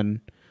Ryan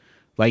Dunn.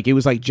 Like it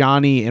was like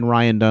Johnny and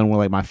Ryan Dunn were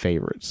like my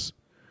favorites.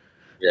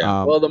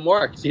 Yeah. Well, the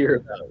more I hear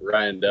about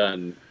Ryan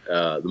Dunn,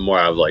 the more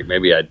I was like,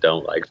 maybe I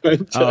don't like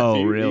him.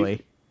 Oh,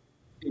 really?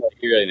 You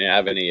didn't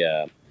have any.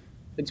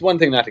 It's one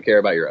thing not to care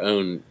about your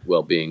own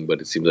well-being,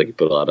 but it seems like you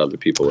put a lot of other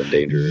people in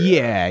danger.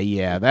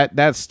 Yeah.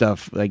 That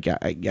stuff. Like,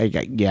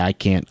 I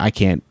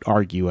can't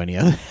argue any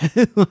of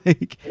it.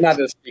 Like, not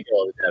to speak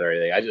all the dead or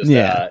anything. I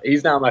just,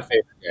 he's not my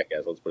favorite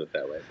Jackass. Let's put it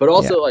that way. But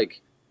also,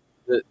 like,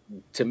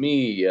 to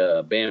me,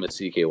 Bam is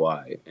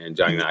CKY and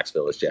Johnny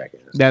Knoxville is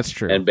Jackass. That's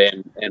true. And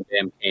Bam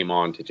came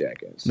on to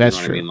Jackass. That's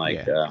true. What I mean,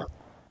 like,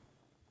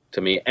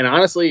 to me, and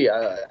honestly,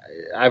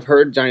 I've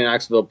heard Johnny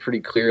Knoxville pretty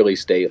clearly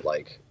state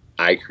like,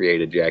 I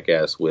created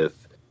Jackass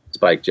with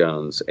Spike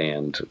Jonze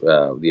and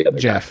the other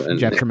Jeff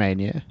guy. Tremaine.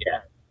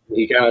 Yeah,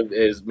 he kind of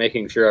is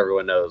making sure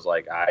everyone knows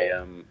like I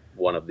am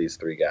one of these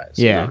three guys.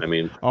 Yeah, you know what I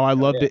mean, I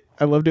loved it.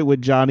 I loved it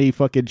when Johnny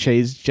fucking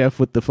chased Jeff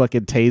with the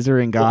fucking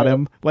taser and got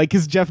him. Like,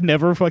 cause Jeff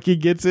never fucking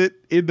gets it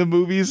in the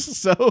movies.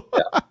 So,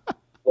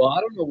 well,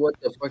 I don't know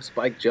what the fuck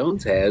Spike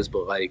Jonze has,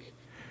 but like,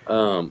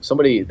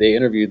 they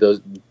interviewed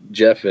those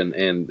Jeff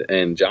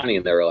and Johnny,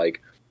 and they were like,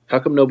 how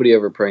come nobody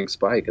ever pranked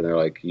Spike? And they're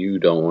like, you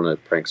don't want to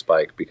prank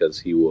Spike because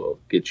he will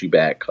get you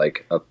back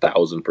like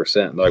 1,000%.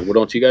 They're like, well,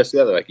 don't you guys do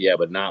that? They're like, yeah,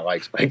 but not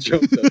like Spike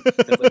Jonze.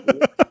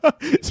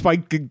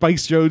 Spike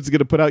Jonze is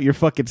gonna put out your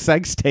fucking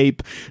sex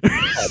tape.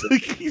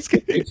 He's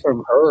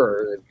from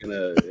her. Is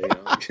gonna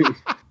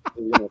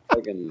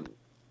fucking do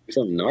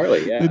something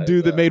gnarly. Yeah, the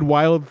dude that made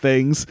Wild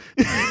Things,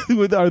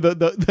 with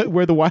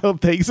where the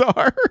Wild Things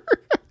are.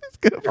 It's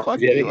gonna fuck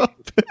you up.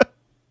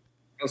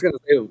 I was going to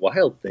say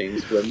Wild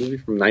Things, for a movie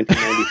from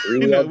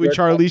 1993. With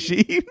Charlie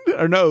Sheen?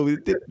 Or no,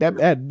 that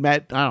had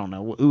Matt, I don't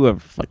know, whoever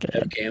fucking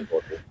Nev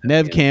Campbell.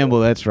 Nev Campbell,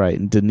 that's right.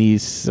 And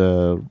Denise,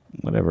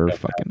 whatever her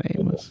fucking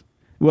name was.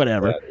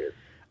 Whatever.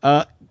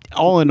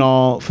 All in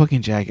all,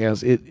 fucking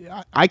Jackass.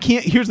 I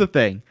can't, here's the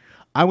thing.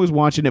 I was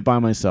watching it by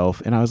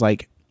myself, and I was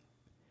like,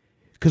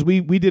 because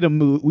we did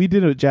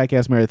a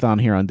Jackass marathon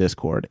here on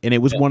Discord, and it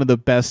was one of the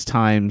best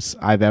times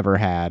I've ever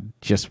had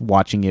just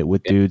watching it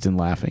with dudes and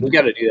laughing. We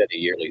got to do that a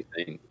yearly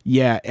thing.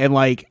 Yeah, and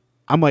like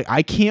I'm like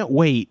I can't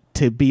wait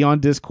to be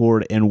on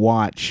Discord and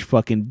watch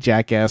fucking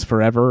Jackass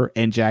Forever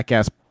and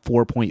Jackass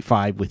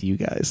 4.5 with you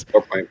guys.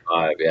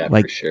 4.5, yeah,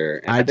 like, for sure.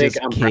 And I think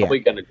I'm probably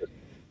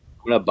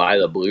gonna buy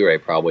the Blu-ray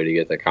probably to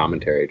get the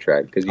commentary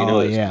track because it's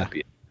gonna be a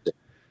track.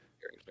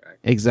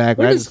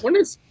 Exactly.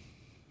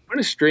 When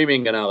is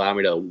streaming going to allow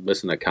me to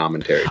listen to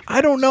commentary?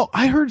 I don't know.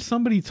 I heard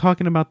somebody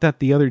talking about that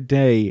the other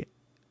day.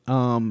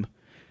 And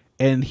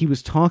he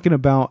was talking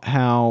about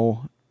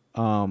how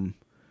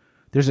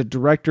there's a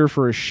director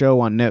for a show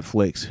on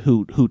Netflix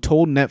who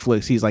told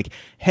Netflix, he's like,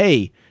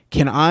 hey,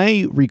 can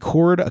I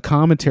record a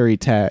commentary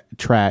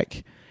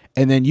track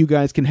and then you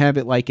guys can have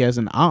it like as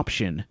an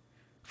option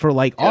for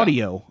like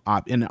audio,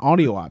 an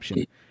audio option.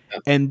 Yeah.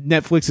 And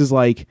Netflix is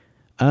like,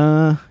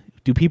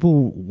 do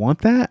people want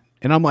that?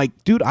 And I'm like,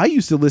 dude, I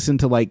used to listen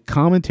to like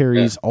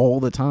commentaries all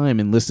the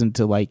time and listen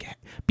to like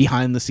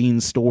behind the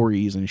scenes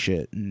stories and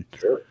shit. And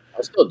sure.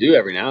 I still do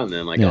every now and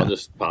then. Like I'll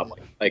just pop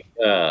like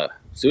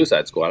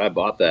Suicide Squad. I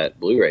bought that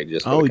Blu-ray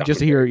just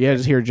to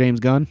hear James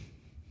Gunn.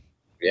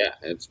 Yeah,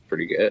 it's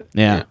pretty good.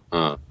 Yeah.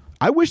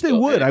 I wish they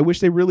would. I wish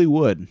they really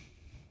would.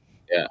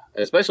 Yeah,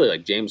 especially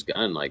like James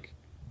Gunn, like,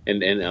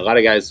 and a lot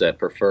of guys that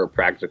prefer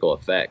practical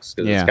effects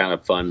because it's kind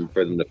of fun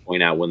for them to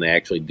point out when they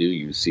actually do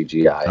use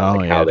CGI,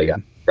 how they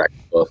got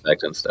practical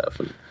effects and stuff,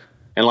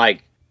 and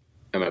like,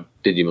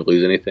 did you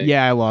lose anything?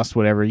 Yeah, I lost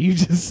whatever you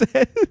just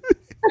said.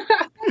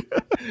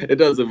 It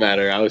doesn't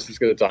matter. I was just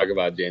going to talk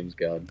about James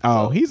Gunn.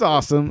 Oh, he's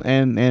awesome,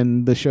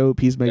 and the show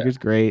Peacemaker's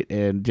great,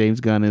 and James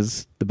Gunn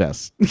is the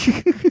best.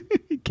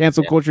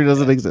 Cancel culture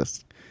doesn't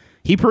exist.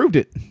 He proved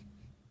it.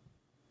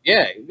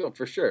 Yeah,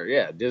 for sure.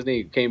 Yeah,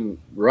 Disney came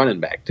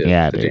running back to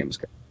James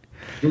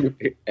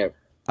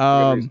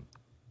Gunn.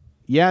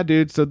 Yeah,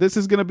 dude. So this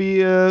is gonna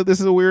be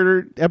this is a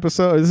weirder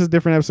episode. This is a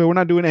different episode. We're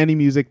not doing any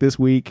music this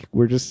week.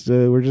 We're just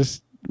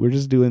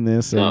doing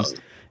this.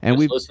 And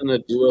we listen to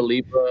Dua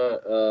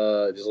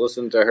Lipa. Just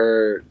listen to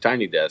her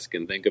Tiny Desk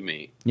and think of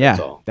me. Yeah,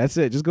 that's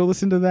it. Just go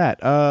listen to that.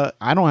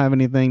 I don't have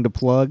anything to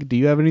plug. Do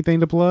you have anything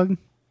to plug?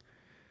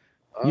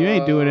 You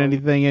ain't doing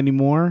anything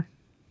anymore.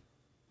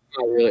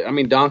 Not really. I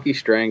mean, Donkey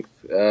Strength.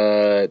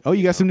 You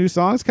got some new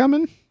songs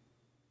coming?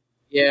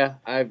 Yeah,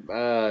 I've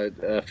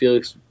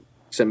Felix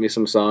sent me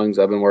some songs.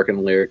 I've been working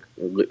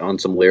on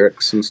some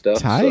lyrics and stuff.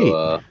 Tight.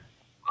 So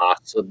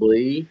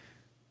possibly.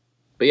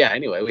 But yeah,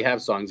 anyway, we have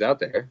songs out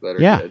there that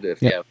are good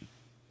if you have.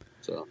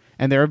 So.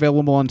 And they're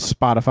available on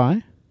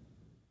Spotify.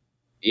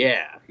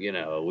 Yeah,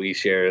 we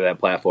share that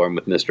platform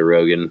with Mr.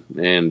 Rogan,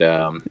 and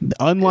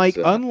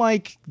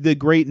unlike the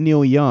great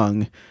Neil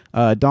Young,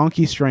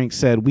 Donkey Strength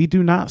said, "We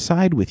do not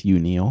side with you,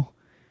 Neil.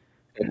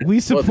 We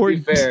support." Well, to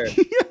be fair,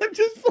 I'm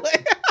just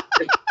like,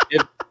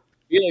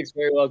 Felix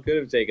very well could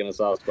have taken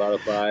us off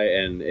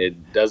Spotify, and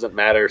it doesn't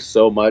matter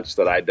so much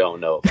that I don't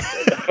know.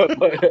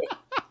 But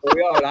we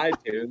are on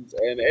iTunes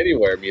and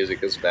anywhere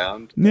music is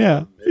found.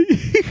 Yeah.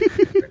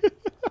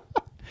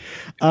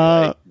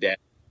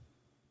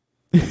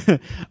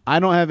 I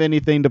don't have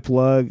anything to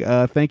plug.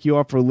 Thank you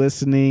all for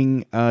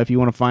listening. If you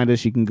want to find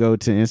us, you can go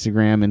to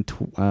Instagram and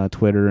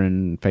Twitter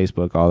and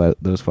Facebook, all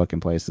those fucking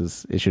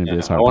places. It shouldn't be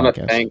this hard. I want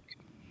to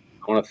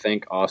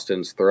thank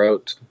Austin's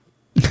Throat,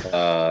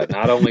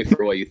 not only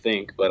for what you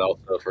think, but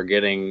also for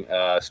getting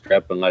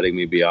Strep and letting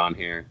me be on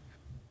here,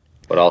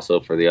 but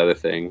also for the other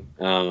thing.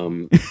 I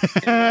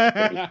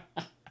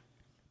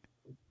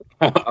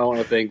want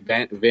to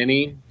thank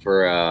Vinny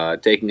for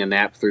taking a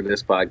nap through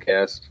this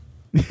podcast.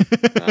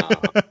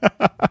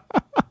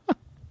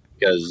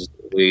 Because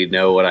we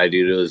know what I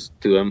do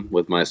to him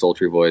with my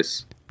sultry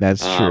voice. That's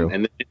true.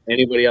 And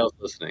anybody else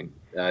listening,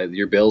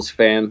 your Bills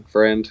fan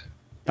friend.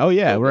 Oh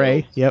yeah,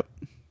 Ray. Bills. Yep.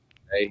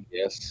 Ray,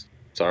 yes.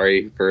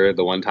 Sorry for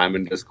the one time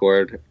in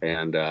Discord,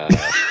 and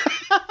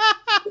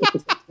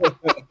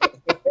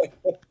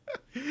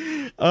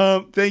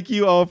thank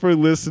you all for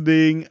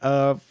listening.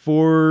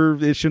 For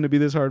It Shouldn't Be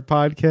This Hard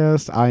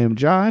podcast. I am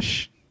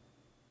Josh.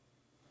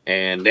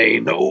 And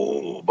ain't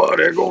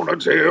nobody gonna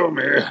tell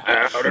me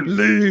how to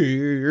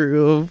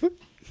live.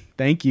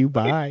 Thank you.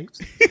 Bye.